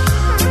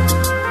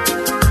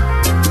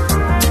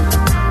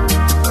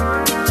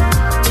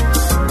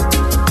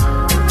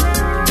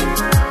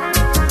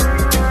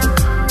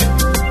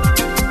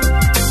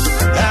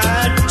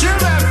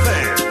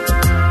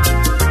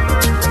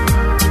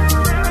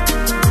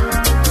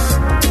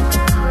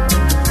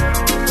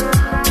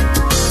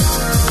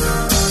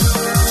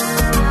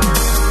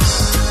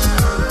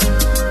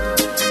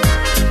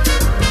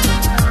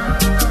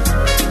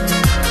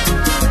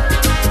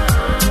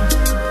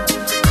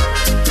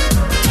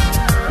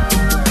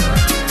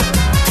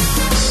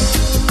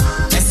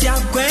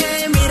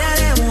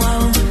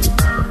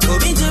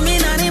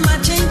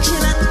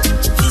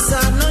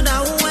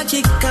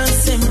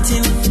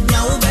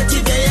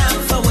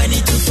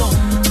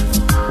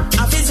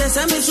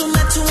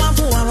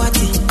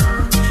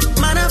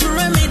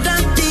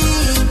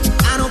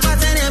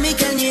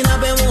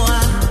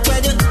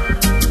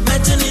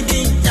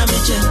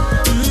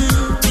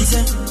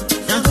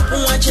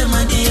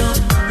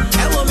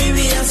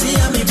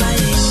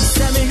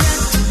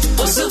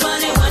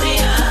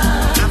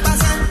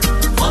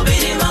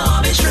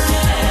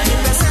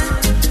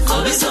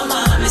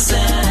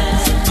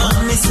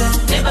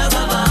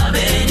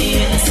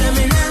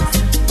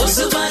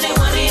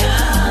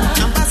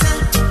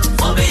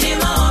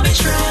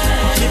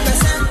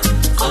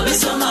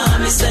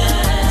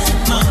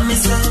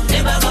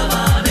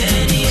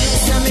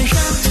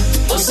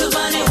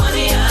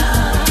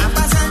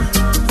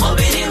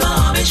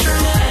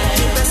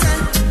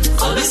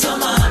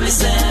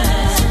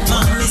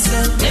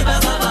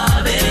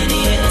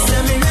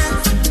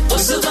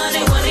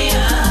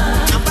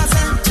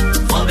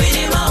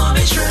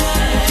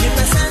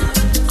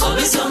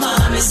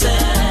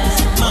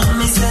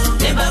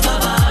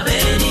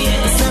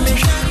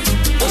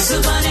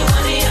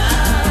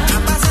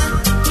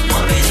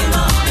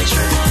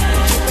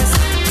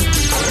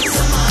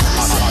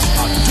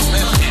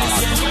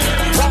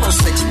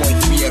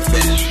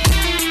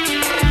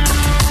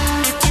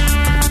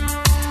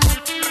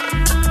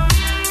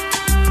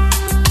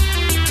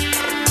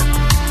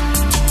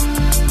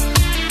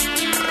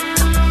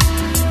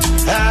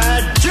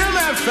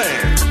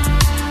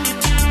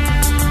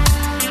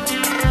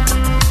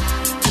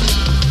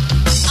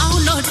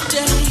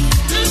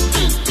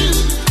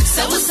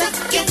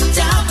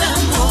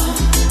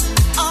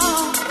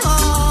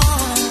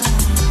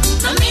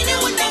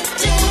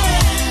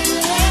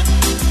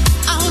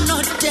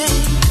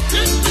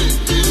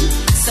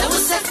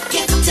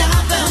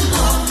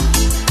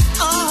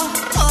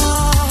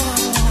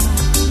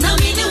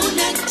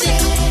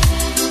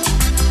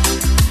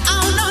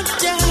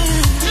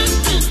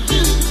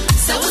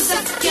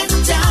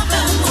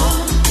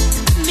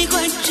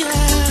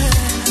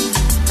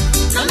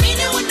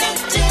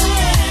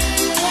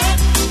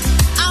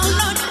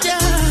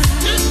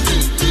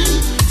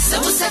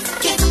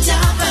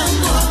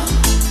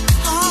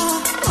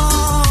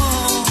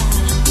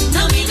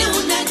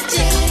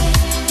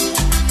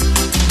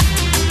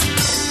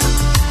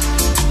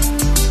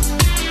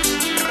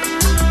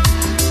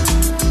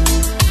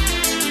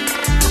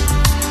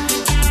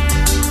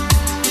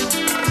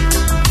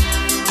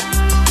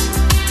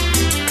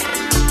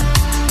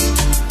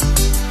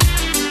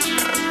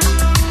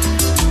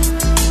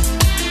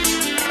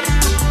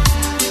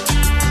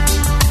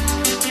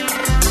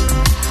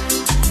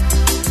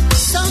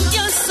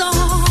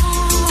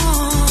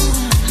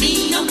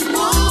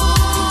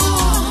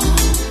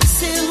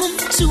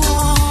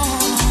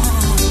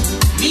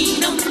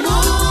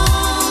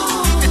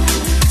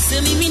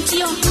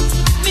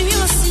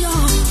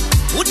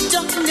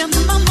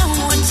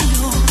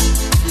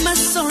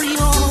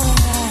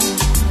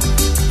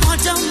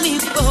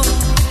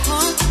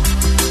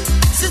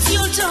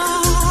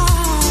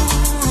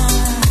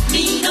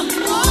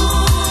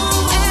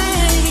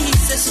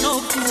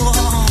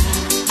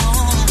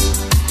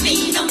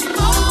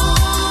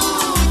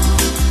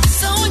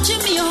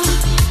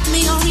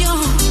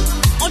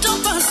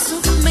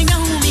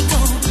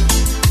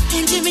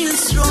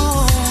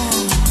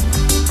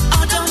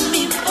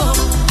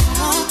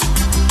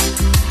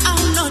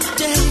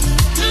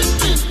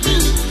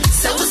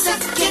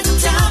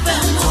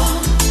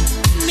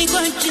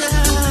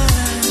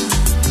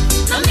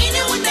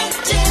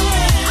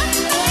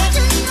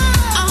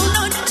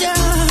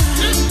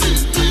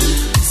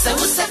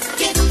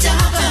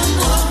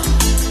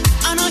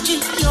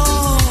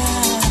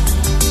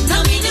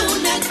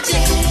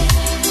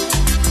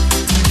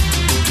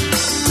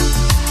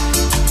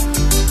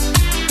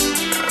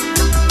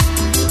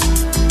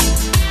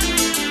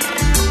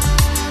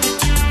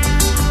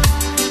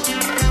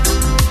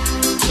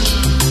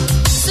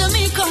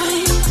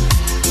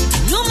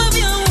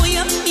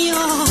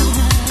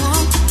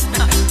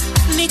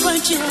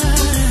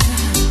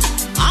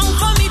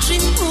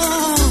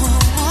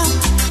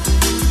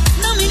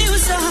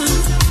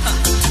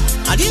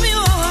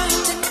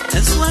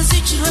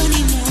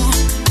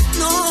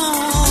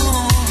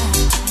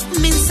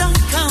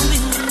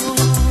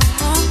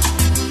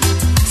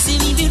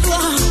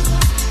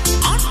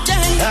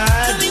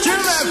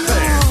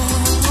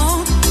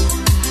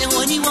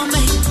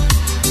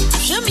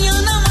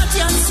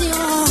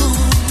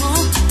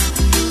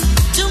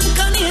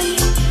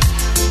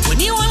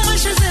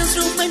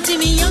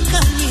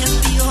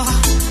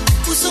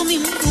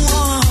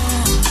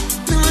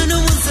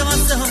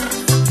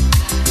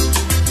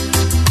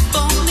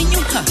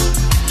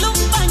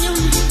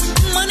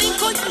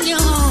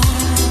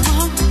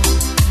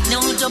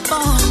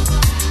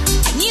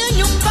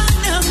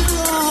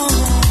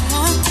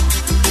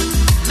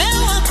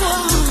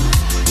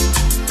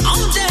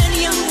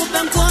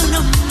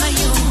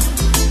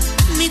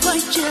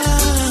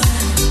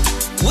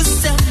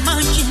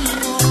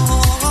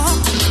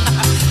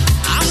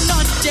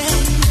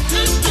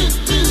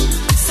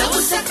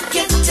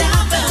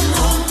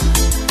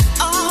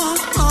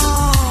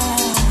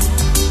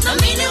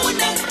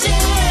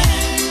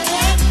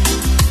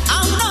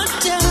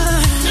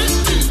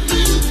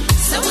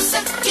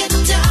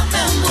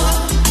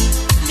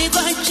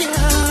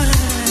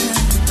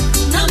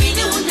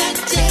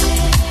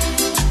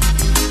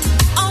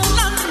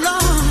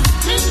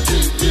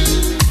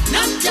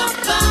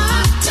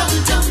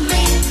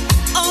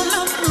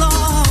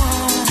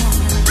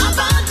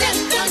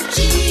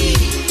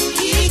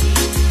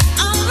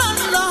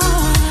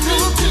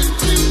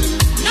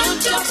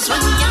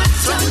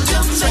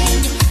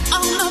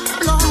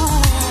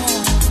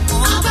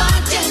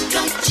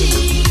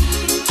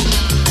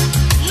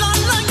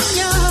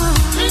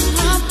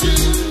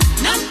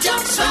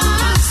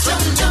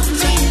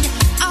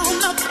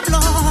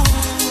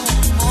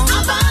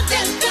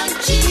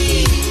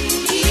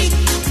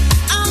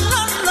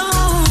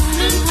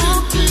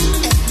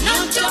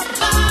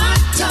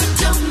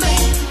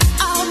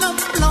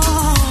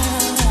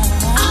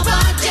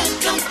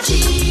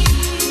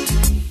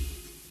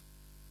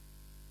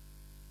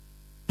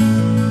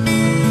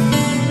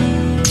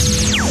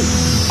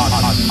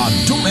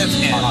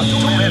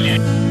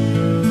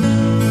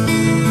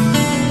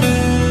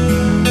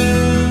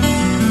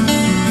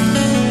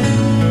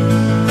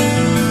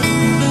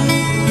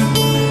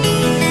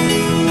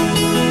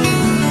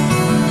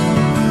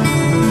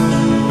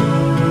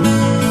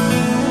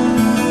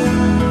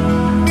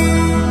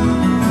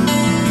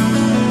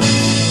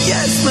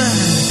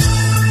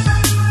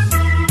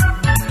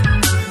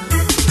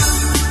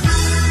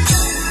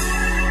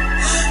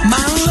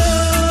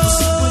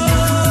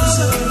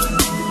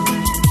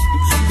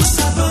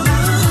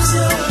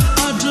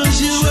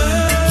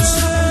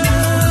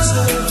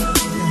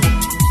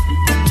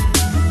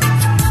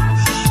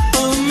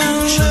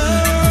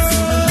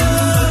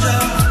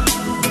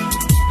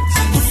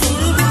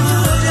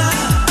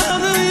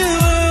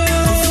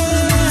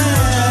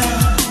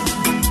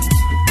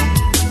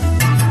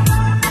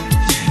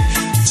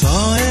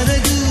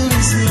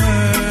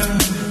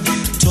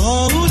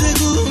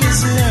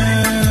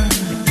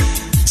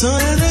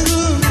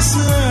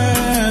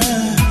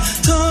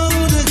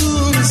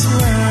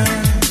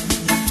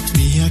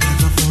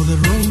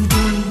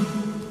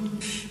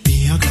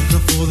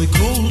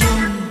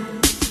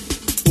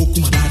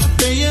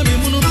 yeah, me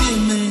mono be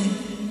me.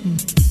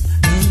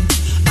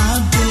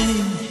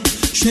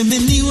 She me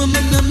ni wa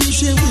man me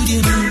she with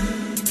you.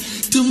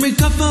 To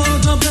make up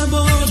out of the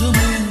bottom.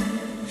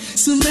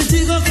 So me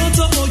take a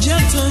photo of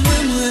jet on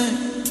me.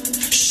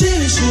 She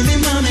me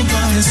mommy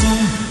by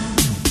son.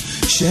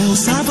 She'll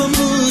stop a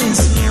moon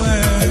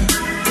swear.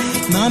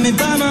 Mommy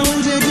by my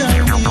own jet.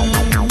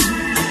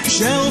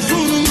 She'll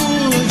fool the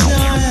moon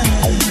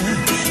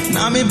jet.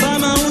 Mommy by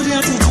my own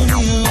jet.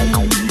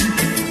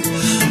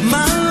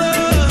 My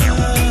love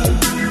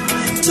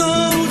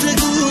told the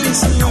good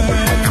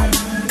swear.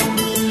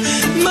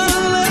 My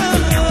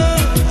love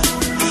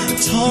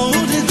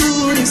told the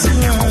goodness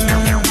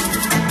world.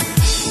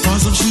 Pour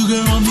some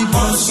sugar on me,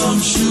 pour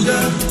some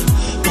sugar.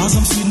 Pour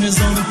some sweetness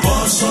on me,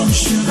 pour some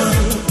sugar.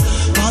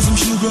 Pour some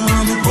sugar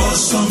on me, pour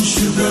some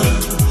sugar.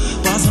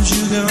 Pour some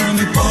sugar on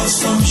me, pour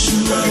some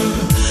sugar.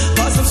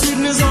 Pour some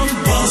sweetness on me,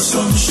 pour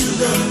some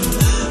sugar.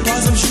 Pour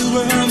some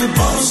sugar on me,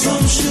 pour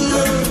some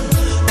sugar.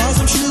 Pour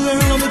some sugar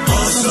on me,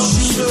 pour some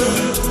sugar.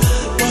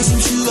 Pour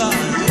some sugar,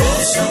 pour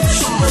some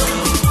sugar.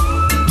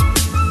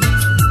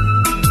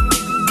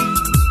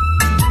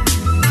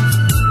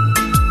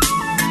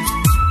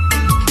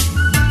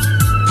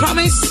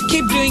 Promise,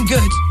 keep doing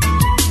good.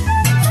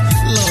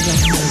 Lord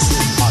have mercy.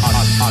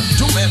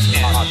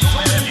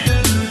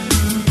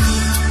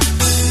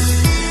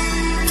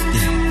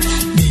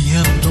 Me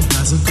don't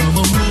pass a come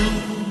on.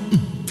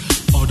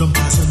 Or don't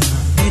pass a man.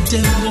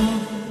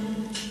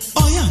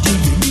 Oh yeah, do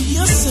me a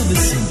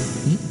service.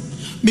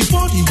 Me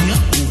body here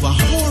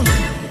overhaul.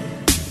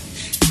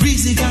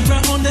 Breezy cabra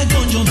on the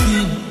gun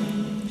jumping.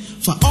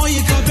 For all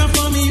you cabra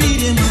for me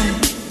reading.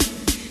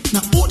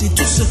 Now all the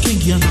two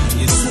second yana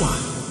is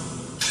swag.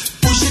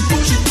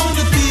 Push it on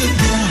the field,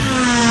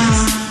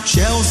 yeah.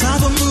 Shells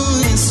have a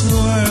moon and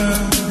swirl.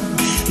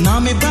 Now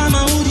me by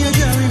my own, yeah,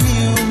 carry me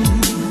on.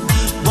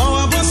 Wow,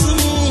 I was a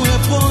moon, a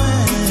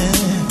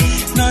poem.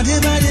 Now they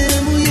by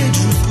them, we a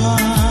trooper.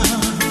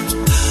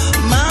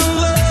 My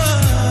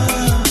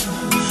love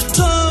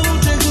told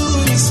the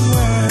goodness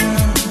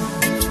world.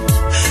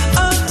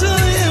 I'll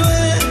tell you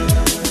it.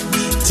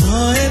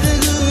 Told the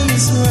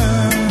goodness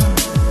world.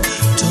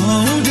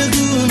 Told the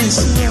goodness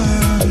world.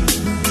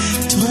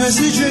 Told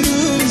the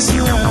goodness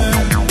world.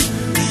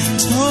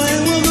 Told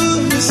the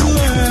goodness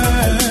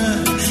world.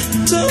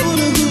 Told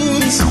the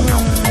goodness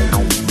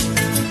world.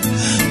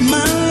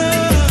 My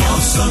love.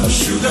 Want some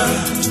sugar?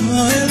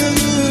 Told the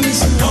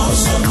goodness world. Want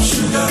some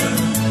sugar?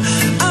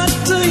 I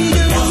tell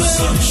you. Want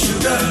some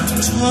sugar?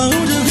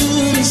 Told the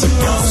goodness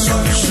world. Want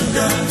some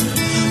sugar?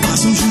 Want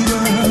some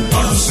sugar?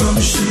 Want some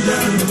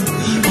sugar?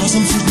 Want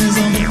some sweetness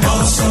on me?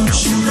 Want some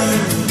sugar?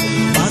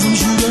 Want some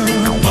sugar?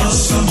 Want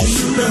some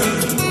sugar?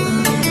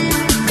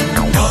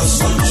 Want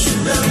some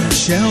sugar?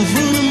 Shell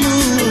full of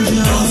moon.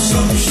 Want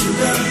some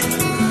sugar?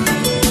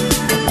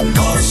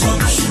 Want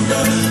some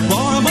sugar?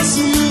 Boy, but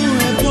some moon.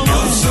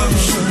 Want some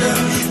sugar?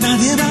 Now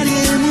everybody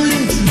is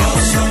moving.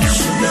 Want some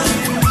sugar?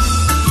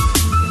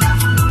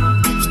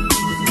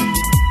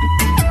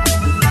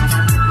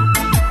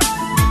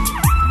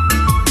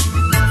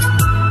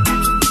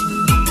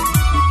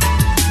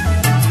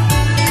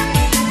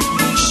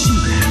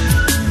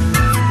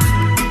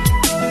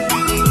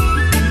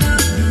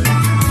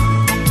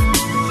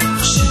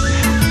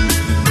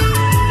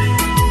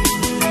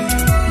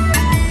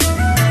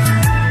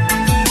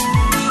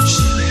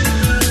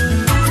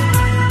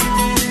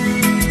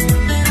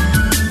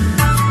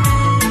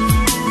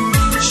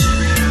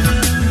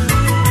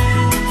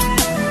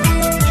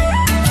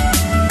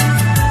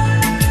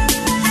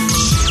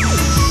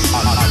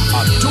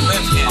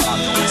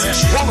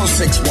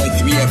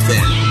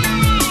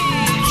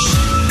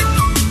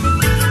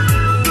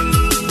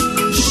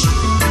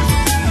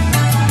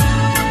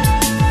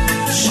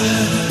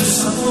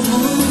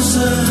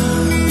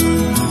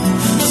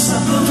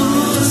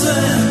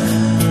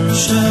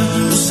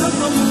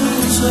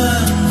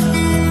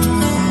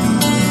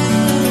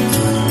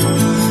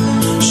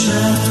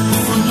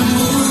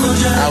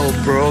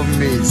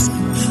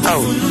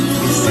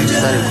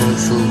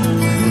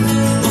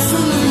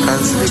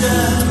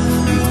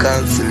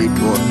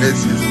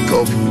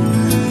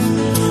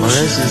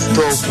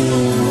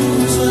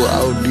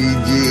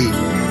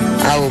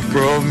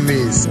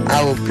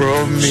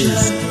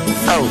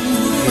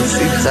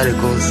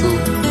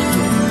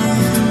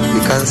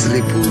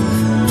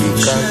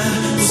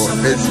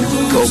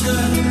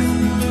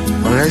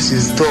 Unless you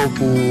stop,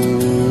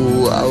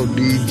 I'll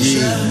DJ.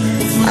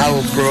 I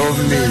will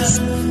promise.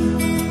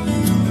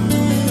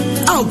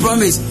 I'll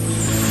promise.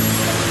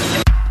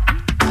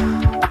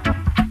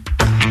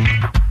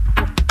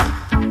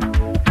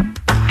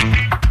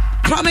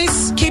 Promise,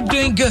 keep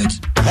doing good.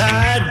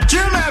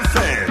 Jim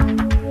FM.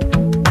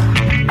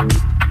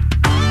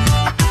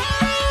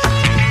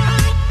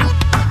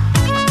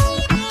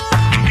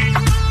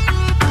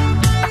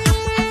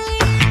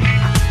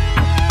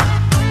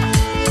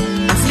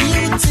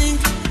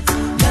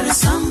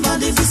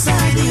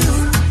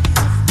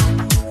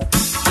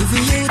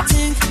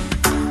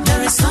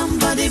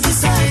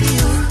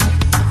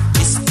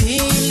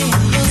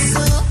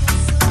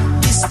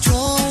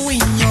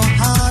 Destroying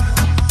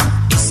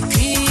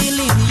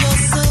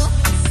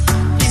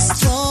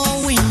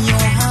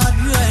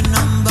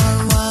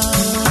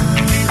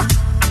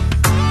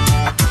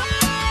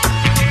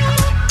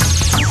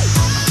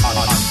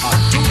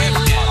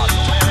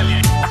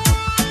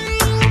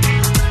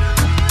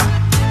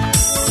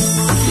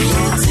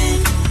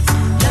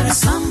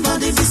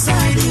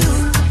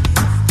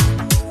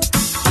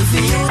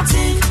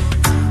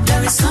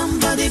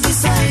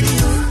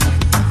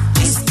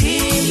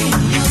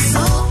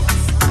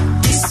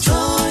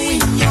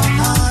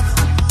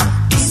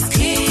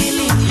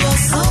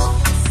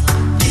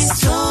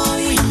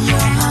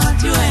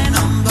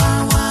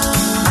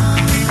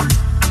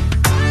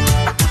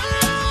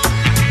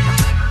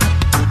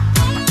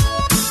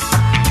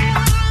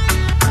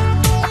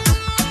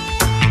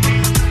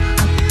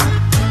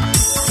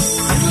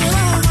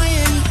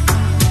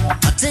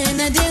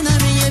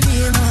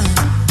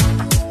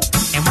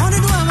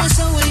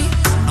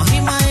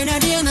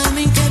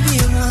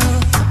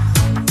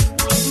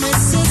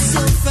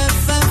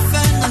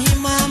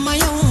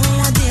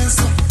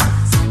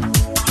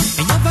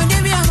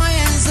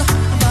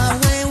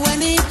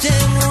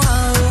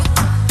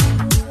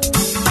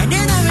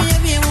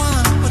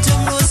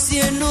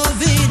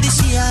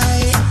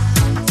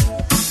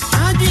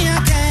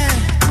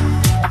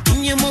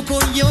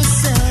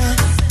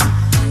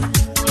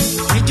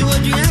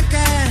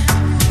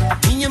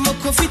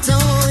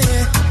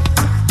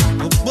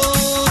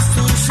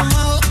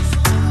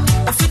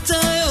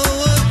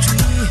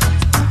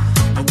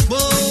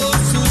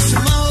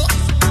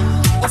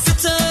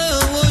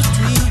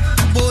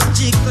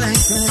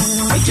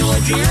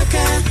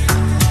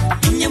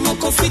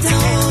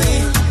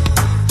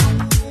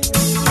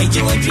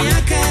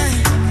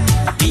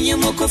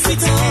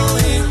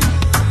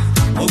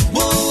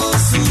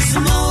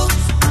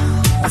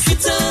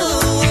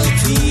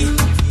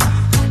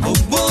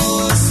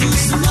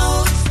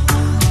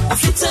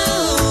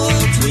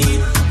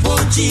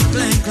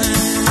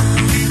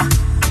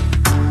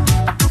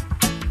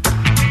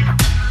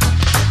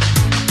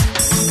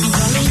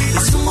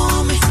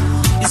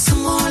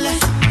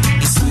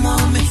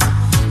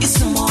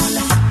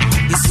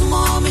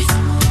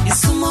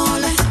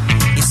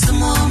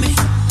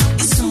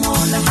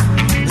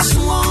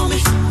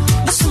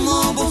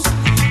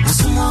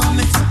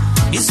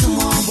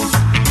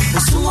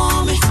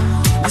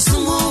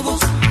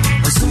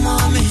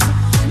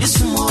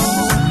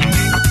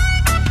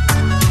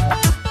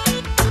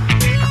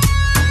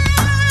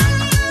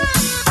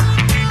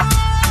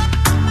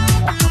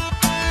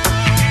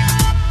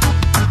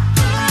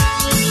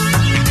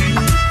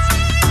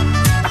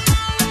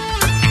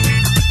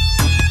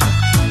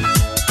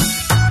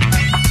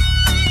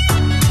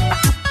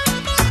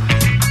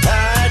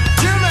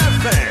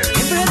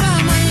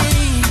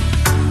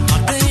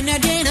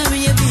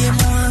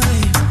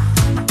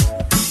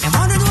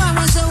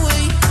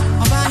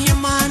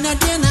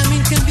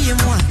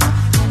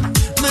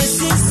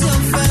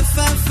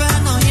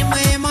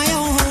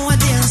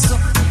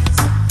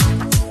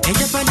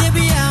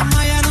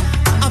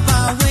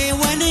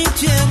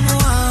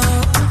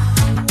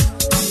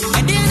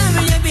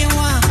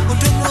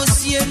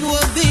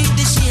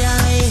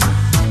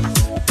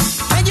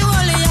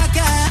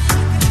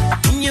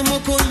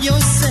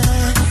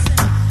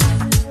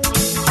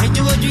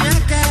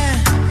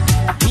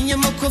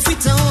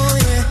kofita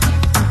oye.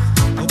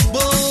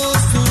 Obo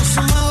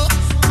susuma.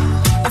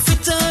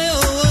 Ofita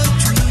oye.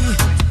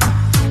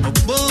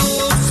 Obo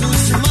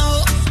susuma.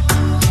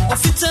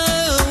 Ofita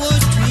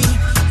oye.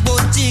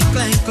 Boti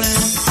clan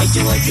clan.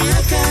 Ejo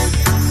wajiaka.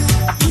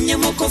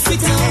 Inyamo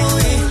kofita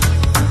oye.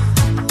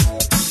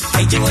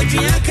 Ejo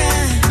wajiaka.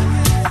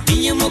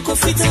 Inyamo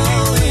kofita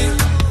oye.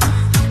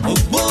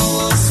 Obo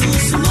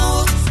susuma.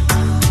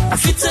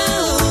 Ofita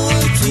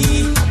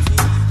oye.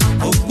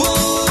 Obo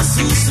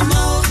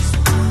susuma.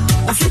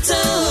 Ofita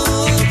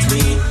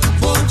oye.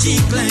 Boti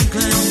clan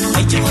clan.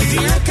 Ejo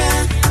wajiaka.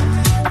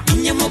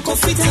 Inyamo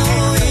kofita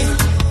oye.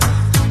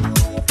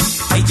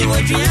 Ejo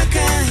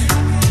wajiaka.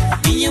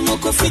 Inyamo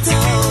kofita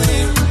oye.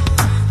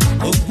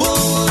 Obo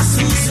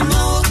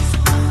susuma.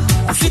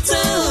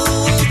 Ofita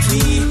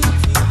oye.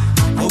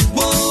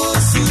 Obo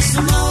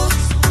susuma.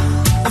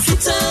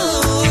 Ofita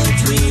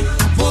oye.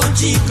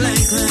 Boti clan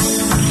clan.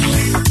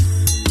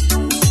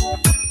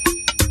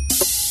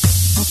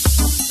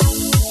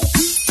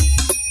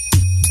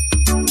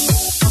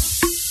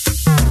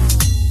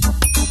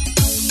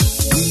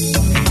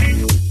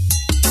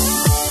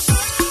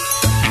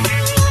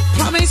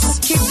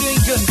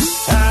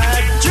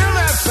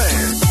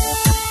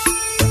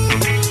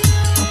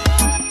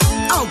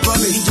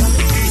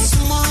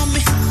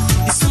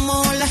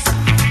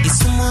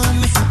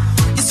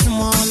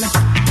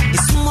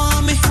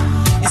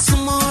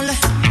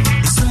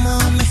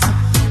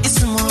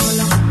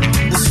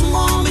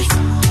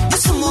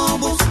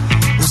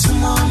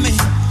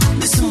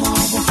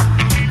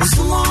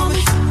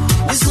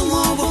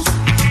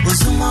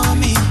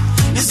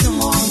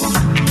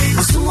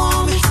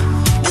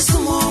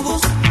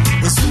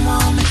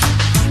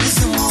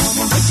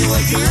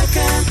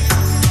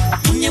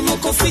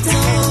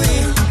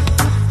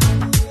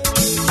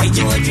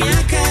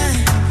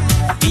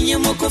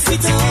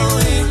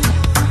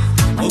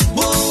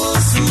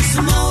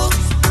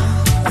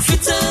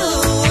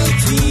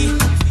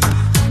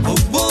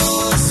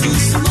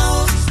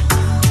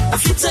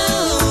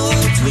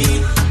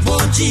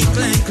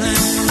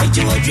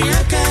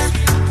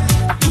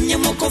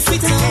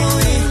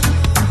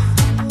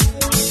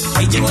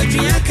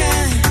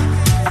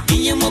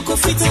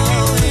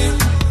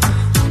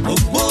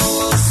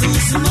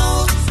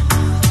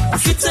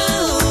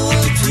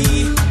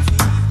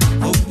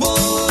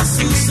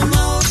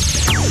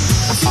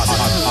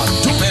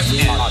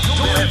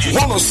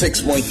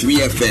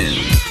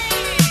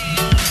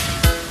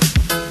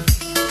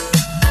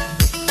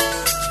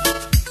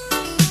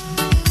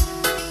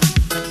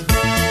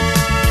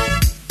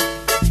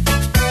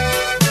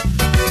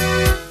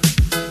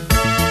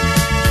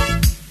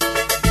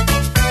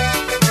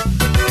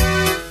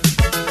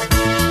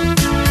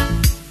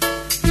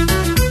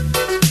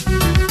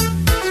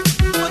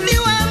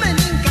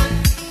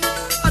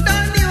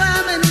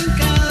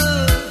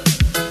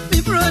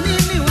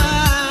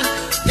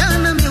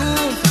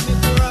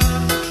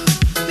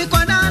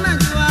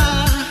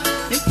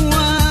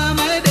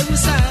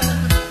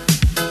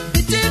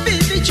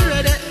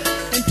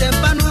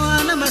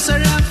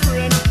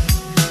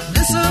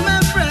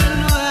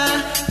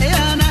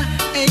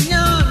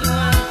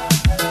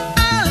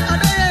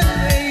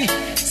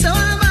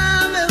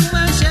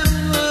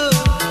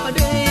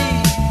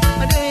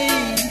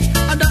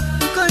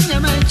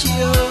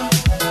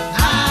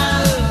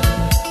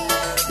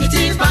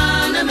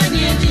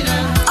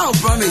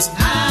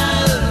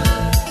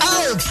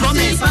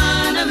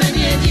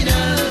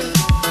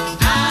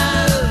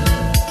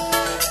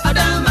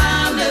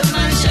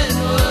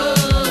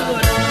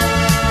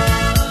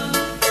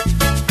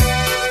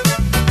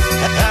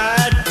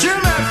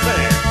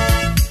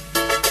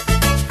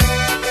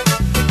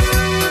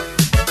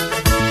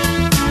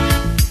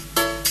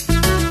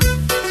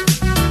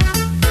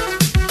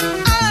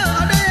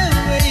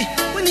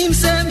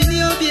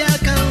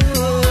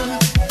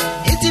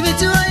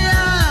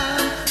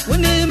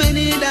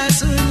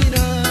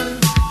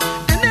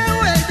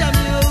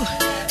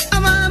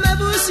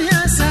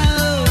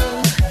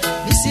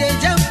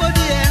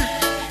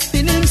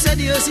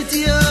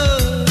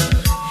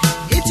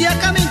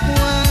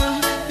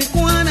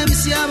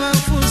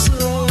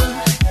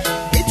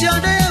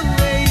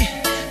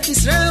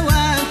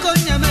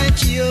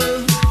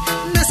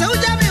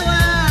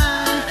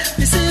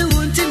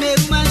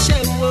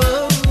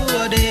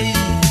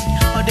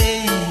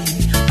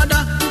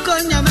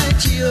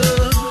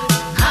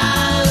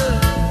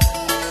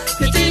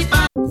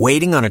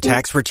 Waiting on a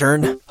tax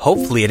return?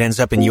 Hopefully it ends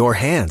up in your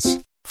hands.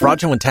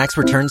 Fraudulent tax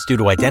returns due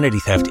to identity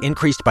theft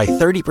increased by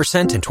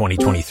 30% in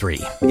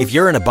 2023. If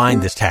you're in a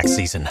bind this tax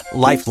season,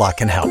 LifeLock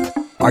can help.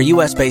 Our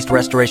U.S.-based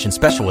restoration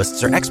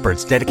specialists are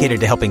experts dedicated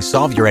to helping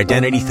solve your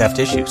identity theft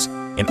issues.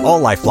 And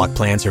all LifeLock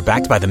plans are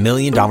backed by the $1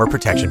 Million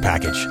Protection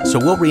Package. So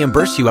we'll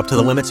reimburse you up to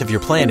the limits of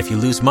your plan if you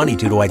lose money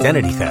due to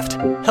identity theft.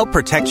 Help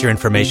protect your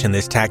information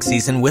this tax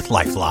season with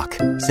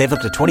LifeLock. Save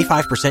up to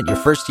 25% your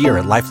first year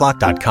at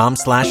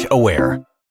LifeLock.com/aware.